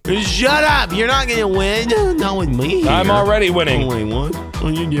winning. Shut up! You're not gonna win. Not with me. I'm already winning. Oh, wait, what?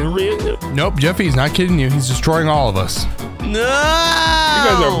 Are you serious? Nope, Jeffy's not kidding you. He's destroying all of us. No! You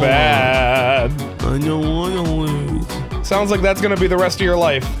guys are bad. I don't want to lose. Sounds like that's gonna be the rest of your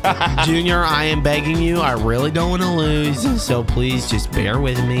life. Junior, I am begging you. I really don't want to lose, so please just bear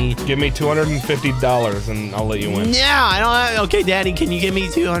with me. Give me $250 and I'll let you win. Yeah, I don't have. Okay, Daddy, can you give me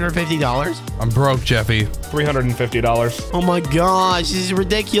 $250? I'm broke, Jeffy. $350. Oh my gosh, this is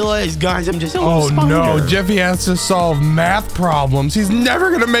ridiculous, guys. I'm just a little Oh spider. no, Jeffy has to solve math problems. He's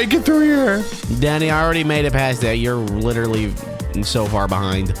never gonna make it through here. Daddy, I already made it past that. You're literally so far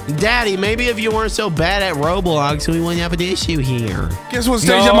behind. Daddy, maybe if you weren't so bad at Roblox, we wouldn't have an issue here. Guess what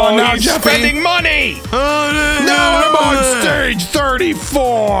stage I'm on now, he's Jeffy? spending money. Now I'm on stage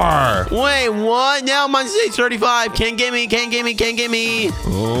 34. Wait, what? Now I'm on stage 35. Can't get me, can't get me, can't get me.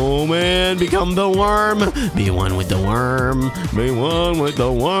 Oh man, become the worm. Be one with the worm. Be one with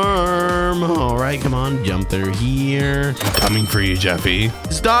the worm. All right, come on, jump through here. Coming for you, Jeffy.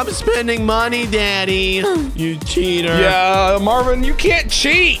 Stop spending money, Daddy. You cheater. Yeah, Marvin, you can't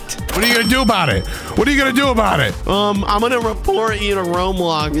cheat. What are you gonna do about it? What are you gonna do about it? I'm gonna report you to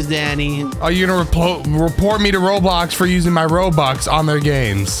Roblox, Daddy. Are you gonna report me to Roblox for using my Robux on their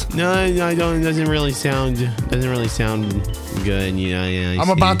games? No, I don't. It doesn't really sound good. Yeah. I'm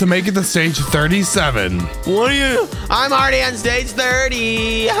about to make it to stage 37. What are you? I'm already on stage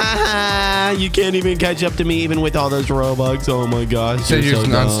 30. Haha. You can't even catch up to me even with all those Robux. Oh my gosh. You said you're you're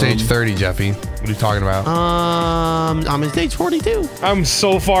so on dumb. stage 30, Jeffy. What are you talking about? I'm on stage 42. I'm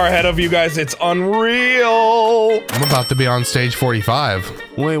so far ahead of you guys. It's unreal. I'm about to be on stage 45.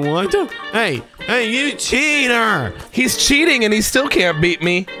 Wait, what? Hey, you cheater. He's cheating and he still can't beat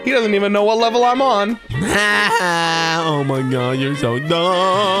me. He doesn't even know what level I'm on. Oh my god, you're so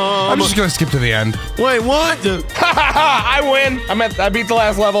dumb. I'm just gonna skip to the end. Wait, what? I win. I beat the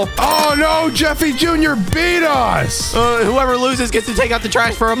last level. Oh no, Jeffy Jr. beat us! Whoever loses gets to take out the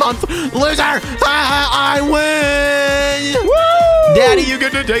trash for a month. Loser! I win! Woo! Daddy, you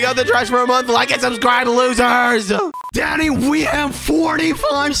get to take out the trash for a month. Like and subscribe, losers. Daddy, we have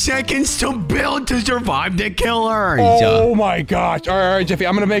 45 seconds to build to survive the killers. Oh my gosh. All right, Jeffy,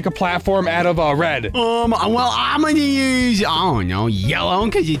 I'm going to make a platform out of red. Well, I'm going to use, I don't know, yellow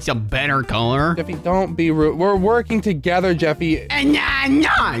because it's a better color. Jeffy, don't be rude. We're working together, Jeffy. And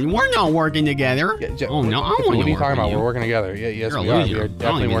nah, we're not working together. Oh, no, I don't want to work. What are you talking about? You. We're working together. Yeah, yes, You're we a are. loser. We are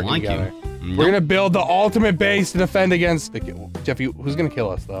definitely working together. No. We're gonna build the ultimate base to defend against the Jeffy. Who's gonna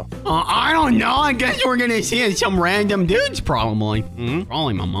kill us though? I don't know. I guess we're gonna see it. Some random dudes, probably.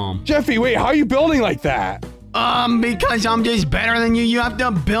 Probably my mom. Jeffy, wait, how are you building like that? Because I'm just better than you. You have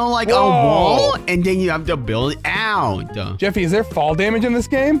to build like a wall, and then you have to build it out. Jeffy, is there fall damage in this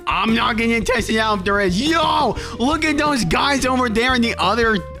game? I'm not gonna test it out if there is. Yo, look at those guys over there in the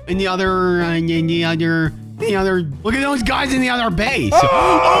other. Look at those guys in the other base.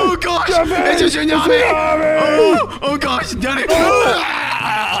 Oh gosh, Jeffy, it's a tsunami. Oh gosh, Daddy.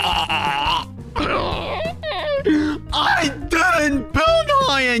 I didn't build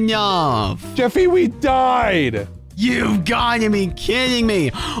high enough. Jeffy, we died. You've got to be kidding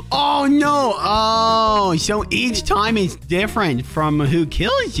me. Oh, no. Oh, so each time it's different from who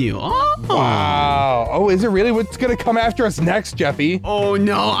kills you. Oh. Wow. Oh, is it really? What's going to come after us next, Jeffy? Oh,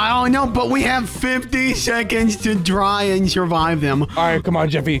 no. I don't know, but we have 50 seconds to try and survive them. All right, come on,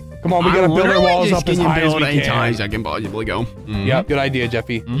 Jeffy. Come on, we got to build our walls up as high as we can. As high as I can possibly go. Yep, good idea,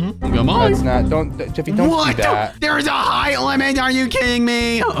 Jeffy. Come on. That's not, Jeffy, don't do that. There's a height limit. Are you kidding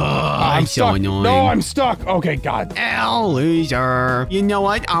me? I'm so stuck. annoying. No, I'm stuck. Okay, God. Loser. You know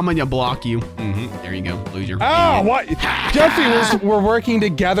what? I'm gonna block you. There you go, loser. Oh, what? Jeffy, we're working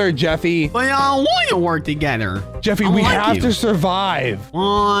together, Jeffy. But I don't want to work together. Jeffy, we have to survive.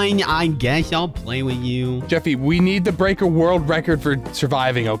 Fine, I guess I'll play with you. Jeffy, we need to break a world record for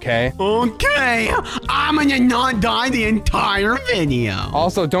surviving, okay? Okay, I'm gonna not die the entire video.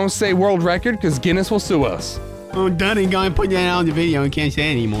 Also, don't say world record because Guinness will sue us. Oh, Daddy guy put that out in the video. I can't say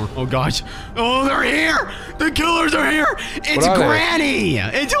it anymore. Oh, gosh. Oh, they're here. The killers are here. It's Granny.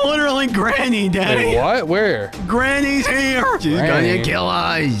 It's literally Granny, Daddy. Wait, what? Where? Granny's here. She's gonna kill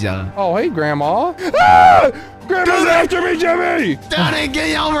us. Oh, hey, Grandma. Ah! Grandma's after me, Jimmy! Daddy,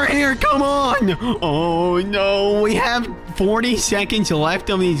 get over here. Come on. Oh, no. We have 40 seconds left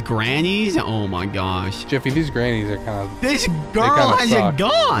of these grannies. Oh, my gosh. Jeffy, these grannies are kind of... This girl has a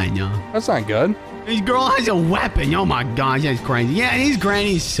gun. That's not good. This girl has a weapon. Oh, my gosh. That's crazy. Yeah, these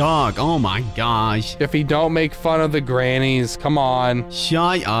grannies suck. Oh, my gosh. Jeffy, don't make fun of the grannies. Come on.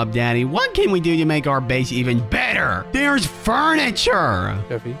 Shut up, Daddy. What can we do to make our base even better? There's furniture.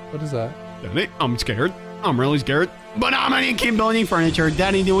 Jeffy, what is that? Daddy, I'm scared. I'm really scared. But I'm gonna keep building furniture.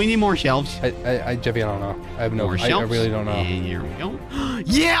 Daddy, do we need more shelves? Jeffy, I don't know. I have no. More shelves? I really don't know. And here we go.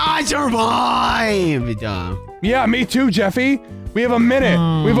 Yeah, I survived. Yeah, me too, Jeffy. We have a minute.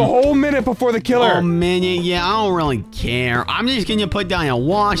 We have a whole minute before the killer. A minute? Yeah, I don't really care. I'm just gonna put down a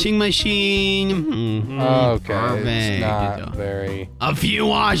washing machine. Okay, Perfect. it's not very... A few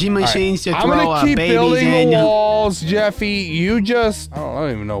washing machines to I'm throw gonna keep babies building in. the walls, Jeffy. You just... I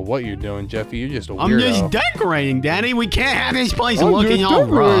don't even know what you're doing, Jeffy. You're just a weirdo. I'm just decorating, Daddy. We can't have this place looking all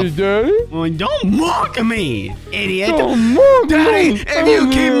rough. Daddy. Well, don't mock me, idiot. Don't mock Daddy, me. if you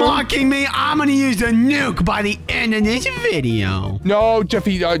keep mocking me, I'm gonna use the nuke by the end of this video. No,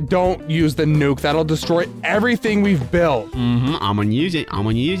 Jeffy, don't use the nuke. That'll destroy everything we've built. I'm gonna use it. I'm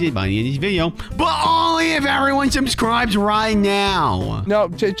gonna use it by the end of this video. But only if everyone subscribes right now. No,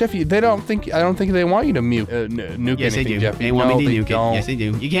 Jeffy, I don't think they want you to nuke yes, anything, they do. Jeffy. They want me to nuke don't. it. Yes, they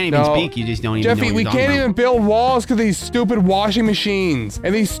do. You can't even speak. You just don't even know Jeffy, what we you're can't talking even build walls because of these stupid washing machines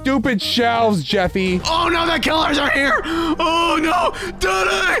and these stupid shelves, Jeffy. Oh, no, the killers are here. Oh, no.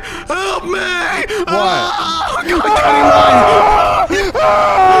 Daddy, help me. What?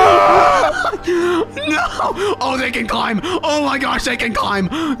 No! Oh, they can climb! Oh my gosh, they can climb!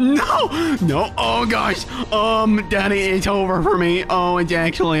 No! No! Oh gosh! Daddy, it's over for me. Oh, it's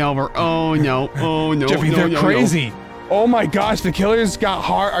actually over. Oh no! Oh no! Jeffy, they're crazy. No. Oh my gosh, the killers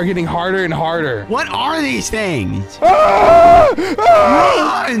are getting harder and harder. What are these things? Run!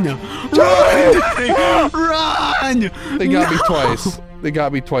 Run! They got me twice. They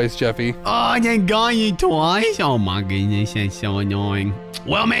got me twice, Jeffy. Oh, they got you twice? Oh my goodness, that's so annoying.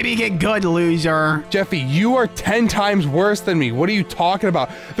 Well, maybe get good, loser. Jeffy, you are 10 times worse than me. What are you talking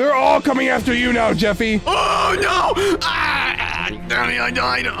about? They're all coming after you now, Jeffy. Oh, no! Daddy, I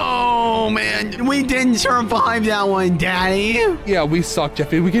died. Oh, man. We didn't survive that one, Daddy. Yeah, we suck,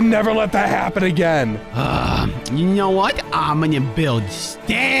 Jeffy. We can never let that happen again. You know what? I'm gonna build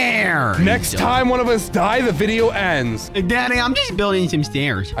stairs. Next time one of us die, the video ends. Daddy, I'm just building some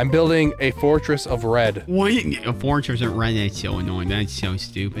stairs. I'm building a fortress of red. What? A fortress of red? That's so annoying. That's so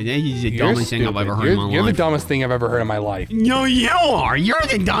stupid. That is the dumbest thing I've ever heard in my life. You're the dumbest thing I've ever heard in my life. No, you are. You're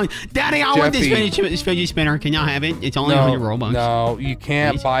the dumb. Daddy, I want this fidget spinner. Can I have it? It's only 100 Robux. No, you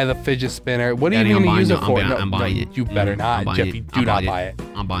can't buy the fidget spinner. What are you going to use it for? I'm buying it. You better not, Jeffy. Do not buy it.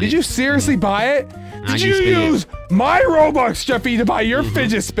 I'm buying it. Did you seriously buy it? Did you use my Robux, Jeffy, to buy your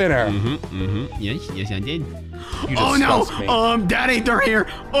fidget spinner? Yes, I did. Oh no! Daddy, they're here.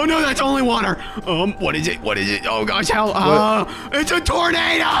 Oh no, that's only water. What is it? Oh gosh, hell! It's a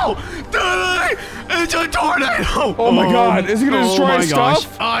tornado! Daddy, it's a tornado! Oh my God! Is it gonna destroy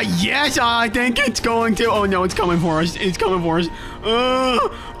stuff? Yes, I think it's going to. Oh no, it's coming for us. It's coming for us.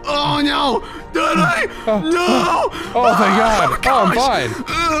 Oh no! Daddy! No! Oh thank God! Oh, I'm fine.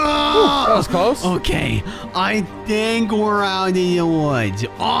 That was close. Okay, I think we're out in the woods.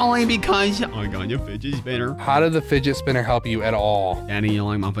 Only because I got your fidget spinner. How did the fidget spinner help you at all? Daddy, you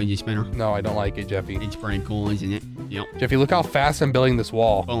like my fidget spinner? No, I don't like it, Jeffy. It's pretty cool, isn't it? Yep. Jeffy, look how fast I'm building this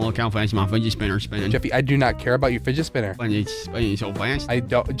wall. Oh, look how fast my fidget spinner's spinning. Jeffy, I do not care about your fidget spinner. But it's spinning so fast. I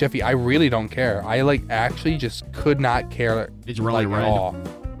don't, Jeffy. I really don't care. I actually just could not care. It's really red. At all.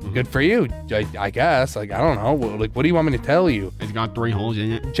 Good for you, I guess. Like, I don't know. Like, what do you want me to tell you? It's got 3 holes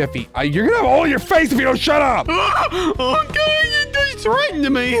in it. Jeffy, you're gonna have a hole in your face if you don't shut up. Okay, you just threatened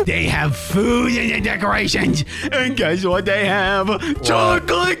me. They have food in the decorations. And guess what they have? What?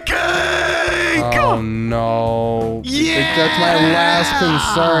 Chocolate cake. Oh, no. Yeah. That's my last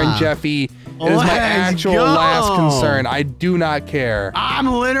concern, Jeffy. It is my actual last concern. I do not care. I'm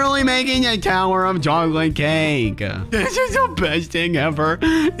literally making a tower of chocolate cake. This is the best thing ever.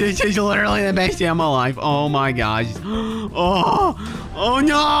 This is literally the best day of my life. Oh my gosh. Oh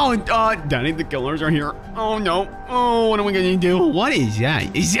no. Daddy, the killers are here. Oh no. Oh, what are we gonna do? What is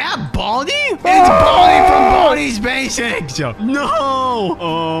that? Is that Baldy? It's Baldy from Baldi's Basics.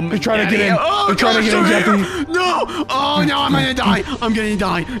 No. They're trying to get in. They're trying to get in, Jeffy. No. Oh no, I'm gonna die. I'm gonna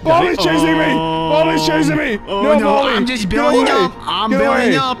die. Baldy's chasing me. Baldy's chasing me. Oh no, Baldy. I'm just building up. I'm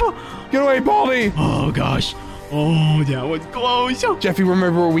building up. Get away, Baldy. Oh gosh. Oh, that was close. Jeffy,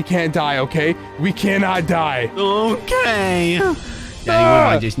 remember, we can't die, okay? We cannot die. Okay. Daddy,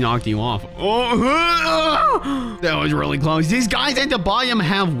 what if I just knocked you off? Oh, that was really close. These guys at the bottom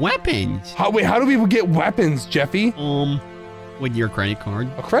have weapons. Wait, how do people get weapons, Jeffy? With your credit card.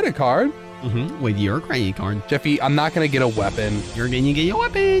 A credit card? With your credit card. Jeffy, I'm not going to get a weapon. You're going to get a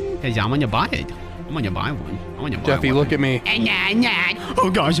weapon. Because I'm going to buy it. I'm going to buy one. I'm going to buy Jeffy, look at me. Oh,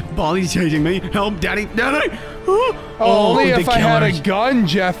 gosh. Baldi's chasing me. Help, Daddy. Daddy. Only if I had a gun,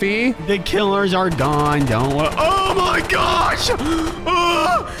 Jeffy. The killers are gone. Don't worry. Oh, my gosh.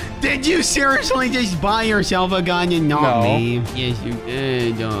 Did you seriously just buy yourself a gun and not me? Yes, you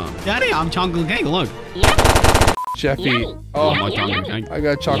did. Daddy, I'm chocolate cake. Look. Jeffy. I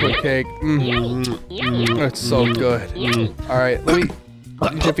got chocolate cake. That's so good. All right, let me...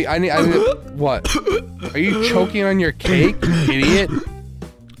 Jeffy, I need... What? Are you choking on your cake, idiot?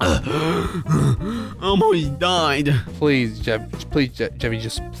 Almost died. Please, Jeffy,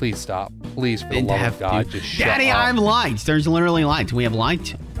 just please stop. Please, for the love of God, just shut up. Daddy, I have lights. There's literally lights. We have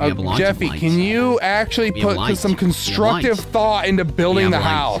light. Jeffy, can you actually put some constructive thought into building the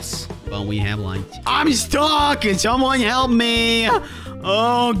house? Well, we have lights. I'm stuck. Can someone help me?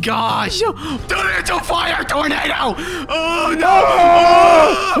 Oh, gosh. Dude, it's a fire tornado. Oh,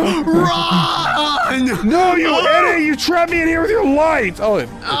 no. Run. No, you idiot. You trapped me in here with your lights. Oh, it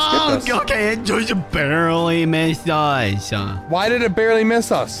skipped us. Okay, it just barely missed us. Why did it barely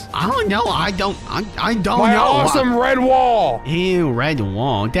miss us? I don't know. I don't know. My awesome red wall. Ew, red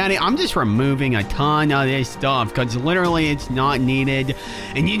wall. Daddy, I'm just removing a ton of this stuff because literally it's not needed.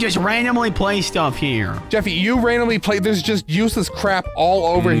 And you just randomly place stuff here. Jeffy, you randomly play. There's just useless crap all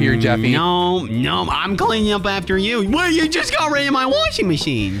over here, Jeffy. No, I'm cleaning up after you. Wait, you just got rid of my washing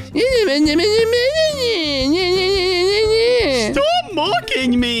machine. Stop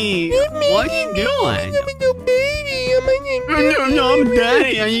mocking me. What are you doing? No, I'm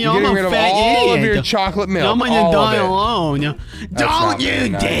Daddy. I'm a fat idiot. All of your chocolate milk. I'm gonna die alone. Don't you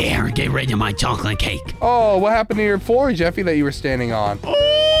dare get rid of my chocolate cake. Oh, what happened to your floor, Jeffy, that you were standing on?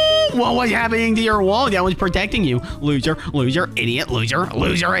 Oh, What was happening to your wall that was protecting you? Loser, loser, idiot, loser,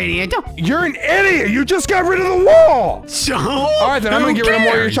 loser, idiot. You're an idiot. You just got rid of the wall. So? All right, then I'm going to get rid of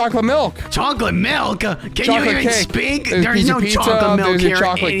more of your chocolate milk. Chocolate milk? Can Chocolate you even cake. speak? There's no pizza, chocolate milk there's your here,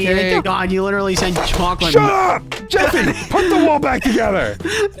 chocolate idiot. cake. God, you literally said chocolate Shut milk. up! Jeffy, put the wall back together.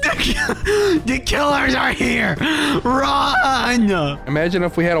 The killers are here. Run! Imagine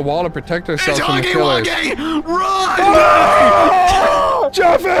if we had a wall to protect ourselves It's from the Huggy killers. Wuggy! Run! Ah!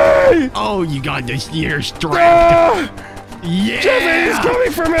 Jeffy! Oh, you got this. You're strapped. Ah! Yeah! Jeffy, he's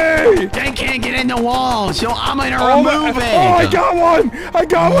coming for me! They can't get in the wall, so I'm gonna Oh, remove it. I got one! I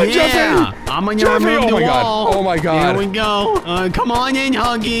got one, Jeffy! I'm gonna Jeffy, remove the oh my wall. God. Oh my God. Here we go. Come on in,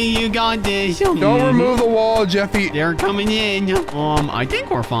 Huggy. You got this. Don't remove the wall, Jeffy. They're coming in. I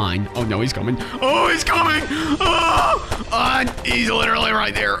think we're fine. Oh no, he's coming. Oh, he's coming. He's literally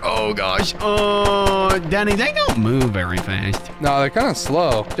right there. Oh gosh. Danny, they don't move very fast. No, they're kind of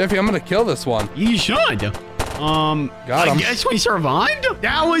slow. Jeffy, I'm gonna kill this one. You should. Got him. I guess we survived?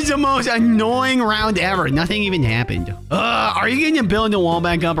 That was the most annoying round ever. Nothing even happened. Are you going to build the wall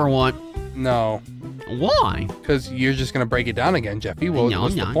back up or what? No. Why? Because you're just gonna break it down again, Jeffy.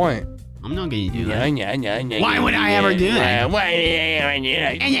 What's the point? I'm not going to do that. No. Why would I ever do that?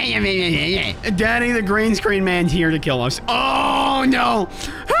 Daddy, the green screen man's here to kill us. Oh, no.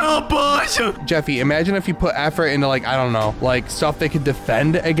 Help us. Jeffy, imagine if you put effort into, like, I don't know, like stuff they could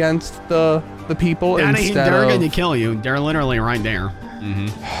defend against the people Daddy, instead they're of... going to kill you. They're literally right there.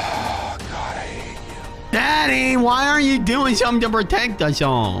 Oh, God, I hate you. Daddy, why are you doing something to protect us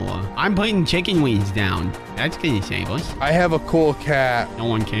all? I'm putting chicken wings down. That's gonna save us. I have a cool cat. No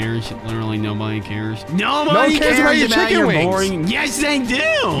one cares. Literally nobody cares. Nobody No one cares about your chicken wings. boring. Yes, they do.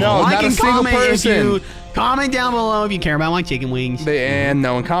 No, not a single person. Comment down below if you care about my chicken wings. And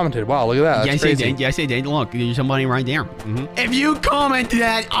no one commented. Wow, look at that. That's yes, crazy. they did. Yes, they did. Look, there's somebody right there. If you comment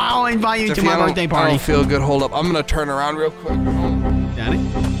that, I'll invite you Jeffy, to my birthday I party. don't feel good. Hold up. I'm gonna turn around real quick. Daddy?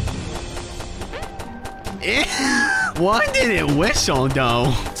 Why did it whistle,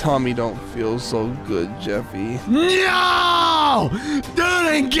 though? Tommy don't feel so good, Jeffy. No!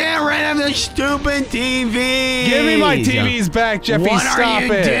 Dude, get rid of the stupid TV! Give me my TVs back, Jeffy. What Stop are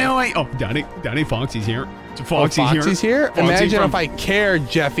you it. doing? Oh, Daddy Foxy's here. Foxy's here? Foxy Imagine from- if I cared,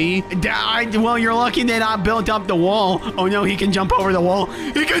 Jeffy. Well, you're lucky that I built up the wall. Oh no, he can jump over the wall.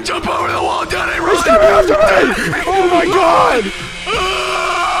 He can jump over the wall, Daddy! Run! He's coming after me! Oh my God!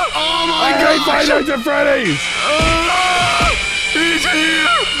 Oh my I hate Five Nights at Freddy's! He's here!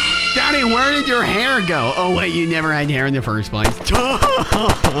 Daddy, where did your hair go? Oh wait, you never had hair in the first place.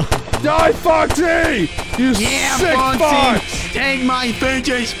 Die, Foxy! You Yeah, sick Foxy! fox! Take my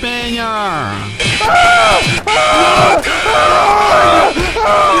fidget spinner!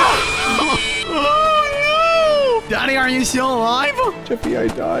 Oh no! Daddy, are you still alive? Jeffy, I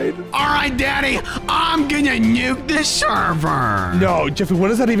died. Alright, Daddy, I'm gonna nuke the server! No, Jeffy,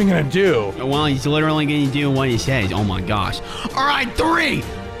 what is that even gonna do? Well, he's literally gonna do what he says. Oh my gosh. Alright, 3,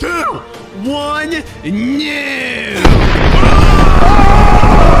 2, 1, nuke!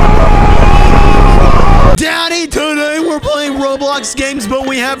 Daddy, today we're playing Roblox games, but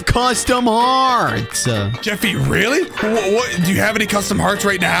we have custom hearts. Jeffy, really? What? Do you have any custom hearts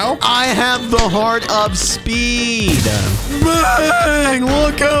right now? I have the heart of speed. Bang!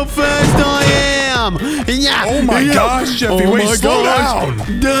 Look how fast I am. Yeah. Oh my gosh, Jeffy, Oh wait, my slow gosh.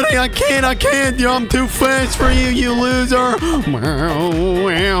 down. Daddy, I can't. I'm too fast for you, you loser.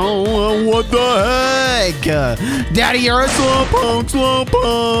 What the heck? Daddy, you're a slowpoke.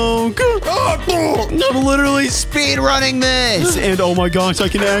 I'm literally speed running this. And oh my gosh, I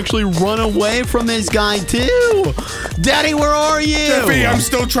can actually run away from this guy too. Daddy, where are you? Jeffy, I'm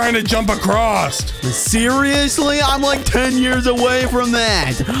still trying to jump across. Seriously? I'm like 10 years away from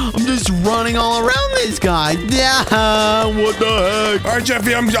that. I'm just running all around this guy. Yeah, what the heck? All right,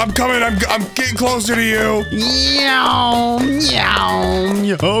 Jeffy, I'm coming. I'm getting closer to you. Meow.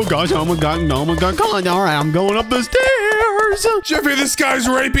 Oh gosh, oh my god, come on. All right, I'm going up the stairs. Jeffy, this guy's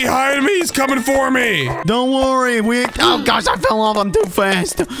right behind me. He's coming for me. Don't worry, oh gosh, I fell off. I'm too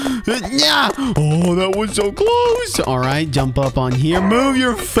fast. Yeah. Oh, that was so close. All right, jump up on here. Move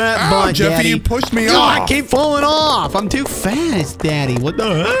your fat butt, Jeffy, Daddy. you pushed me No, off. I keep falling off. I'm too fast, Daddy. What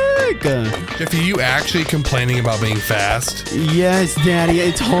the heck? Jeffy, you actually complaining about being fast? Yes, Daddy.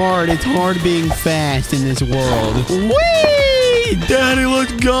 It's hard. It's hard being fast in this world. Whee! Daddy,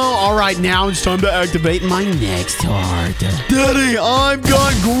 let's go. All right, now it's time to activate my next heart. Daddy, I've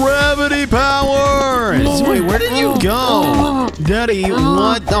got gravity powers. Wait, where did you go? Daddy,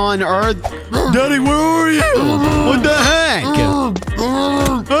 what on earth? Daddy, where are you? What the heck?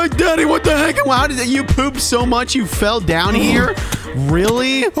 Hey, Daddy, what the heck? How did you poop so much you fell down here?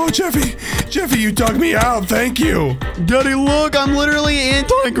 Really? Oh, Jeffy, you dug me out. Thank you. Daddy, look, I'm literally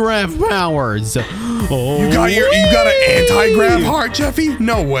anti-grav powers. Oh, You got an anti-grav heart, Jeffy?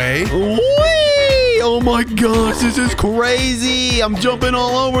 No way. Whee! Oh my gosh, this is crazy. I'm jumping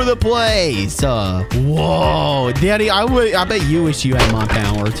all over the place. Whoa, Daddy, I bet you wish you had my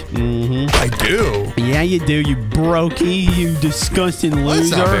powers. I do. Yeah, you do, you brokey, you disgusting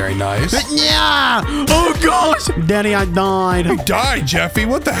loser. That's not very nice. Yeah! Oh gosh! Daddy, I died. You died, Jeffy.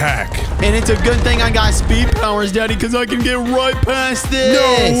 What the heck? And it's a good thing I got speed powers, Daddy, because I can get right past this.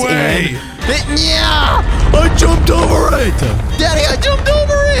 No way! Yeah! I jumped over it! Daddy, I jumped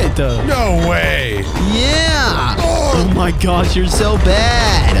over it! No way! Yeah! Oh my gosh, you're so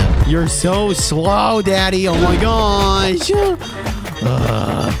bad! You're so slow, Daddy! Oh my gosh!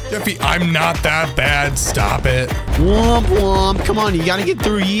 Jeffy, I'm not that bad. Stop it. Womp womp! Come on, you gotta get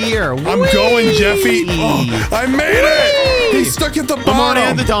through here. I'm going, Jeffy. Oh, I made it! He's stuck at the bottom. I'm already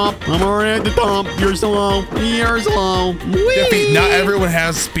at the top. I'm already at the top. You're slow. You're slow. Whee! Jeffy, not everyone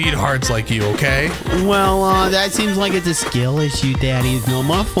has speed hearts like you, okay? Well, that seems like it's a skill issue, Daddy. It's not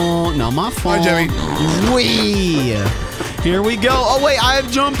my fault. Not my fault. Hi, Jeffy. Whee! Here we go. Oh, wait. I have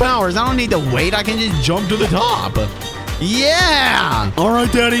jump powers. I don't need to wait. I can just jump to the top. Yeah! All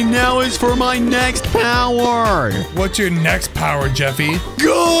right, Daddy. Now is for my next power. What's your next power, Jeffy?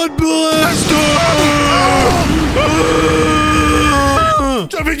 God Blaster!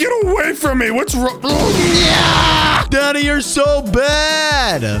 Jeffy, get away from me! What's wrong? Yeah! Daddy, you're so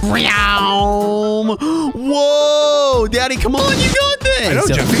bad! Whoa! Daddy, come on, you got this! I know,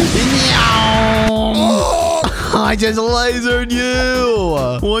 Jeffy. I just lasered you!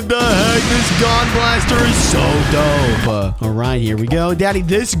 What the heck? This God Blaster is so dope. Alright, here we go. Daddy,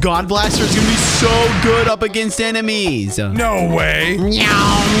 this God Blaster is gonna be so good up against enemies. No way.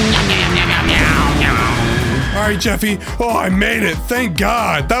 All right, Jeffy. Oh, I made it. Thank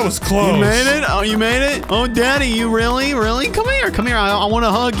God. That was close. You made it? Oh, you made it? Oh, Daddy, you really? Come here. Come here. I want to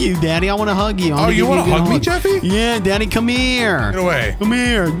hug you, Daddy. I want to hug you. Oh, you want to hug me, Jeffy? Yeah, Daddy, come here. Get away. Come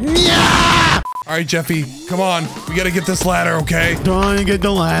here. Yeah! All right, Jeffy. Come on. We got to get this ladder, okay? Trying to get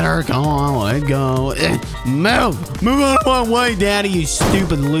the ladder. Come on, let go. Move. Move out of my way, Daddy, you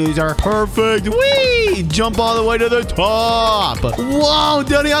stupid loser. Perfect. Whee! Jump all the way to the top. Whoa,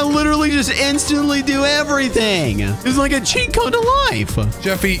 Daddy, I literally just instantly do everything. It's like a cheat code to life.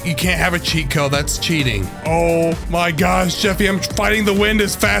 Jeffy, you can't have a cheat code. That's cheating. Oh, my gosh, Jeffy. I'm fighting the wind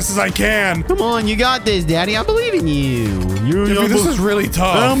as fast as I can. Come on, you got this, Daddy. I believe in you. Jeffy, this is really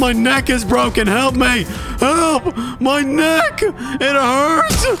tough. Oh, my neck is broken. Help me. Help. My neck. It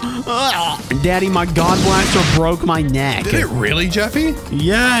hurts. Daddy, my God Blaster broke my neck. Did it really, Jeffy?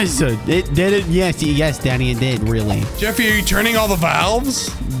 Yes. It did it. Yes, Daddy, it did, really. Jeffy, are you turning all the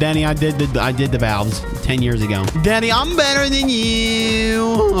valves? Daddy, I did the valves 10 years ago. Daddy, I'm better than you.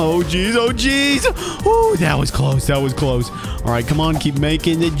 Oh, jeez. Oh, that was close. All right, come on. Keep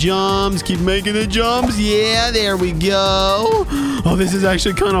making the jumps. Yeah, there we go. Oh, this is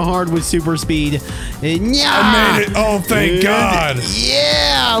actually kind of hard with super speed. And yeah. I made it. Oh, thank God.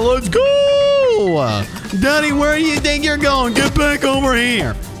 Yeah, let's go. Daddy, where do you think you're going? Get back over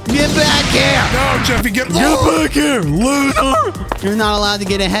here. Get back here. No, Jeffy, get back here, loser. You're not allowed to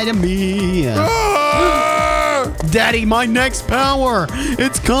get ahead of me. Daddy, my next power.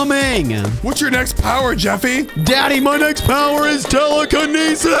 It's coming. What's your next power, Jeffy? Daddy, my next power is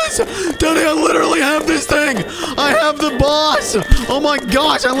telekinesis. Daddy, I literally have this thing. I have the boss. Oh my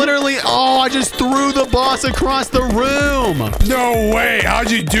gosh, I just threw the boss across the room. No way. How'd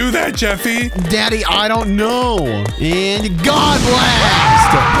you do that, Jeffy? Daddy, I don't know. And God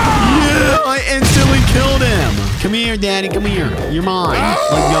Blast. Yeah, I instantly killed him. Come here, Daddy, come here. You're mine.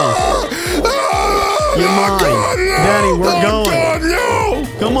 Let's go. You're mine. God, no. Daddy, we're going. God, no.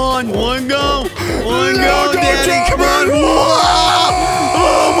 Come on, one go. One No, go, don't Daddy. drop Come on. me. Whoa!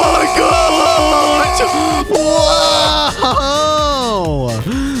 Oh my gosh!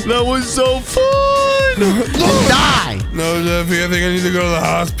 Whoa! That was so fun. Die. No, Jeffy, I think I need to go to the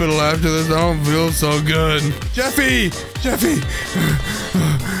hospital after this. I don't feel so good. Jeffy!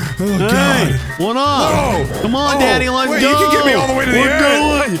 Oh, Hey, God. what up? No. Come on, Daddy, let's wait, go. you can get me all the way to the We're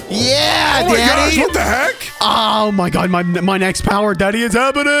end. going. Yeah, Oh my Daddy. gosh, what the heck? Oh my God, my next power, Daddy, is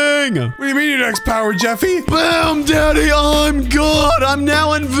happening. What do you mean your next power, Jeffy? Boom, Daddy, I'm good. I'm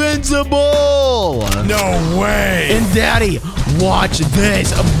now invincible. No way. And Daddy, watch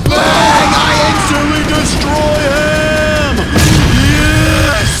this. Bang! I instantly destroy him.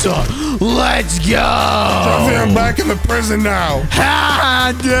 Yes. Let's go. Jeffy, I'm back in the prison now.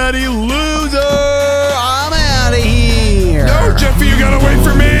 Ha, Daddy, loser. I'm out of here. No, Jeffy, you gotta wait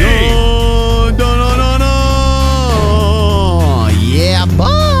for me. No.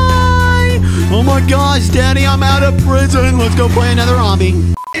 I'm out of prison. Let's go play another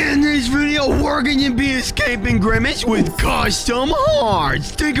obby. In this video, we're going to be escaping Grimace with custom hearts.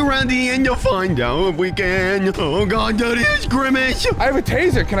 Stick around the end to find out if we can. Oh god, that is Grimace. I have a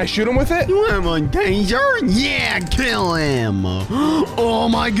taser. Can I shoot him with it? You have a taser? Yeah, kill him. Oh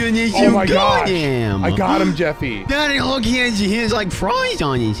my goodness, you got him. I got him, Jeffy. Daddy, look, he has like fries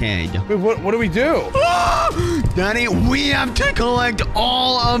on his head. Wait, what do we do? Daddy, we have to collect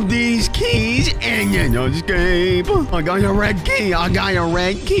all of these keys and then escape. I got a red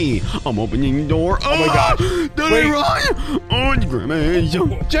key. Key. I'm opening the door. Oh my gosh. Daddy, run. Oh, it's Grimace.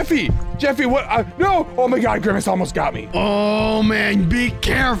 Jeffy, what? No. Oh my god, Grimace almost got me. Oh man, be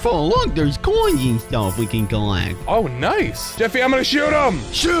careful. Look, there's coins and stuff we can collect. Oh, nice. Jeffy, I'm gonna shoot him.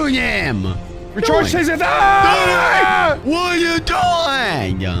 Shoot him. Recharge taser. What are you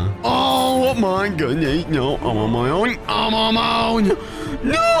doing? Oh my goodness. No, I'm on my own.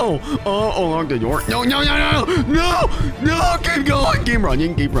 No! Oh, lock the door. No! Keep going. Keep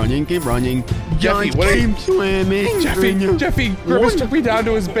running. Jeffy, keep swimming. Jeffy, Grimace took me down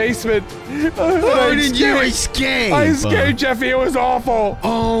to his basement. How did you escape? I escaped, Jeffy. It was awful.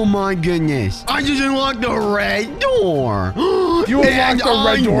 Oh my goodness. I just unlocked the red door. You unlocked the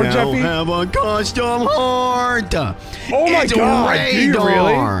red door, Jeffy? I have a custom heart. Oh my god, do you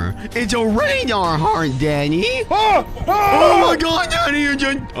really? It's a radar heart, Daddy. Oh my god, Daddy, you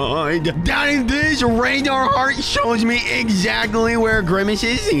just died. Daddy, this radar heart shows me exactly where Grimace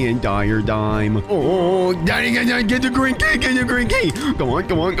is the entire time. Oh, Daddy, get the green key. Come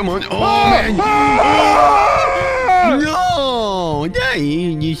on. Oh, man. No,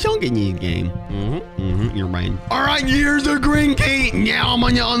 Daddy, you suck in this game. You're right. All right, here's the green key. Now I'm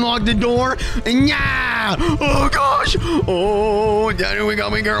gonna unlock the door. Yeah. Oh gosh. Oh, Daddy, we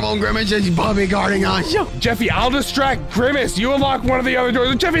gotta be careful. Grimace is puppy guarding us. Jeffy, I'll distract Grimace. You unlock one of the other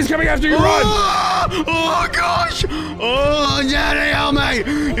doors. Jeffy's coming after you. Run. Oh gosh. Oh, Daddy, help me.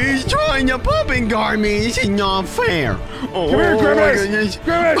 He's trying to puppy guard me. This is not fair. Oh, come here, Grimace.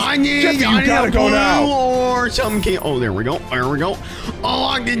 I need a blue or some key. Oh, there we go.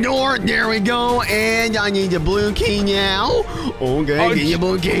 Unlock the door. There we go. And I need the blue key now. Okay, get your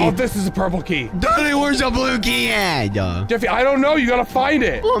blue key. Oh, this is a purple key. Daddy, where's the blue key at? Jeffy, I don't know. You gotta find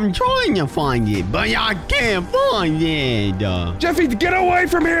it. I'm trying to find it, but I can't find it. Jeffy, get away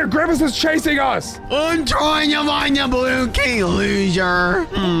from here. Grimace is chasing us. I'm trying to find the blue key, loser.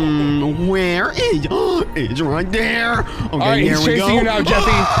 Where is it's right there. Okay, all right, here he's we go. chasing you now,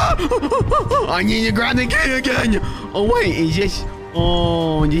 Jeffy. I need to grab the key again. Oh, wait, is this...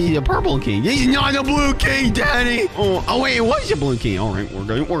 Oh, this is a purple key. This is not a blue key, Daddy. Oh wait, it was a blue key. All right, we're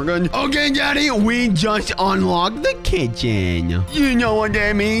good. Okay, Daddy, we just unlocked the kitchen. You know what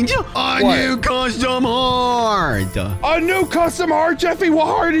that means? A new custom heart. A new custom heart, Jeffy? What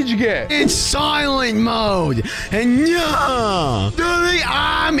heart did you get? It's silent mode. And yeah, Daddy,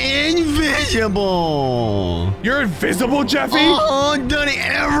 I'm invisible. You're invisible, Jeffy? Daddy,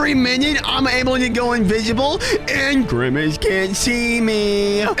 every minute I'm able to go invisible and Grimace can't see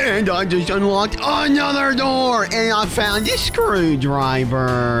me. And I just unlocked another door and I found a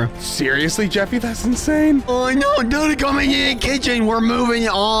screwdriver. Seriously, Jeffy? That's insane. I know. Daddy, come into the kitchen. We're moving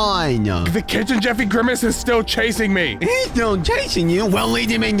on. The kitchen, Jeffy? Grimace is still chasing me. He's still chasing you? Well, lead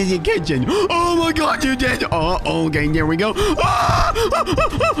him into the kitchen. Oh my god, you did. Okay, there we go. Oh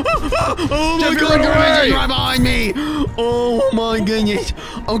my god, Grimace is right behind me. Oh my goodness.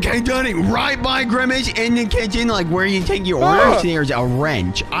 Okay, Daddy, right by Grimace in the kitchen, like where you take your orders, there's a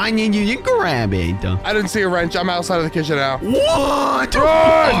wrench. I need you to grab it. I didn't see a wrench. I'm outside of the kitchen now. What?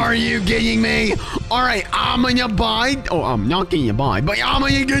 Run! Are you kidding me? All right, I'm gonna buy. Oh, I'm not gonna buy, but I'm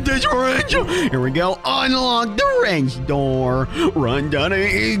gonna get this wrench. Here we go. Unlock the wrench door. Run, Daddy.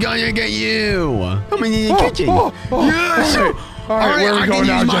 He's gonna get you. Come in the kitchen. Yes. All right, where are we going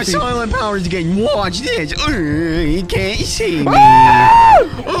now, Jeffy? I can use my silent powers again. Watch this. He can't see me.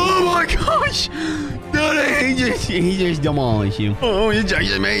 Oh my gosh. Daddy, he just demolished you. Oh, you're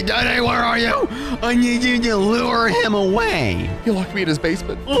chasing me. Daddy, where are you? I need you to lure him away. He locked me in his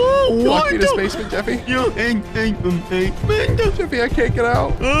basement. Oh, he locked me in his basement, Jeffy. Jeffy, I can't get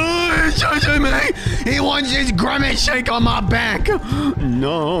out. He's chasing me. He wants his Grimace shake on my back.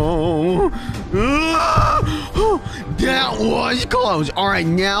 No. That was close. All right,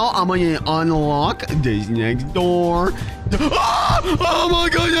 now I'm going to unlock this next door. Oh my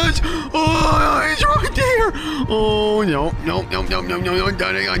goodness! Oh, he's right there! Oh no!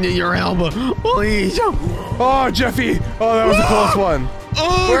 Daddy, I need your help, please. Oh, Jeffy! Oh, that was a close one.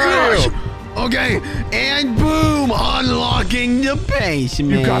 Oh Where gosh! are you? Okay, and boom, unlocking the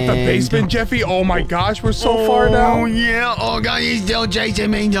basement. You got the basement, Jeffy? Oh my gosh, we're so far now. Oh yeah, oh god, he's still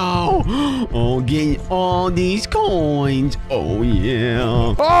chasing me though. Oh, getting all these coins. Oh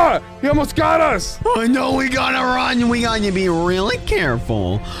yeah. Ah, he almost got us. I know we gotta run. We gotta be really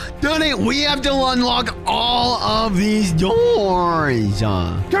careful. Donnie, we have to unlock all of these doors.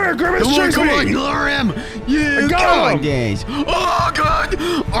 Come here, Grimace, chase Come me. on, lure him. You got this. Oh god.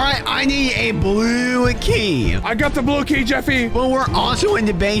 All right, I need a blue key. I got the blue key, Jeffy. But we're also in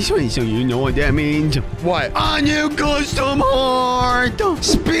the basement, so you know what that means. What? A new custom heart.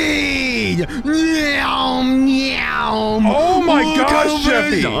 Speed. Meow, meow. Oh my Look gosh, how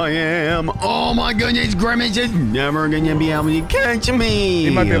Jeffy. fast I am. Oh my goodness, Grimace is never gonna be able to catch me. He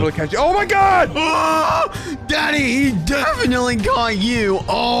might be able to catch you. Oh my god. Oh, Daddy, he definitely caught you.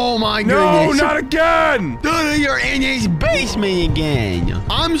 Oh my No, goodness. not again. Daddy, you're in his basement again.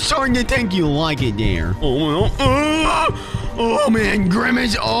 I'm starting to think you like it there. Oh man,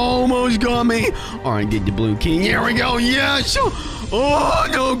 Grimace almost got me. All right, get the blue key. Here we go. Yes. Oh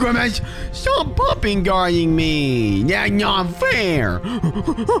no, Grimace! Stop pupping guarding me. That's not fair.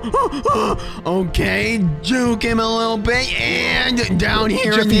 Okay, juke him a little bit, and down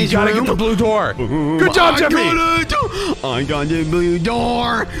here Jeffy, in this you gotta room. get the blue door. Good job, Jeffy. I got the blue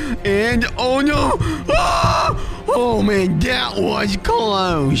door, and oh no! Oh man, that was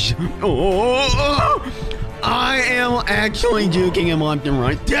close. I am actually juking him left and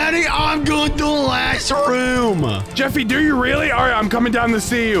right. Daddy, I'm going to the last room. Jeffy, do you really? All right, I'm coming down to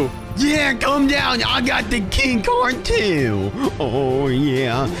see you. Yeah, come down. I got the key card too. Oh,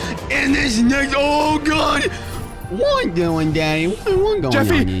 yeah. And this next, oh, God. What doing, Daddy? What going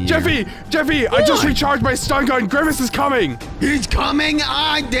on in here? Jeffy, I just recharged my stun gun. Grimace is coming. He's coming.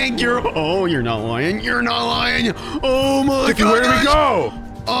 I think you're, oh, you're not lying. You're not lying. Oh, my God. Jeffy, where do we go?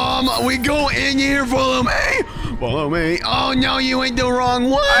 We go in here. Follow me. Follow me. Oh, no, you went the wrong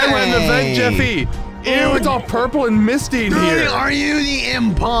way. I went in the vent, Jeffy. Ew, it's all purple and misty in here. Are you the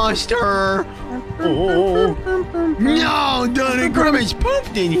imposter? Oh. No, Donnie, Grimace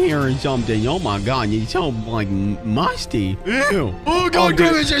pooped in here or something. Oh my God, it's so like musty. Ew. Oh God,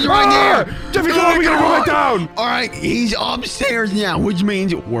 Grimace is right there. Jeffy, come on, we gotta go back down. All right, he's upstairs now, which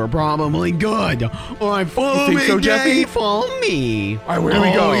means we're probably good. All right, follow me, so, Jeffy? Follow me. All right, where do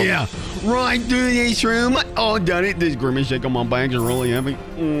we go? Oh yeah, right through this room. Oh, Donnie, this Grimace shake on my back is really heavy.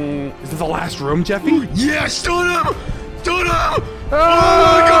 Is this the last room, Jeffy? Yeah, stood him. Stood him. Oh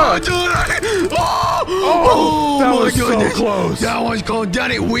my God, Donnie! Oh, that my was goodness. so close. That was close,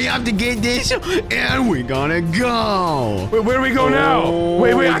 Donnie. We have to get this, and we gotta go. Wait, where do we go now?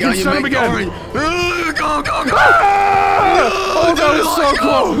 Wait, I can stun him again. Go. Oh, that was so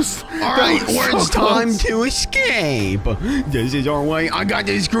close. All right, it's time to escape. This is our way. I got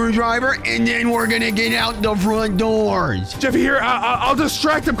this screwdriver, and then we're gonna get out the front doors. Jeffy, here, I'll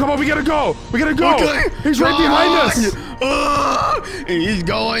distract him. Come on, we gotta go. We gotta go. Okay. He's right behind us. He's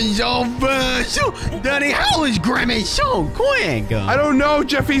going so fast. Daddy, how is Grimace so quick? I don't know,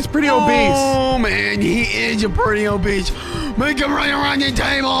 Jeffy's pretty obese. Oh, man, he is pretty obese. Make him run around the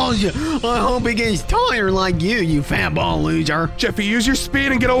tables. I hope he gets tired like you fat ball loser. Jeffy, use your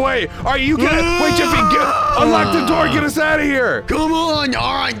speed and get away. All right, you get it. Wait, Jeffy, unlock the door. Get us out of here. Come on.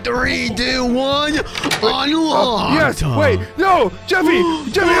 All right, 3, 2, 1. Unlock. Yes. Wait. No, Jeffy.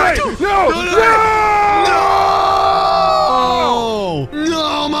 Wait. No.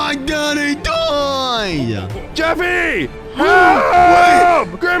 No, my daddy died. Jeffy.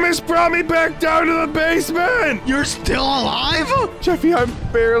 Help! Grimace brought me back down to the basement! You're still alive? Jeffy, I'm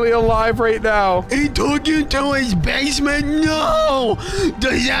barely alive right now. He took you to his basement? No!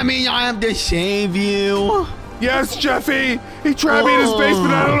 Does that mean I have to save you? Yes, Jeffy! He trapped me in his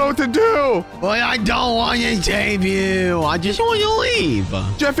basement. I don't know what to do. But I don't want to save you. I just want to leave.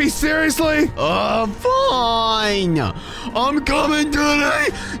 Jeffy, seriously? Fine. I'm coming today.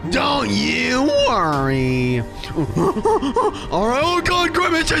 Don't you worry. All right. Oh, God,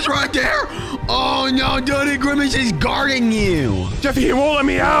 Grimace is right there. Oh, no, Daddy, Grimace is guarding you. Jeffy, he won't let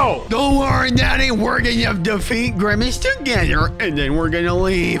me out. Don't worry, Daddy. We're going to defeat Grimace together, and then we're going to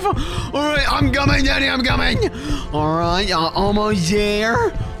leave. All right, I'm coming, Daddy. I'm coming. All right, almost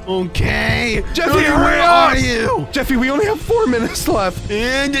there. Okay. Jeffy, where are you? Jeffy, we only have 4 minutes left.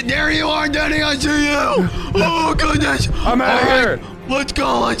 And there you are, Daddy. I see you. Oh, goodness. I'm out of here. Let's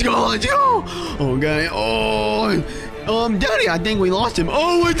go. Okay. Daddy, I think we lost him.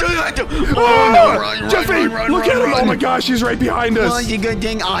 Oh, we did it. Oh, no, run, Jeffy, run, look at him. Oh my gosh, he's right behind us. Well, it's a good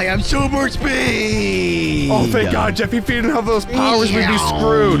thing I have super speed. Oh, thank God, Jeffy. If he didn't have those powers, we'd be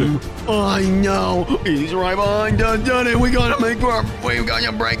screwed. I know. He's right behind us, Daddy. We gotta break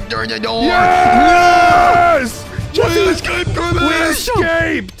through the door. Yes! Jeffy, We escaped from we it.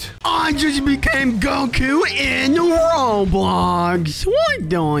 escaped. I just became Goku in Roblox. What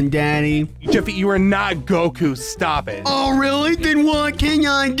doing, Daddy? Jeffy, you are not Goku. Stop it. Oh, really? Then why can't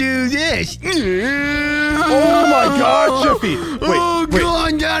I do this? Oh my God, Jeffy. Oh, Wait.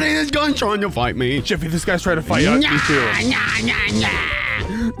 God, Daddy, this guy's trying to fight me. Jeffy, this guy's trying to fight me too.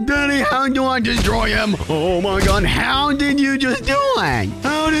 Daddy, how do I destroy him? Oh my God, how did you just do it?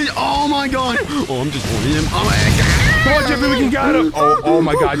 Oh my God. Oh, I'm destroying him. Oh my God. Come on, Jeffy, we can get him. Oh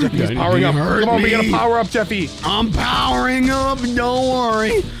my God, Jeffy, he's powering up. Come on, we gotta power up, Jeffy. I'm powering up, don't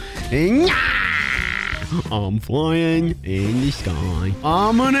worry. I'm flying in the sky.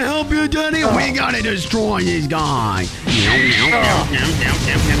 I'm gonna help you, Daddy. We gotta destroy this guy.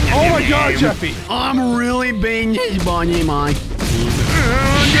 Oh my God, Jeffy. I'm really beating his body, Mike.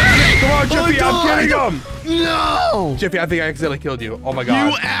 Come on, Jeffy, I'm getting him. No! Jeffy, I think I accidentally killed you. Oh my God.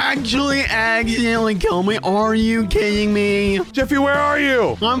 You actually accidentally killed me? Are you kidding me? Jeffy, where are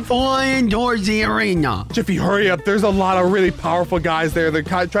you? I'm flying towards the arena. Jeffy, hurry up. There's a lot of really powerful guys there. They're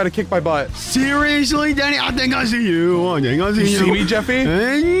trying to kick my butt. Seriously, Daddy? I think I see you. I think I see you. You see me, Jeffy?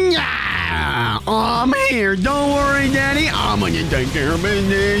 I'm here. Don't worry, Daddy. I'm gonna take care of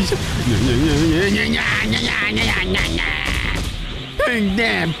business. Take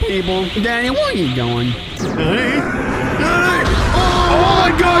that, people. Daddy, what are you doing? Daddy? Oh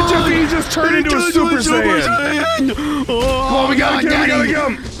my God, Jeffy, he just turned into a Super Saiyan. Oh, Come on, we gotta get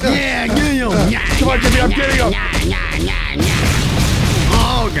him, Yeah, get him. Come on, Jeffy, I'm getting him.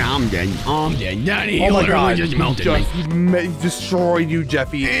 Oh, God, I'm dead. I'm dead. Daddy, he literally just melted me. He destroyed you,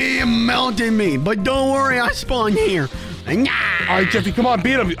 Jeffy. He melted me, but don't worry, I spawned here. All right, Jeffy, come on,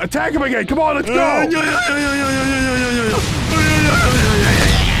 beat him. Attack him again. Come on, let's go.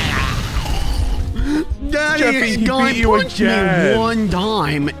 Daddy, Jeffy, he guy beat you punched me again. one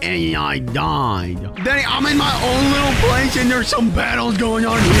time and I died. Daddy, I'm in my own little place and there's some battles going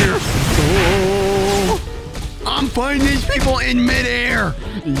on here. Oh, I'm fighting these people in midair.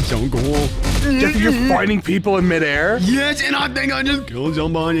 It's so cool. Jeffy, you're fighting people in midair? Yes, and I think I just killed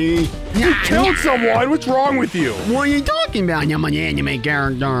somebody. You killed someone? What's wrong with you? What are you talking about? I'm an anime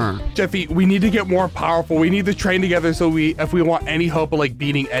character. Jeffy, we need to get more powerful. We need to train together so if we want any hope of like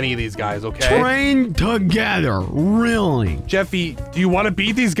beating any of these guys, okay? Train together, really? Jeffy, do you want to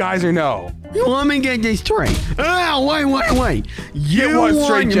beat these guys or no? Let me get this straight. Oh, wait.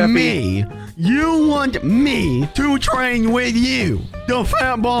 You want me to train with you, the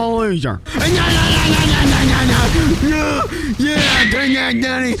fat ball loser. Yeah, take that,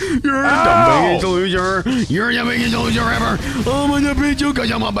 Daddy. You're the biggest loser. You're the biggest loser ever. I'm gonna beat you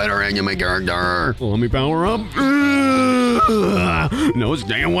because I'm a better anime character. Let me power up. No,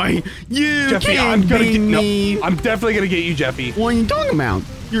 stay away. You Jeffy, can't beat me. No, I'm definitely gonna get you, Jeffy. What are you talking about?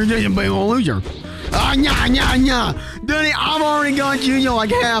 You're just a big old loser. Nah. Daddy, I've already got you. You're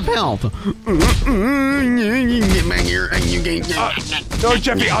like half health. Get back here and you can't. No,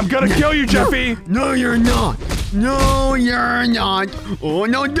 Jeffy, I'm gonna kill you, Jeffy. No, you're not. No, you're not. Oh,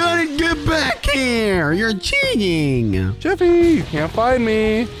 no, Daddy, get back here. You're cheating. Jeffy, you can't find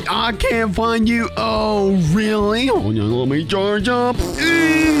me. I can't find you. Oh, really? Oh, no, let me charge up.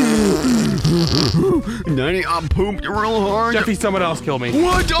 Daddy, I pooped real hard. Jeffy, someone else kill me.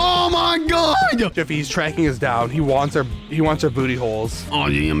 What? Oh, my God. Jeffy, he's tracking us down. He wants our booty holes. I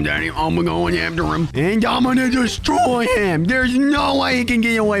see him, Daddy. I'm going after him. And I'm gonna destroy him. There's no way he can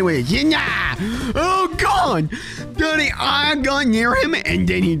get away with it. Nah. Oh, God. Daddy, I got near him and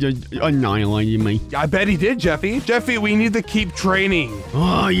then he just annihilated me. I bet he did, Jeffy. Jeffy, we need to keep training.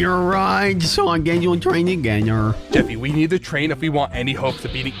 Oh, you're right. So I guess you'll train together. Jeffy, we need to train if we want any hopes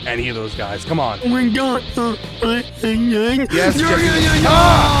of beating any of those guys. Come on. Oh, my God. Yes, Jeffy.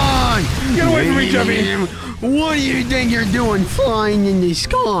 Get away from me, Jeffy. What do you think you're doing flying in the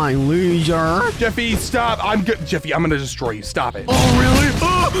sky, loser? Jeffy, stop. I'm good. Jeffy, I'm gonna destroy you. Stop it. Oh, really?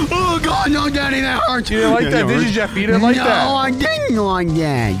 Oh, God, no, Daddy, that hurts. You didn't like that, did you, Jeffy? You didn't like that. No, I didn't like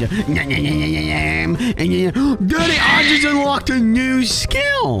that. Daddy, I just unlocked a new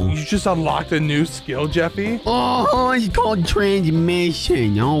skill. You just unlocked a new skill, Jeffy? Oh, it's called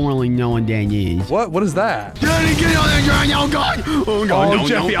transmission. I don't really know what that is. What is that? Daddy, get on the ground. Oh, God. Oh, God. Oh, no,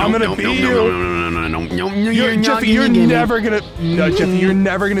 Jeffy, no, I'm gonna no, beat no, you. No, Jeffy, you're never gonna. No, Jeffy, you're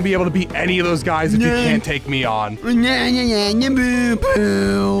never gonna be able to beat any of those guys if you can't take me on.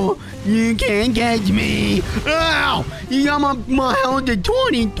 Boo-boo. You can't catch me. Ow! You got my health at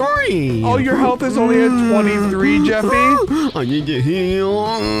 23. Oh, your health is only at 23, Jeffy? I need to heal.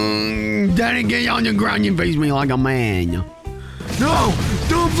 Daddy, get on the ground and face me like a man. No!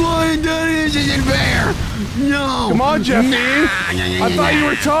 Don't fly, Daddy! This isn't fair! No! Come on, Jeffy! Nah, I thought you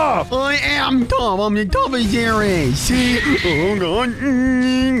were tough! I am tough! I'm the toughest there is! See? Oh, God!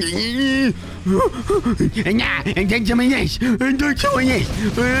 Nah! And take some of this! And take some of this!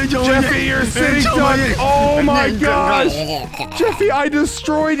 Jeffy, you're sitting duck! Oh, my gosh! Jeffy, I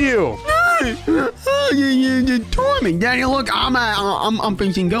destroyed you! You tore me, Daddy. Look, I'm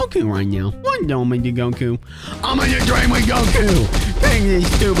facing Goku right now. What don't make you Goku? I'm gonna train with Goku. Take this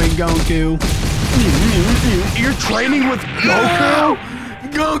stupid Goku. You're training with Goku?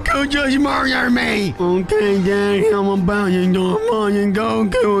 Goku just murdered me. Okay, Daddy, I'm about to do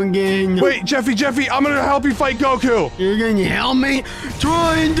Goku again. Wait, Jeffy, I'm gonna help you fight Goku. You're gonna help me?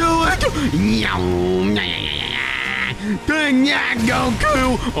 Try and do it. Dang that,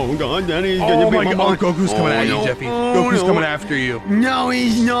 Goku! Oh God, Daddy's gonna be my God! Goku's coming at you, Jeffy. Goku's coming after you. No,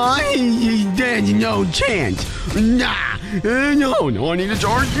 he's not. He's dead. No chance. Nah. No, I need to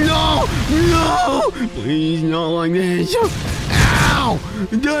charge. No! Please, not like this. Ow!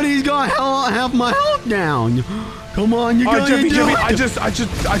 Daddy's got half my health down. Come on, you gotta Jeffy, do it. I took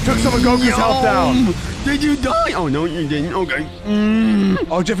some of Goku's health down. Did you die? Oh, no, you didn't. Okay.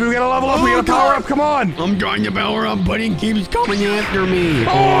 Oh, Jeffy, we gotta level up. We gotta power up. Come on. I'm trying to power up, but he keeps coming after me.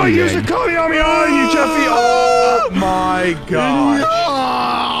 Oh, use the Konami on you, Jeffy. Oh, my gosh.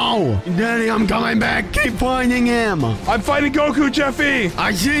 No! Daddy, I'm coming back. Keep finding him. I'm fighting Goku, Jeffy.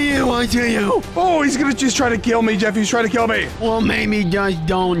 I see you. Oh, he's gonna just try to kill me, Jeffy. He's trying to kill me. Well, maybe just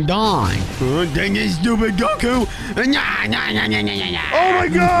don't die. Dang it, stupid Goku. Oh, my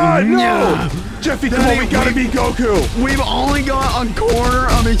God. No. Jeffy, come on, we gotta beat Goku. We've only got a quarter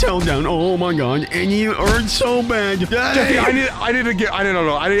of his health down. Oh my God, and you hurt so bad. Jeffy, I need to get out of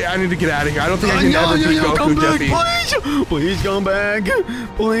here. I don't think I can ever beat Goku, come back, Jeffy. Please come back.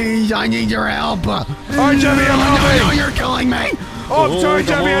 Please, I need your help. All right, Jeffy, I'm helping. No, you're killing me. Oh, I'm sorry,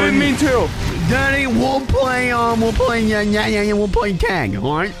 Jeffy, I didn't mean to. Daddy, we'll play tag,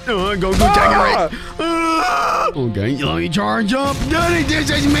 all right? Go tag it. Okay, let me charge up. Daddy, this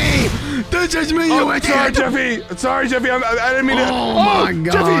is me. You Sorry, Jeffy, I didn't mean to. Oh, my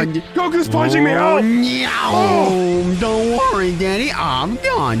God. Jeffy, Goku's punching me out. Don't worry, Daddy, I've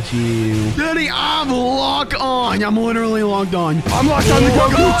got you. Daddy, I'm locked on. I'm literally locked on. I'm locked on to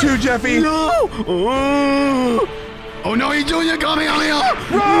Goku too, Jeffy. No. Oh no, he's doing it, coming on me!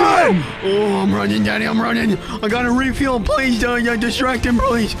 Run! No. Oh, I'm running, Daddy, I'm running. I gotta refuel, please, distract him,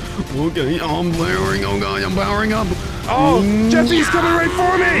 please. Okay, I'm powering, oh God, I'm powering up. Oh, Jeffy's coming right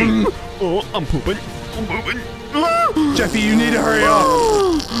for me! Oh, I'm pooping. Jeffy, you need to hurry up.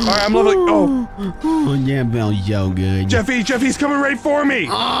 All right, I'm leveling. Oh, that felt so good. Jeffy's coming right for me.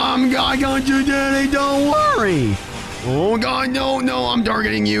 I got you, Daddy, don't worry. Oh God, no, I'm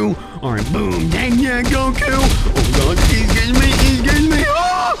targeting you. All right, boom, dang yeah, Goku. Oh God, he's getting me.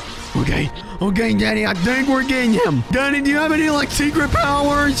 Oh! Okay, Daddy, I think we're getting him. Daddy, do you have any, like, secret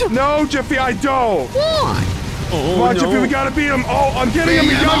powers? No, Jeffy, I don't. Why? Oh, come on, Jeffy, we gotta beat him. Oh, I'm getting him,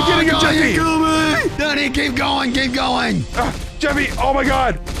 Jeffy. Daddy, keep going. Jeffy, oh my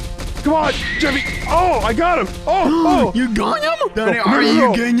God. Come on, Jeffy. Oh, I got him. Oh. You got him? Daddy, are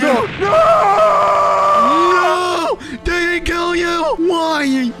you getting him? No! Did he kill you? What are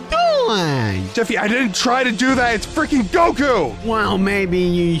you doing? Jeffy, I didn't try to do that. It's freaking Goku. Well, maybe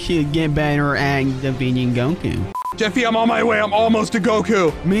you should get better at defeating Goku. Jeffy, I'm on my way. I'm almost to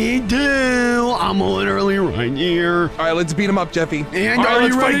Goku. Me too. I'm literally right here. All right, let's beat him up, Jeffy. And all right,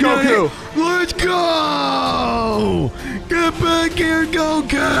 let's fight Goku. Let's go. Get back here,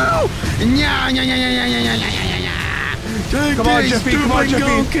 Goku. Come on, Jeffy.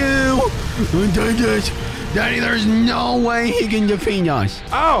 Goku. Take this. Daddy, there's no way he can defeat us.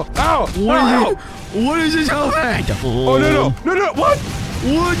 Ow! What is his health at? Oh, no. What?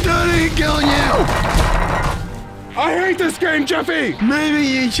 What did he kill you? I hate this game, Jeffy. Maybe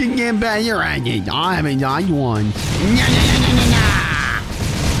you should get better at it. I haven't died once.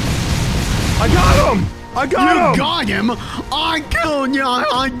 I got him. You got him? I killed you.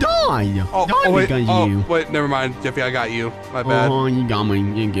 I died. Wait, never mind. Jeffy, I got you. My bad. Oh, you got me.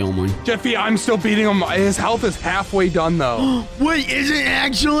 You killed me. Jeffy, I'm still beating him. His health is halfway done, though. Wait, is it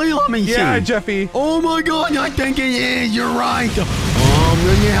actually? Let me see. Yeah, Jeffy. Oh, my God. I think it is. You're right. I'm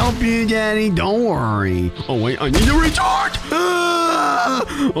going to help you, Daddy. Don't worry. Oh, wait. I need to recharge.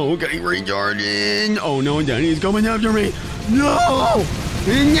 Okay, recharging. Oh, no. Daddy's coming after me. No.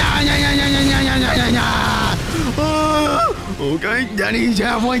 Okay, Daddy's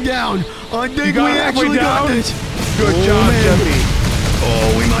halfway down. I think we halfway actually got down? this. Good job, man. Jeffy.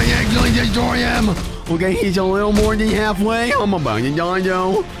 Oh, we might actually destroy him. Okay, he's a little more than halfway. I'm about to die,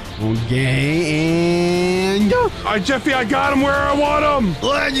 though. Okay, and... All right, Jeffy, I got him where I want him.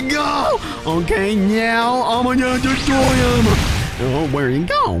 let's go. Okay, now I'm gonna destroy him. Oh, where'd he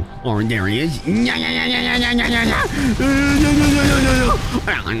go? Oh, there he is.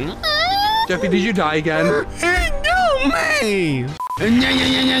 Jeffy, did you die again? No, me.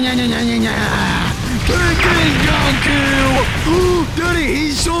 Goku! Daddy,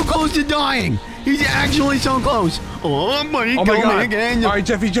 he's so close to dying. He's actually so close. Oh, buddy, Oh my kill me God! again. All right,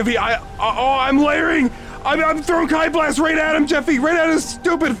 Jeffy, I'm layering. I'm throwing Kai Blast right at him, Jeffy, right at his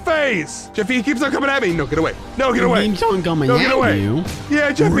stupid face. Jeffy, he keeps on coming at me. No, get away. No, get away. Keeps on coming No, at get away. you.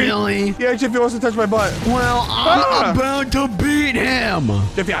 Yeah, Jeffy. Really? Yeah, Jeffy wants to touch my butt. Well, I'm about to beat him.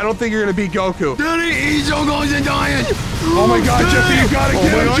 Jeffy, I don't think you're gonna beat Goku. Daddy, he's so close to dying. Oh my God, Jeffy, you gotta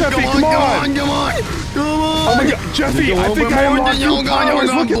get him, Jeffy, come on. Come on. Oh my God, Jeffy, I think I unlocked new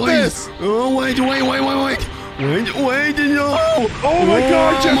powers. Look at this. Oh, wait. Wait, no. Oh my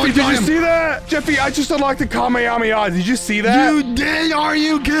God, Jeffy, did you time. see that? Jeffy, I just unlocked the Kamehameha. Did you see that? You did? Are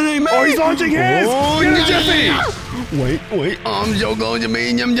you kidding me? Oh, he's launching his. Oh, Get him, yeah. Jeffy. Wait. I'm so close to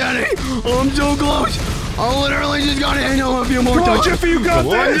meeting him, Daddy. I'm so close. I literally just got to hit him a few more Come on, times. Jeffy, you got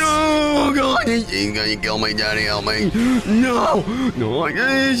this. No, God. He's going to kill me, Daddy. Help me. No, like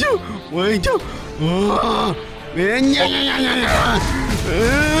this. Wait. And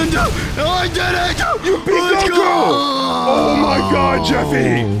I did it! You beat Goku! Oh my God,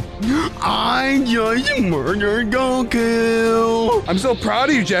 Jeffy! I just murdered Goku! I'm so proud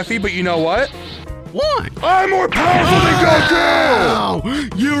of you, Jeffy, but you know what? What? I'm more powerful than Goku! Wow!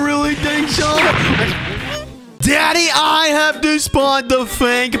 You really think so? Daddy, I have to spot the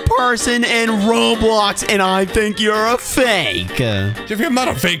fake person in Roblox, and I think you're a fake. Jeffy, I'm not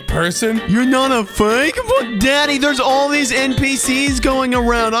a fake person. You're not a fake? But Daddy, there's all these NPCs going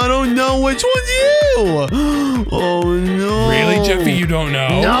around. I don't know which one's you. Oh, no. Really, Jeffy? You don't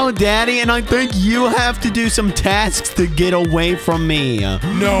know? No, Daddy, and I think you have to do some tasks to get away from me.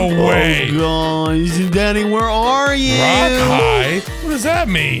 No way. Oh, gosh. Daddy, where are you? Rock high? What does that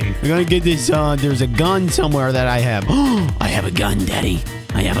mean? I gotta get this, there's a gun somewhere that I have. I have a gun, Daddy.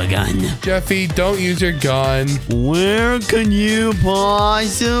 I have a gun. Jeffy, don't use your gun. Where can you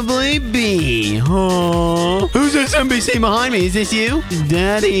possibly be? Huh? Who's this NPC behind me? Is this you?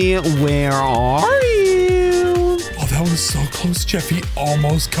 Daddy, where are you? Oh, that was so close. Jeffy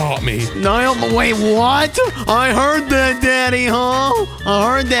almost caught me. No, wait, what? I heard that, Daddy, huh?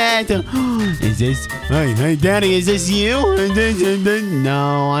 I heard that. Is this... Hey, Daddy, is this you?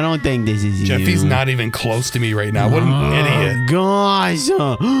 No, I don't think this is you. Jeffy's not even close to me right now. What an idiot. Gosh.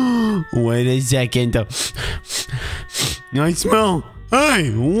 Wait a second. I smell. Hey,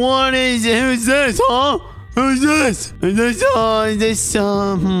 what is it? Who's this, huh? Who's this?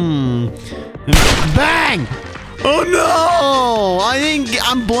 Bang! Oh no! I think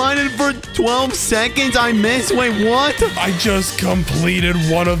I'm blinded for 12 seconds. I missed. Wait, what? I just completed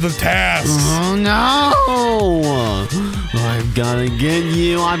one of the tasks. Oh no! I've gotta get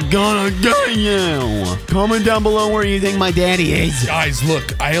you. I'm gonna get you. Comment down below where you think my daddy is. Guys,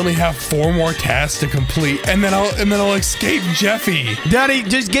 look, I only have 4 more tasks to complete, and then I'll escape Jeffy. Daddy,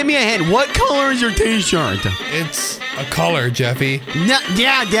 just give me a hint. What color is your t-shirt? It's a color, Jeffy. No,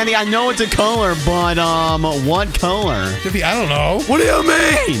 yeah, Daddy, I know it's a color, but what color? Jeffy, I don't know. What do you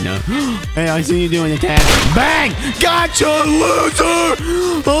mean? Hey, I see you doing the task. Bang! Gotcha, loser!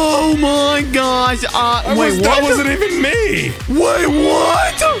 Oh my gosh! Wait, what? That wasn't even me. Wait,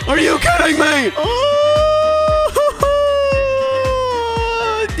 what? Are you kidding me? Oh,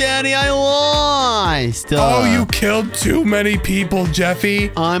 Daddy, I lost. Oh, you killed too many people, Jeffy.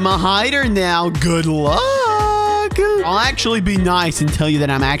 I'm a hider now. Good luck. I'll actually be nice and tell you that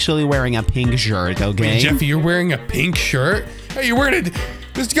I'm actually wearing a pink shirt, okay? Wait, Jeffy, you're wearing a pink shirt? Hey, you're wearing it.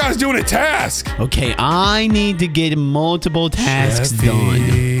 This guy's doing a task. Okay, I need to get multiple tasks done.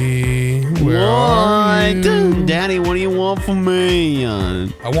 Where are you? Daddy, what do you want from me? I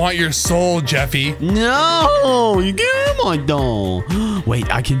want your soul, Jeffy. No, you get my doll.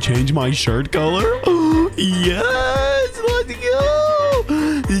 Wait, I can change my shirt color? Yes, let's go.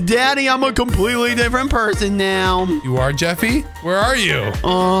 Daddy, I'm a completely different person now. You are, Jeffy? Where are you?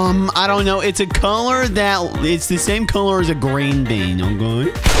 I don't know. It's a color it's the same color as a green bean,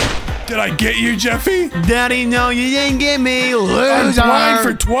 okay? Did I get you, Jeffy? Daddy, no, you didn't get me. I'm Loser. blind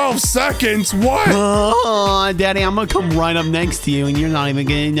for 12 seconds. What? Oh, Daddy, I'm gonna come right up next to you, and you're not even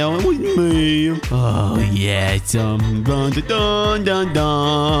gonna know it was me. Oh, yes. Dun, dun, dun,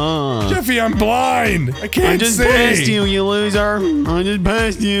 dun. Jeffy, I'm blind. I I can't just see. passed you, you loser. I just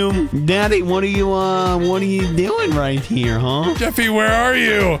passed you. Daddy, what are you doing right here, huh? Jeffy, where are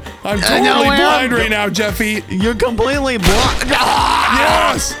you? I'm totally nowhere. blind right now, Jeffy. You're completely blind.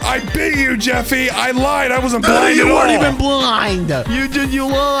 Yes, I beat you, Jeffy. I lied. I wasn't blind You at all. weren't even blind. You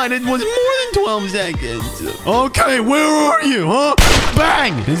lied. It was more than 12 seconds. Okay, where are you, huh?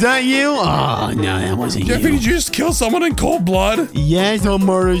 Bang! Is that you? Oh, no, that wasn't Jeffy, you. did you just kill someone in cold blood? Yes, I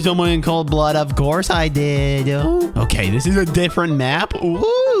murdered someone in cold blood. Of course I did. Okay, this is a different map.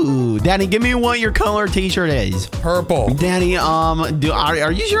 Ooh. Daddy, give me what your color t-shirt is. Purple. Daddy,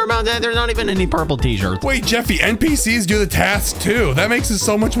 are you sure about that? There's not even any purple t-shirts. Wait, Jeffy, NPCs do the tasks too. That makes it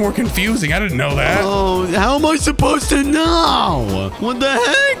so much more confusing. I didn't know that. Oh, how am I supposed to know? What the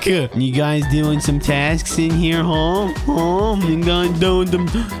heck? You guys doing some tasks in here, huh? You guys doing them?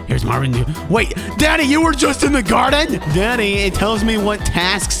 Here's Marvin. Wait, Daddy, you were just in the garden? Daddy, it tells me what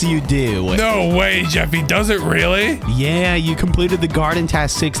tasks you do. No way, Jeffy. Does it really? Yeah, you completed the garden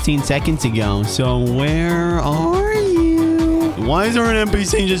task 16 seconds ago. So where are you? Why is there an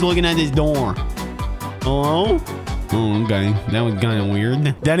NPC just looking at this door? Hello? Oh, okay. That was kind of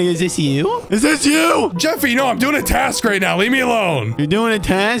weird. Daddy, is this you? Is this you? Jeffy, no, I'm doing a task right now. Leave me alone. You're doing a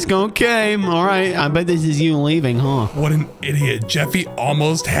task? Okay. All right. I bet this is you leaving, huh? What an idiot. Jeffy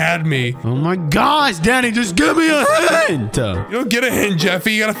almost had me. Oh my gosh, Daddy, just give me a hint. You don't get a hint,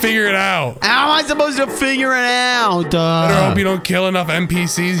 Jeffy. You gotta figure it out. How am I supposed to figure it out? Better hope you don't kill enough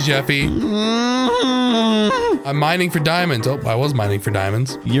NPCs, Jeffy. I'm mining for diamonds. Oh, I was mining for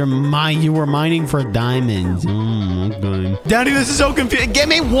diamonds. You were mining for diamonds. Okay. Daddy, this is so confusing. Give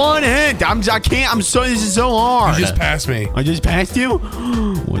me one hint. This is so hard. You just passed me. I just passed you?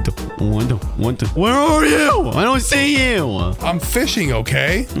 What the? Where are you? I don't see you. I'm fishing,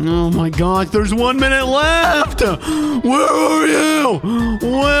 okay? Oh my gosh, there's 1 minute left. Where are you?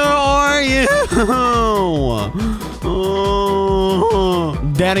 Where are you? Oh,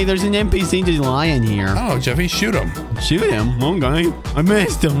 Daddy, there's an NPC just lying here. Oh, Jeffy, shoot him. Shoot him? Okay. I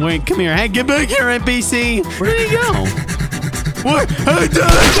missed him. Wait, come here. Hey, get back here, NPC. Where did he go? What? Hey,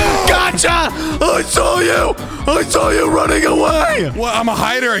 Daddy! Gotcha! I saw you running away! Well, I'm a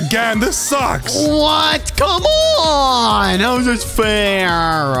hider again. This sucks. What? Come on! How's this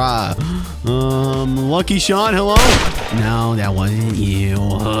fair? Lucky shot, hello? No, that wasn't you.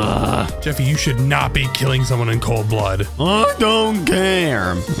 Jeffy, you should not be killing someone in cold blood. I don't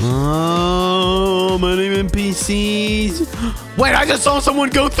care. Many NPCs. Wait, I just saw someone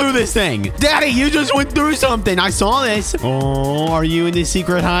go through this thing. Daddy, you just went through something. I saw this. Oh, are you in the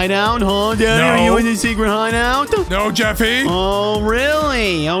secret hideout, huh, Daddy? No. Are you in the secret hideout? No, Jeffy. Oh,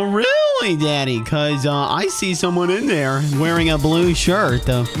 really? Oh, really, Daddy? Because I see someone in there wearing a blue shirt.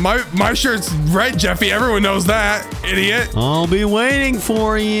 My shirt's red, Jeffy. Everyone knows that, idiot. I'll be waiting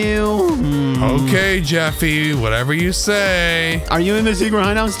for you. Okay, Jeffy. Whatever you say. Are you in the secret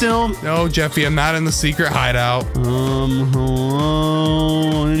hideout still? No, Jeffy. I'm not in the secret hideout. Hello?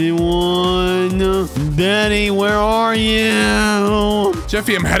 Anyone? Daddy, where are you?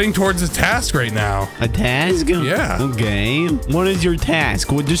 Jeffy, I'm heading towards a task right now. A task? Yeah. Okay. What is your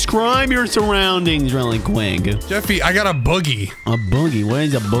task? Well, describe your surroundings really quick. Jeffy, I got a boogie. A boogie? What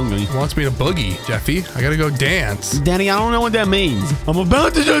is a boogie? He wants me to boogie, Jeffy. I gotta go dance. Daddy, I don't know what that means. I'm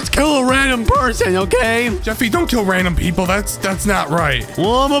about to just kill a random person, okay? Jeffy, don't kill random people. That's not right.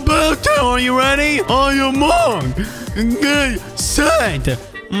 Well, I'm about to. Are you ready? I am on. Get set. Go!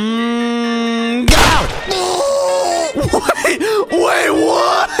 Wait,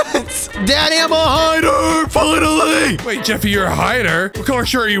 what? Daddy, I'm a hider, finally! Wait, Jeffy, you're a hider? What color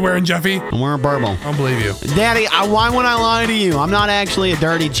shirt are you wearing, Jeffy? I'm wearing purple. I don't believe you. Daddy, why would I lie to you? I'm not actually a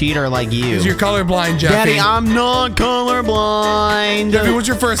dirty cheater like you. Because you're colorblind, Jeffy. Daddy, I'm not colorblind. Jeffy, what's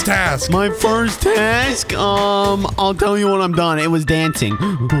your first task? My first task? I'll tell you when I'm done. It was dancing.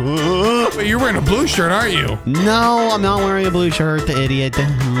 Wait, you're wearing a blue shirt, aren't you? No, I'm not wearing a blue shirt, idiot.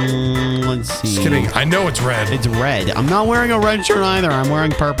 Let's see. Just kidding. I know it's red. It's red. I'm not wearing a red shirt either. I'm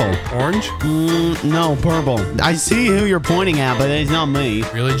wearing purple. Orange? No, purple. I see who you're pointing at, but it's not me.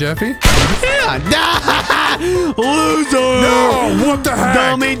 Really, Jeffy? Yeah. Loser. No, what the heck?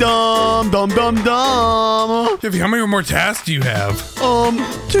 Dummy dumb. Dumb. Jeffy, how many more tasks do you have?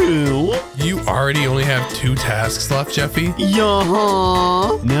 2. You already only have 2 tasks left, Jeffy?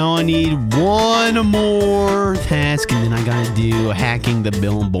 Yeah. Now I need 1 more task, and then I gotta do hacking the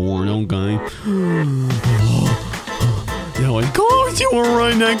billboard. Okay. That really close. You were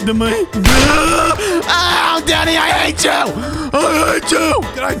right next to me. Ow, Daddy, I hate you. I hate you.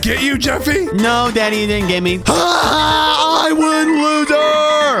 Did I get you, Jeffy? No, Daddy, you didn't get me. I win,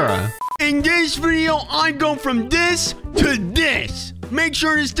 loser. In this video, I go from this to this. Make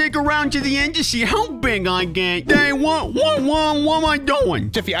sure to stick around to the end to see how big I get. Daddy, what am I doing?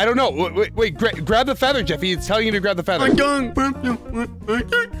 Jeffy, I don't know. Wait, grab the feather, Jeffy. It's telling you to grab the feather. I'm done.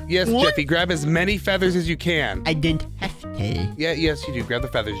 Yes, What? Jeffy, grab as many feathers as you can. I didn't have to. Yeah, yes, you do. Grab the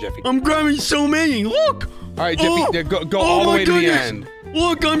feathers, Jeffy. I'm grabbing so many. Look. All right, Jeffy, go all the my way to the goodness. end.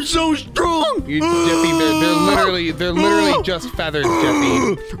 Look, I'm so strong. Jeffy, they're literally just feathers,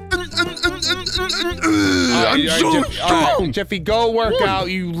 Jeffy. I'm so strong. Jeffy, go work out.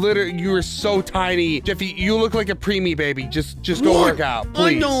 You are so tiny. Jeffy, you look like a preemie baby. Just go work out,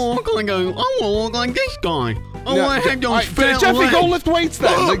 please. I don't look like I want to look like this guy. I want to have those fat Jeffy, legs. go lift weights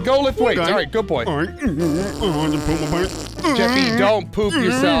then. Go lift weights. Okay. All right, good boy. All right. I want to poop my pants. Jeffy, don't poop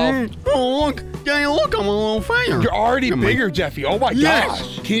yourself. Oh, look. Daddy, look, I'm a little fatter. You're already bigger, Jeffy. Oh my Yes.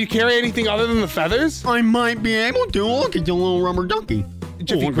 gosh. Can you carry anything other than the feathers? I might be able to. Look, it's a little rubber ducky.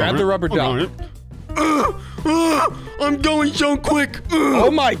 Jeffy, I grab got the it. rubber I got duck. it. I'm going so quick.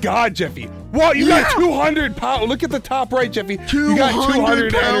 Oh my God, Jeffy. Whoa, you got 200 power. Look at the top right, Jeffy. You got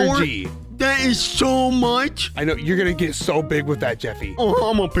 200 power? energy. That is so much. I know, you're going to get so big with that, Jeffy.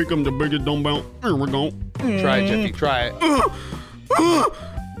 Oh, I'm going to pick up the biggest dumbbell. Here we go. Try it, Jeffy, try it.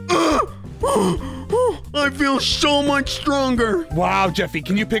 I feel so much stronger. Wow, Jeffy,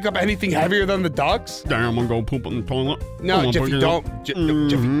 can you pick up anything heavier than the ducks? Damn, I'm going to go poop on the toilet. No, Jeffy, don't. No,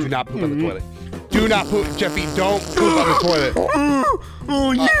 Jeffy, do not poop on the toilet. Do not poop, Jeffy, don't poop on the toilet.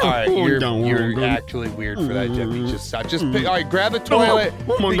 Oh, yeah. All right, Oh, you're actually weird for that, Jeffy. Just pick. All right, grab the toilet.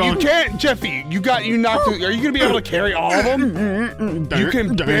 Oh my You God. can't, Jeffy. You knocked. Are you gonna be able to carry all of them? You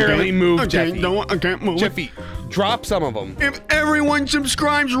can barely move, Jeffy. I can't move. Jeffy, drop some of them. If everyone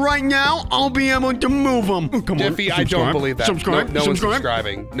subscribes right now, I'll be able to move them. Come Jeffy, on, I don't believe that. Subscribe. No one's subscribe.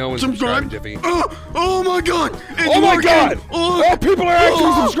 subscribing. No one's Subscribe. subscribing, Jeffy. Oh my God! It's Oh my working. God! Oh, people are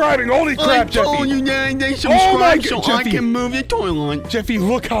actually subscribing. Holy crap, I told Jeffy! you that they Oh my subscribe so God, I Jeffy. can move the toilet. Jeffy,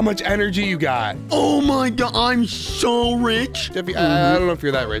 look how much energy you got. Oh my God! I'm so rich. Jeffy, I don't know if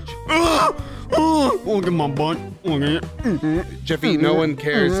you're that rich. Look at my butt. Look at it. Jeffy, no one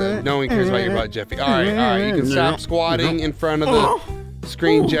cares. No one cares about your butt, Jeffy. All right. You can stop squatting in front of the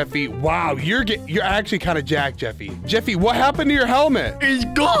screen, Jeffy. Wow, you're actually kind of jacked, Jeffy. Jeffy, what happened to your helmet? It's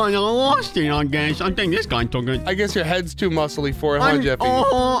gone. I lost it. I guess. I think this guy took it. I guess your head's too muscly for it, huh, Jeffy?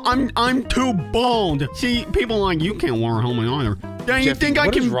 I'm too bald. See, people like you can't wear a helmet either. Do you Jeffy, think I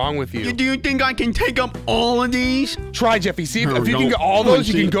what can? is wrong with you? Do you think I can take up all of these? Try, Jeffy. See if Here we you can go. get all Let's those,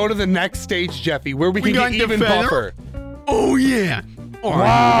 you see. can go to the next stage, Jeffy, where we can got get the even feather. buffer. Oh yeah. All right,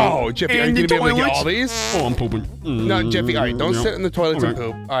 Wow, here we go. Jeffy, are And you the gonna be able to get toilets? all these? Oh, I'm pooping. No, Jeffy, all right, don't sit in the toilets and Okay.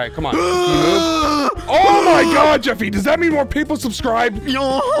 poop. All right, come on. Can you move? Oh my God, Jeffy, does that mean more people subscribe? Look,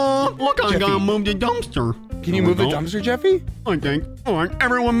 I Jeffy. gotta move the dumpster. Can you Here we move the go. dumpster, Jeffy? I think. All right,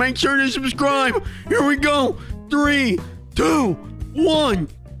 everyone, make sure to subscribe. Here we go. 3, 2, 1.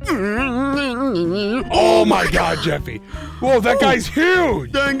 Oh my God, Jeffy. Whoa, that guy's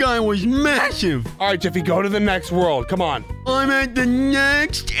huge. That guy was massive. All right, Jeffy, go to the next world. Come on. I'm at the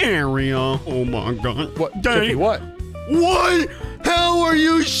next area. Oh my God. What, Dang. Jeffy, what? What? How are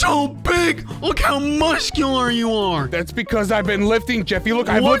you so big? Look how muscular you are. That's because I've been lifting, Jeffy. Look,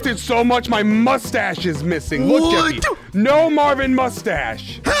 I've What? lifted so much, my mustache is missing. Look, What? Jeffy. No Marvin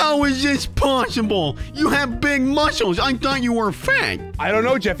mustache. How is this possible? You have big muscles. I thought you were fat. I don't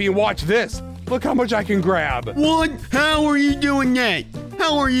know, Jeffy. Watch this. Look how much I can grab. What? How are you doing that?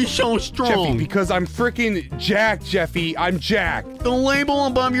 How are you so strong? Jeffy, because I'm freaking jacked, Jeffy. I'm jacked. The label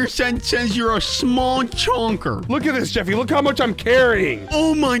above your set says you're a small chunker. Look at this, Jeffy. Look how much I'm carrying.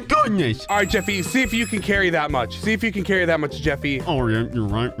 Oh my goodness. All right, Jeffy, see if you can carry that much. See if you can carry that much, Jeffy. Oh yeah, you're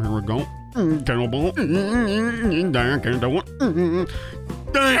right. Here we go. Kettlebell. Dang, I can't do it.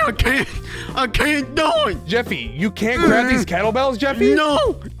 Dang, I can't do it. Jeffy, you can't grab these kettlebells, Jeffy?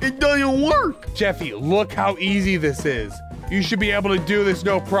 No, it doesn't work. Jeffy, look how easy this is. You should be able to do this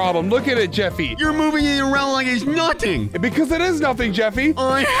no problem. Look at it, Jeffy. You're moving it around like it's nothing. Because it is nothing, Jeffy.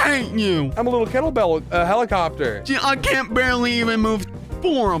 I hate you. I'm a little kettlebell helicopter. See, I can't barely even move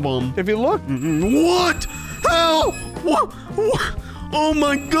 4 of them. Jeffy, look. What? How? What? Oh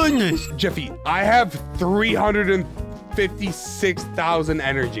my goodness. Jeffy, I have 356,000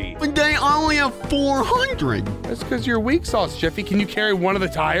 energy. But they only have 400. That's because you're weak sauce, Jeffy. Can you carry one of the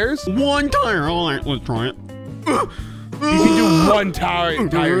tires? 1 tire. All right, let's try it. You can do 1 tire,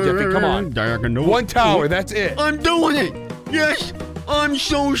 Jeffy. Come on. I can do it. 1 tower, that's it. I'm doing it. Yes, I'm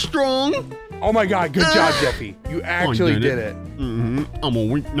so strong. Oh my God, good job, Jeffy. You actually did it. I'm a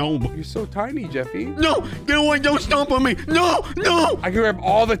weak no. You're so tiny, Jeffy. No, get away, don't stomp on me. No. I can grab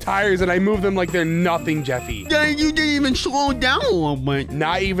all the tires and I move them like they're nothing, Jeffy. Dang, you didn't even slow down a little bit.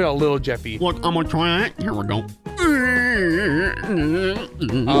 Not even a little, Jeffy. Look, I'm gonna try that. Here we go.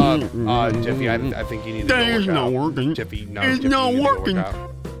 Jeffy, I think you need to go It's work not out. working. Jeffy, no. It's Jeffy, not you need to go working. work out.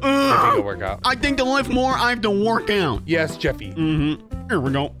 Jeffy, go work out. I think to lift more, I have to work out. Yes, Jeffy. Here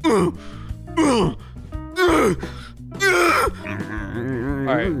we go. All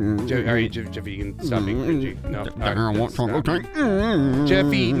right, Jeffy, you can stop being cringy. No, I want chocolate cake.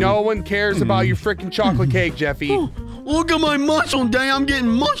 Jeffy, no one cares about your freaking chocolate cake, Jeffy. Look at my muscle, Dang. I'm getting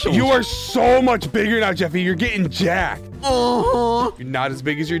muscles. You are so much bigger now, Jeffy. You're getting jacked. Uh-huh. You're not as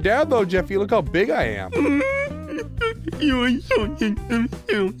big as your dad, though, Jeffy. Look how big I am. You are so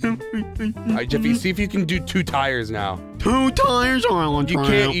All right, Jeffy, see if you can do 2 tires now. 2 tires? All right, I'll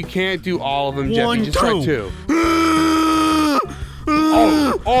try out. You can't do all of them, Jeffy. 1, Just try 2.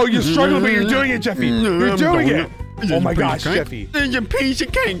 Oh, you're struggling, but you're doing it, Jeffy. You're doing it. Oh my gosh, Jeffy. It's a piece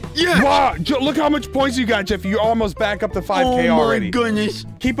of cake. Yes. Wow, look how much points you got, Jeffy. You're almost back up to 5K already. Oh my goodness.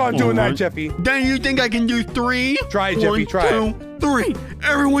 Keep on doing that, Jeffy. Dang, you think I can do 3? Try it, Jeffy, try it. 1, 2, 3.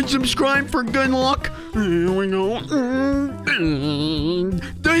 Everyone subscribe for good luck. Here we go.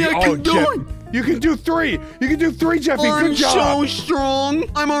 Dang, I can do it. You can do 3. You can do 3, Jeffy. Good job. I'm so strong.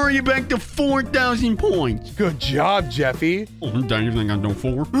 I'm already back to 4,000 points. Good job, Jeffy. Oh, dang, you think I do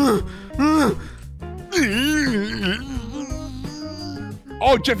 4?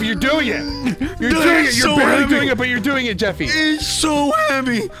 Oh, Jeffy, you're doing it. You're doing it. You're so barely heavy. doing it, but you're doing it, Jeffy. It's so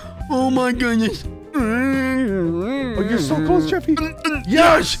heavy. Oh my goodness. Oh, you're so close, Jeffy.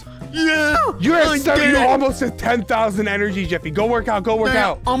 Yes. Yeah. You're I at 7, did you're it. almost at 10,000 energy, Jeffy. Go work out. Go work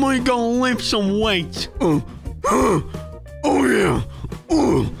out. I'm gonna go lift some weights. Oh yeah.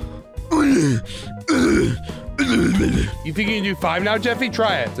 You think you can do 5 now, Jeffy?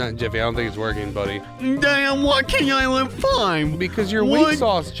 Try it. Jeffy, I don't think it's working, buddy. Damn, why can't I lift 5? Because you're What? weak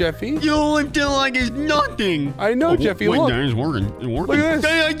sauce, Jeffy. You lift it like it's nothing. I know, Jeffy. Look. Dang, it's working. It's working. Look at this.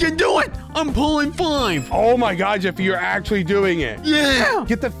 Dang, I can do it. I'm pulling 5. Oh my God, Jeffy, you're actually doing it. Yeah.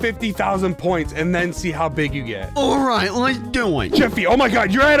 Get the 50,000 points and then see how big you get. All right, let's do it. Jeffy, oh my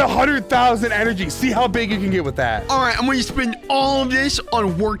God, you're at 100,000 energy. See how big you can get with that. All right, I'm going to spend all of this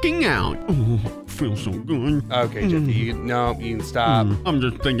on working out. Oh, feels so good. Okay, Jeffy, you can stop. I'm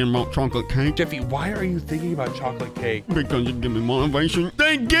just thinking about chocolate cake. Jeffy, why are you thinking about chocolate cake? Because you give me motivation.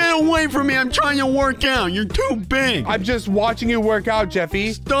 Then get away from me. I'm trying to work out. You're too big. I'm just watching you work out,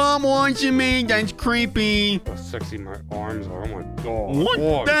 Jeffy. Stop watching me. That's creepy. How sexy my arms are. Oh my God. What?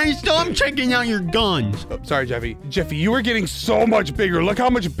 Oh, Then stop checking out your guns. oh, sorry, Jeffy. Jeffy, you are getting so much bigger. Look how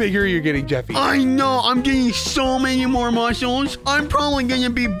much bigger you're getting, Jeffy. I know. I'm getting so many more muscles. I'm probably going to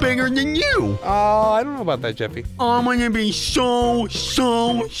be bigger than you. I don't know about that, Jeffy. I'm going to be so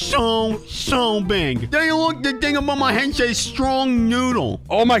big. Then look, the thing above my head says strong noodle.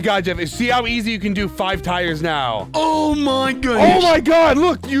 Oh my God, Jeffy. See how easy you can do 5 tires now. Oh my goodness. Oh my God,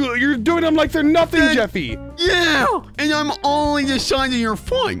 look, you're doing them like they're nothing, Jeffy. Yeah, and I'm only the size of your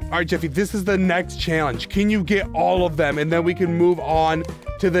foot. All right, Jeffy, this is the next challenge. Can you get all of them? And then we can move on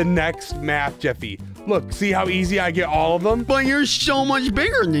to the next map, Jeffy. Look, see how easy I get all of them? But you're so much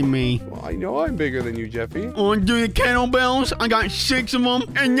bigger than me. Well, I know I'm bigger than you, Jeffy. On do the kettlebells, I got 6 of them.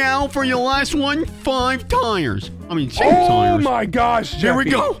 And now for your last one, 5 tires. I mean, 6 tires. Oh my gosh, Jeffy. Here we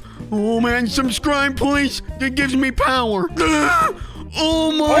go. Oh man, subscribe please. That gives me power.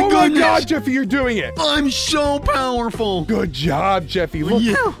 Oh my goodness. Oh my God, Jeffy, you're doing it. I'm so powerful. Good job, Jeffy. Look,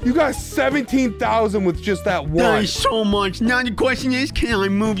 Yeah. you got 17,000 with just that one. That is so much. Now the question is, can I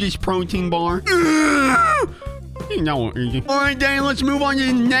move this protein bar? No, easy. All right, Danny, let's move on to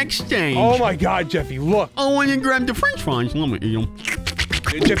the next stage. Oh my God, Jeffy, look. I want to grab the French fries. Let me eat them.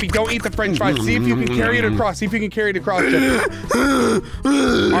 Jeffy, don't eat the French fries. See if you can carry it across. See if you can carry it across, Jeffy.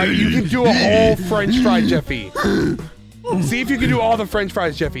 All right, you can do a whole French fry, Jeffy. See if you can do all the French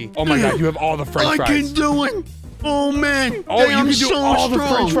fries, Jeffy. Oh my God, you have all the French fries. I can do it. Oh man. Oh, Dang, you can do all the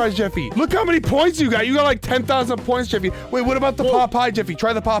French fries, Jeffy. Look how many points you got. You got like 10,000 points, Jeffy. Wait, what about the pot pie, Jeffy?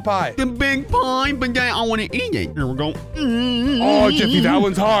 Try the pot pie. The big pie, but then I want to eat it. Here we go. Oh, Jeffy, that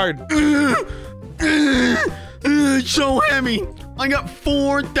one's hard. It's so heavy. I got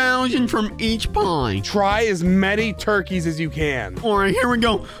 4,000 from each pie. Try as many turkeys as you can. All right, here we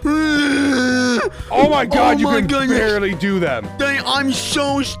go. Oh my God, you can goodness. barely do them. Dang, I'm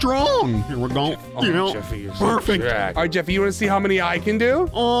so strong. Here we go. Oh, Jeffy, you're so perfect. jacked. All right, Jeffy, you want to see how many I can do?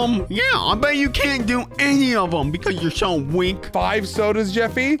 Yeah, I bet you can't do any of them because you're so weak. 5 sodas,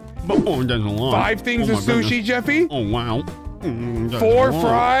 Jeffy. But, oh, there's a lot. 5 things Oh, of my sushi, goodness. Jeffy. Oh, wow. 4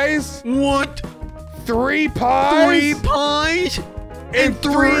 fries. What? 3 pies. 3 pies? And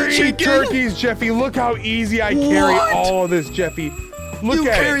 3 chicken? turkeys, Jeffy. Look how easy I carry all of this, Jeffy. Look you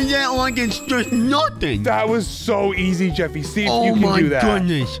at carry it. that like it's just nothing. That was so easy, Jeffy. See if you can do that. Oh my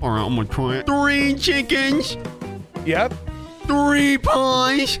goodness. All right, I'm gonna try it. 3 chickens. Yep. 3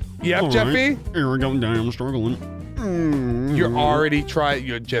 pies. Yep, Jeffy. Here we go. Damn, I'm struggling. You're already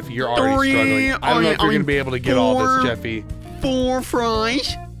trying, Jeffy. You're already struggling. I don't know if you're gonna be able to get all this, Jeffy. 4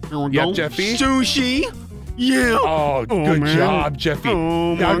 fries. Here we go. Jeffy. Sushi. Yeah. Oh, good job, Jeffy.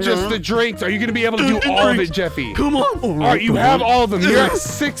 Now just the drinks. Are you gonna be able to do all of it, Jeffy? Come on. All right, you have all of them. You're at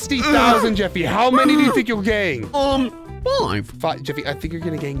 60,000, Jeffy. How many do you think you'll gain? 5. Jeffy, I think you're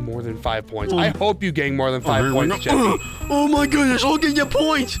gonna gain more than 5 points. I hope you gain more than 5 points, Jeffy. Oh my goodness! I'll get your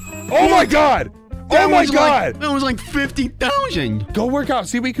points. Oh my God! Oh my God! That was like 50,000. Go work out.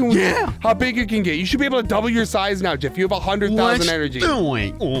 See what you can. How big you can get. You should be able to double your size now, Jeff. You have 100,000 energy. Let's do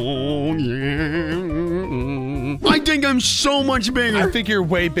it. Oh yeah. I think I'm so much bigger. I think you're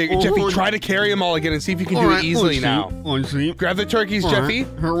way bigger, Jeffy. Try to carry them all again and see if you can do it easily now. Let's see. Grab the turkeys, Jeffy.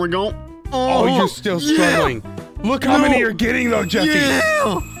 Here we go. Oh, you're still struggling. Look how many you're getting though, Jeffy.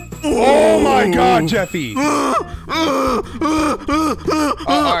 Yeah. Oh my God, Jeffy. All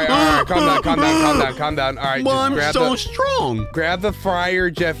right, calm down. All right, I'm just so strong. grab the fryer,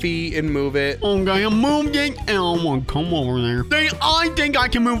 Jeffy, and move it. Okay, I moved it, and I'm gonna come over there. I think I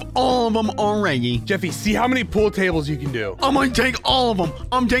can move all of them already. Jeffy, see how many pool tables you can do. I'm gonna take all of them.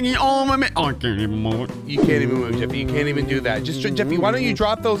 I'm taking all of them. I can't even move it. You can't even move, Jeffy. You can't even do that. Just, Jeffy, why don't you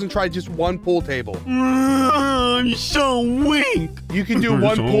drop those and try just one pool table? I'm so weak. You can do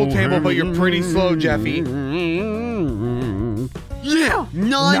one pool table, but you're pretty slow, Jeffy. Yeah,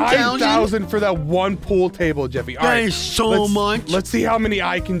 9,000 for that one pool table, Jeffy. All right, that is so much. Let's see how many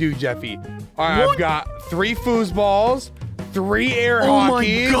I can do, Jeffy. All right, I've got 3 foosballs, 3 air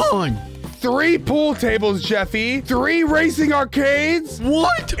hockeys. Oh my God. 3 pool tables, Jeffy. 3 racing arcades.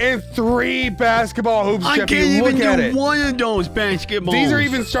 What? And 3 basketball hoops, Jeffy. I can't Look even at do it. one of those basketballs. These are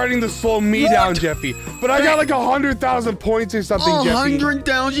even starting to slow me down, Jeffy. But I got like 100,000 points or something, Jeffy.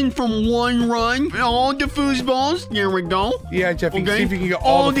 100,000 from one run. All the foosballs. There we go. Yeah, Jeffy. Okay. See if you can get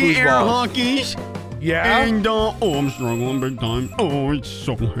all the foosballs. air hockeys. Yeah. And I'm struggling big time. Oh, it's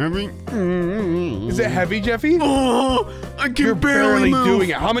so heavy. Is it heavy, Jeffy? Oh, I can You're barely move. doing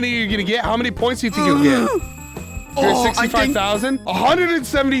it. How many are you gonna get? How many points do you think you'll get? You're at 65,000?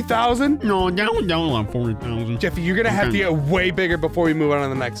 170,000? No, down like 40,000. Jeffy, you're gonna have to get way bigger before we move on to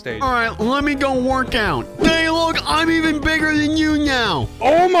the next stage. All right, let me go work out. Hey, look, I'm even bigger than you now.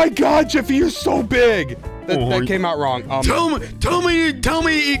 Oh my God, Jeffy, you're so big. That came out wrong. Tell me to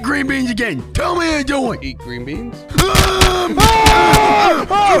eat green beans again. Tell me to do it. Eat green beans? Get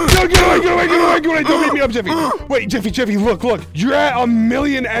away. Don't beat me up, Jeffy. Wait, Jeffy, look. You're at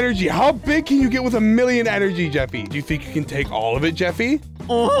 1,000,000 energy. How big can you get with 1,000,000 energy, Jeffy? Do you think you can take all of it, Jeffy?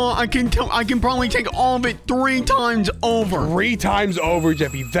 I can probably take all of it 3 times over. 3 times over,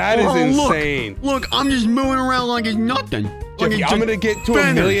 Jeffy. That is insane. Look, I'm just moving around like it's nothing. Jeffy, I'm gonna get to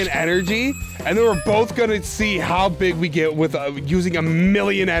 1,000,000 energy, and then we're both gonna see how big we get with using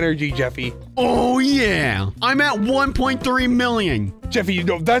 1,000,000 energy, Jeffy. Oh yeah, I'm at 1.3 million. Jeffy, you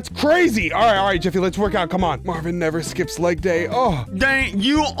know that's crazy. All right, Jeffy, let's work out. Come on. Marvin never skips leg day. Oh, dang,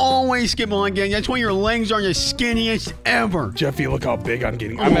 you always skip leg day. That's why your legs are the skinniest ever. Jeffy, look how big I'm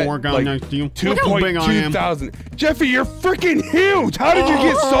getting. I'm gonna work out next to you. 2,200. Jeffy, you're freaking huge. How did you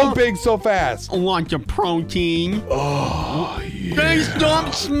get so big so fast? Lots of protein. Oh, yeah. They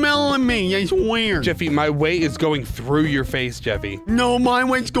stop smelling me. That's weird. Jeffy, my weight is going through your face, Jeffy. No, my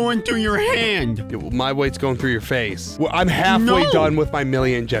weight's going through your hand. Yeah, well, my weight's going through your face. Well, I'm halfway done with my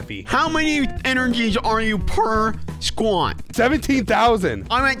 1,000,000, Jeffy. How many energies are you per squat? 17,000.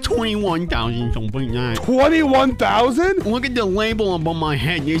 I'm at 21,000, something like that. 21,000? Look at the label above my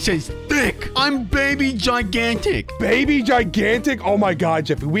head. It says thick. I'm baby gigantic. Baby gigantic? Oh my God,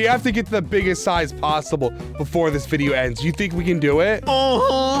 Jeffy. We have to get to the biggest size possible before this video ends. You think we can do it?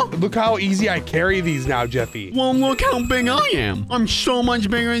 Uh-huh. Look how easy I carry these now, Jeffy. Well, look how big I am. I'm so much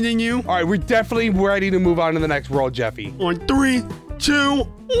bigger than you. All right, we're definitely ready to move on to the next world, Jeffy. On 3, 2, 1.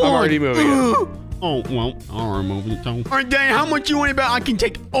 I'm already moving it. Oh, well, I'll remove it. All right, Dad, how much you want about? I can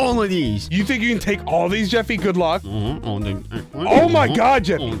take all of these. You think you can take all these, Jeffy? Good luck. Oh my God,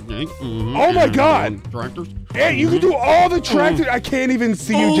 Jeffy. Oh my God. Tractors. Hey, you can do all the tractors. I can't even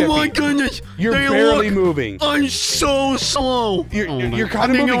see you, Jeffy. Oh my goodness. You're barely moving. I'm so slow. You're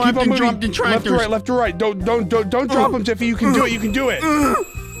kind of moving. Keep on moving. Left to right. Don't drop them, Jeffy. You can do it. You can do it.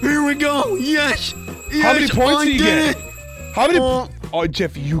 Here we go. Yes. How many points do you get? How many? Oh,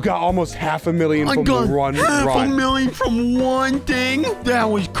 Jeffy, you got almost 500,000 I from got run. half a million from one thing? That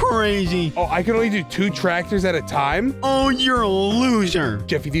was crazy. Oh, I can only do 2 tractors at a time? Oh, you're a loser.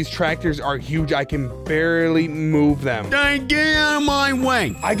 Jeffy, these tractors are huge. I can barely move them. Dang, get out of my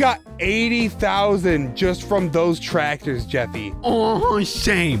way. I got 80,000 just from those tractors, Jeffy. Oh,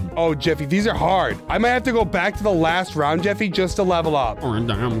 same. Oh, Jeffy, these are hard. I might have to go back to the last round, Jeffy, just to level up. All right,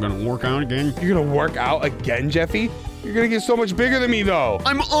 I'm gonna work out again. You're gonna work out again, Jeffy? You're gonna get so much bigger than me, though.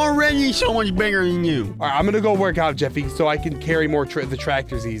 I'm already so much bigger than you. All right, I'm gonna go work out, Jeffy, so I can carry more the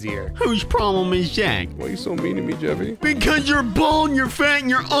tractors easier. Whose problem is that? Why are you so mean to me, Jeffy? Because you're bald, you're fat, and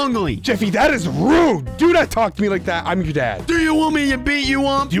you're ugly. Jeffy, that is rude. Do not talk to me like that. I'm your dad. Do you want me to beat you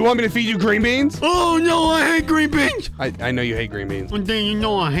up? Do you want me to feed you green beans? Oh, no, I hate green beans. I know you hate green beans. Well, then you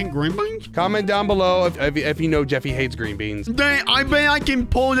know I hate green beans. Comment down below if you know Jeffy hates green beans. Then I bet I can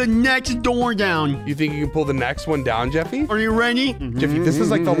pull the next door down. You think you can pull the next one down, Jeffy? Are you ready? Jeffy, this is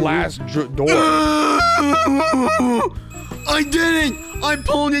like the last door. I did it! I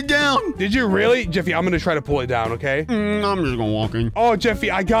pulled it down! Did you really? Jeffy, I'm gonna try to pull it down, okay? I'm just gonna walk in. Oh, Jeffy,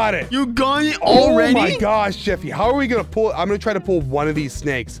 I got it. You got it already? Oh my gosh, Jeffy. How are we gonna pull it? I'm gonna try to pull one of these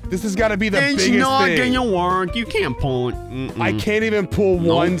snakes. This has gotta be the biggest thing. It's not gonna work. You can't pull it. I can't even pull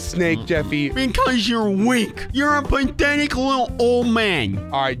one snake, Jeffy. Because you're weak. You're a pathetic little old man.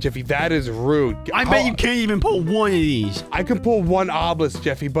 All right, Jeffy, that is rude. I bet you can't even pull one of these. I can pull one obelisk,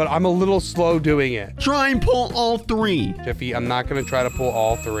 Jeffy, but I'm a little slow doing it. Try and pull all 3. Jeffy, I'm not gonna try to pull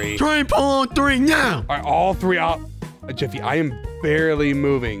all 3. Try and pull all 3 now. All right, all 3 out. Jeffy, I am barely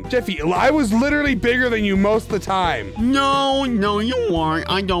moving. Jeffy, I was literally bigger than you most of the time. No, you weren't.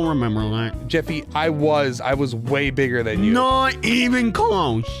 I don't remember that. Jeffy, I was way bigger than you. Not even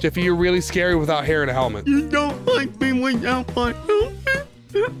close. Jeffy, you're really scary without hair and a helmet. You don't like me without my helmet.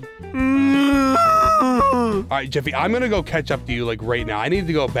 All right, Jeffy, I'm gonna go catch up to you like right now. I need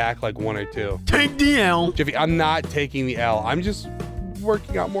to go back like 1 or 2. Take the L. Jeffy, I'm not taking the L. I'm just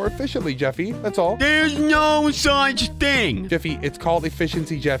working out more efficiently, Jeffy. That's all. There's no such thing. Jeffy, it's called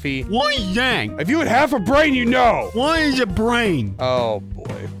efficiency, Jeffy. What is that? If you had half a brain, you know. What is a brain? Oh,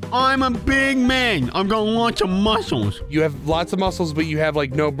 boy. I'm a big man. I've got lots of muscles. You have lots of muscles, but you have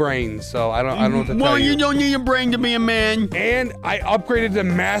like no brains, so I don't know what to tell you. Well, you don't need a brain to be a man. And I upgraded to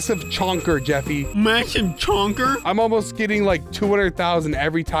massive chonker, Jeffy. Massive chonker? I'm almost getting like 200,000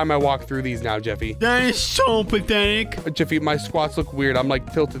 every time I walk through these now, Jeffy. That is so pathetic. Jeffy, my squats look weird. I'm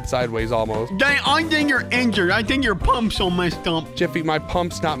like tilted sideways almost. Dang, I think you're injured. I think your pump's all messed up. Jeffy, my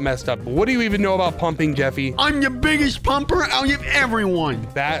pump's not messed up. What do you even know about pumping, Jeffy? I'm the biggest pumper out of everyone.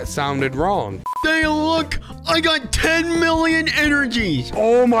 That sounded wrong. Dang, look, I got 10 million energies.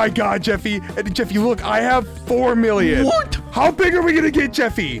 Oh my God, Jeffy. Jeffy, look, I have 4 million. What? How big are we gonna get,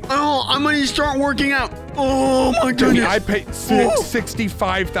 Jeffy? Oh, I'm gonna start working out. Oh my goodness. Jeffy, I pay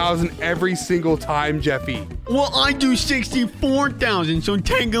 65,000 every single time, Jeffy. Well, I do 64,000, so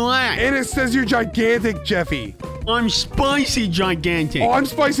take that. And it says you're gigantic, Jeffy. I'm spicy gigantic. Oh, I'm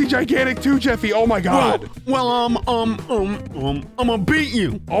spicy gigantic too, Jeffy. Oh my God. Well, I'm gonna beat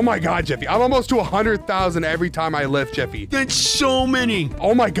you. Oh my God, Jeffy. I'm almost to 100,000 every time I lift, Jeffy. That's so many.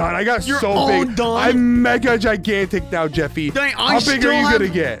 Oh my God, I got You're so all big. done. I'm mega gigantic now, Jeffy. Dang, How big are you gonna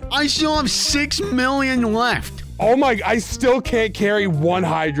get? I still have 6 million left. Oh my, I still can't carry 1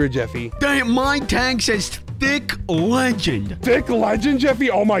 Hydra, Jeffy. Dang, my tag says Thick Legend. Thick Legend, Jeffy?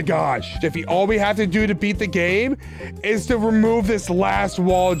 Oh my gosh. Jeffy, all we have to do to beat the game is to remove this last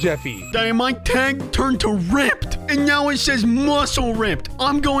wall, Jeffy. Dang, my tag turned to Ripped, and now it says Muscle Ripped.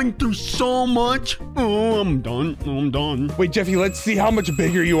 I'm going through so much. Oh, I'm done. Wait, Jeffy, let's see how much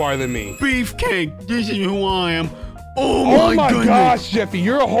bigger you are than me. Beefcake, this is who I am. Oh my goodness. Gosh, Jeffy,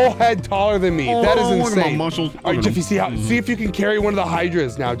 you're a whole head taller than me. That is insane. Look at my muscles. All right, Jeffy, see if you can carry one of the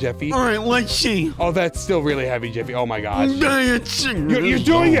Hydras now, Jeffy. All right, let's see. Oh, that's still really heavy, Jeffy. Oh my gosh. You're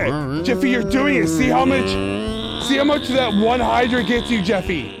doing it, Jeffy. You're doing it. See how much that 1 Hydra gets you,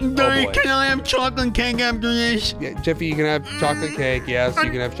 Jeffy. Dang, can I have chocolate cake after this? Yeah, Jeffy, you can have chocolate cake. Yes, you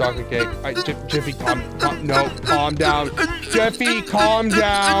can have chocolate cake. All right, Jeffy, calm down. Jeffy, calm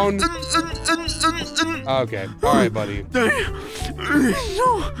down. Okay. All right, buddy. So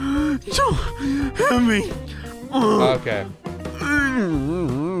heavy. Okay.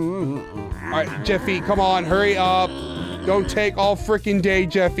 All right, Jeffy, come on, hurry up. Don't take all freaking day,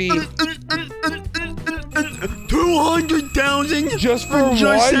 Jeffy. 200,000? Just for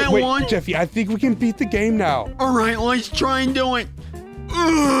one? Wait, Jeffy, I think we can beat the game now. All right, let's try and do it.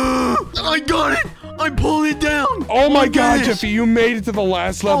 I got it. I pulled it down. Oh my Look God, at this. Jeffy, you made it to the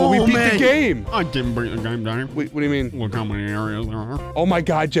last level. We beat the game. I didn't beat the game, Daddy. Wait, what do you mean? Look how many areas there are. Oh my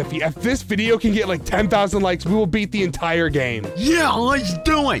God, Jeffy, if this video can get like 10,000 likes, we will beat the entire game. Yeah, let's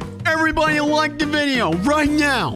do it. Everybody like the video right now.